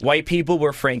 where white people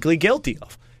were frankly guilty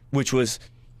of, which was,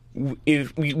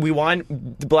 if we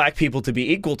want the black people to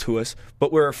be equal to us,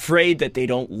 but we're afraid that they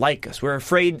don't like us. We're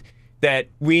afraid that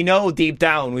we know deep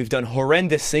down we've done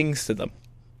horrendous things to them,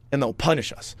 and they'll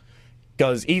punish us.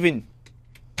 Because even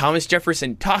Thomas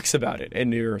Jefferson talks about it,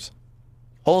 and there's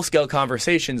whole-scale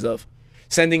conversations of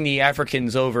sending the African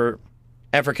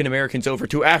Americans over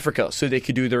to Africa so they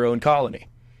could do their own colony.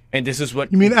 And this is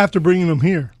what you mean after bringing them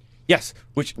here? Yes,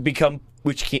 which became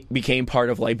part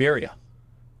of Liberia.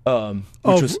 Of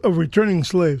returning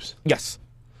slaves. Yes.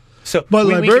 So, but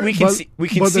we can see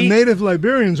the native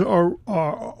Liberians are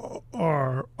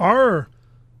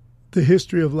the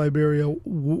history of Liberia.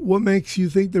 What makes you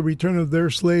think the return of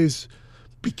their slaves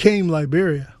became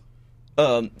Liberia?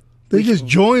 They just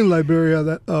joined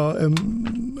Liberia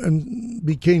and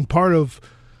became part of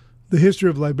the history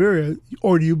of Liberia,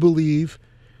 or do you believe?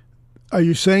 Are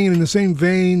you saying it in the same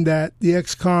vein that the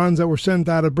ex-cons that were sent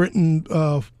out of Britain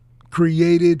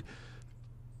created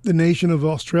the nation of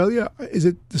Australia? Is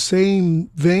it the same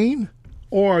vein,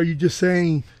 or are you just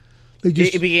saying they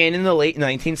just... It began in the late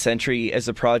 19th century as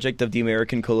a project of the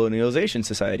American Colonialization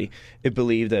Society. It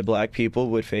believed that black people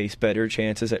would face better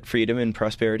chances at freedom and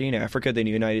prosperity in Africa than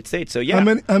the United States. So yeah,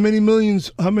 how many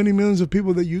millions of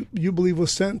people that you believe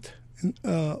was sent?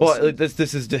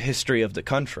 This is the history of the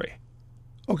country.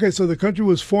 Okay, so the country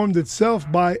was formed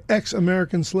itself by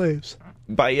ex-American slaves.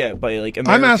 By American.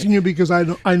 I'm asking you because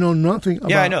I know nothing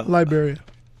about Liberia.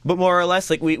 But more or less,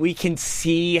 we can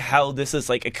see how this is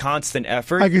like a constant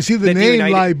effort. I can see the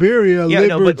name Liberia,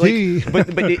 liberty. But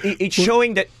it's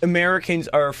showing that Americans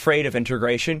are afraid of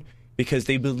integration because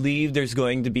they believe there's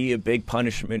going to be a big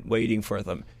punishment waiting for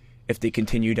them if they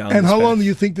continue down. And this how path. long do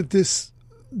you think that this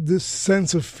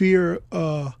sense of fear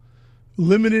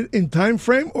limited in time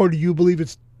frame, or do you believe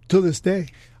it's to this day?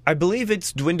 I believe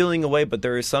it's dwindling away, but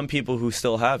there are some people who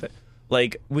still have it.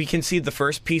 Like, we can see the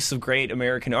first piece of great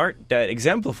American art that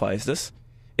exemplifies this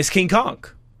is King Kong.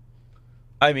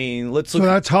 I mean, let's look. So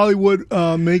that's Hollywood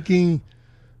making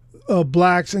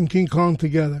blacks and King Kong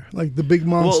together, like the big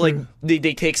monster. Well, like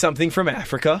they take something from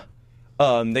Africa,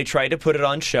 they try to put it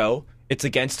on show. It's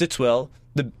against its will.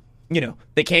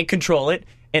 They can't control it,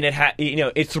 and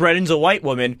it threatens a white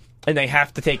woman, and they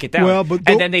have to take it down. Well, but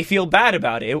and then they feel bad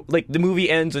about it. Like, the movie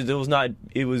ends as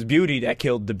it was beauty that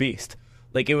killed the beast.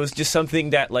 Like, it was just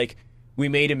something that, like, we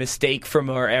made a mistake from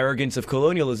our arrogance of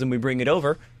colonialism. We bring it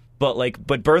over.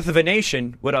 But Birth of a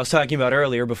Nation, what I was talking about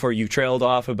earlier before you trailed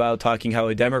off about talking how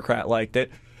a Democrat liked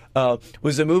it,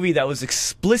 was a movie that was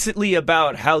explicitly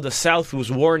about how the South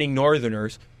was warning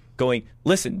Northerners, going,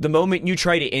 listen, the moment you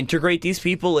try to integrate these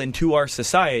people into our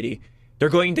society, they're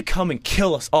going to come and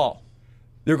kill us all.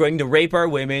 They're going to rape our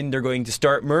women. They're going to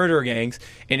start murder gangs.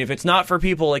 And if it's not for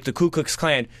people like the Ku Klux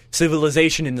Klan,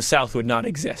 civilization in the South would not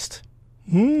exist.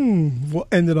 Well,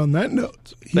 ended on that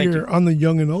note. Here on the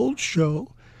Young and Old show,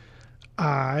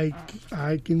 I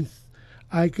can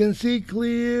see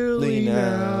clearly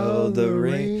now the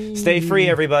rain. Stay free,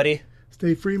 everybody.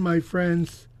 Stay free, my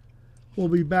friends. We'll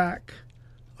be back.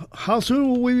 How soon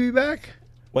will we be back?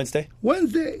 Wednesday.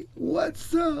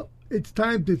 What's up? It's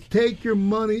time to take your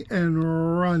money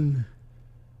and run.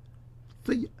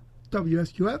 See ya.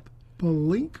 WSQF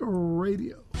Blink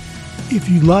Radio. If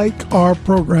you like our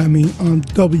programming on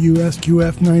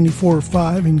WSQF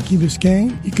 94.5 in Key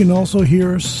Biscayne, you can also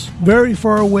hear us very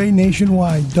far away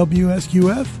nationwide,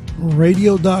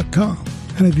 WSQFradio.com.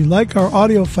 And if you like our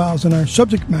audio files and our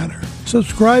subject matter,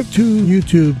 subscribe to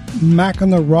YouTube, Mac on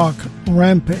the Rock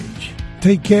Rampage.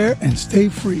 Take care and stay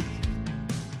free.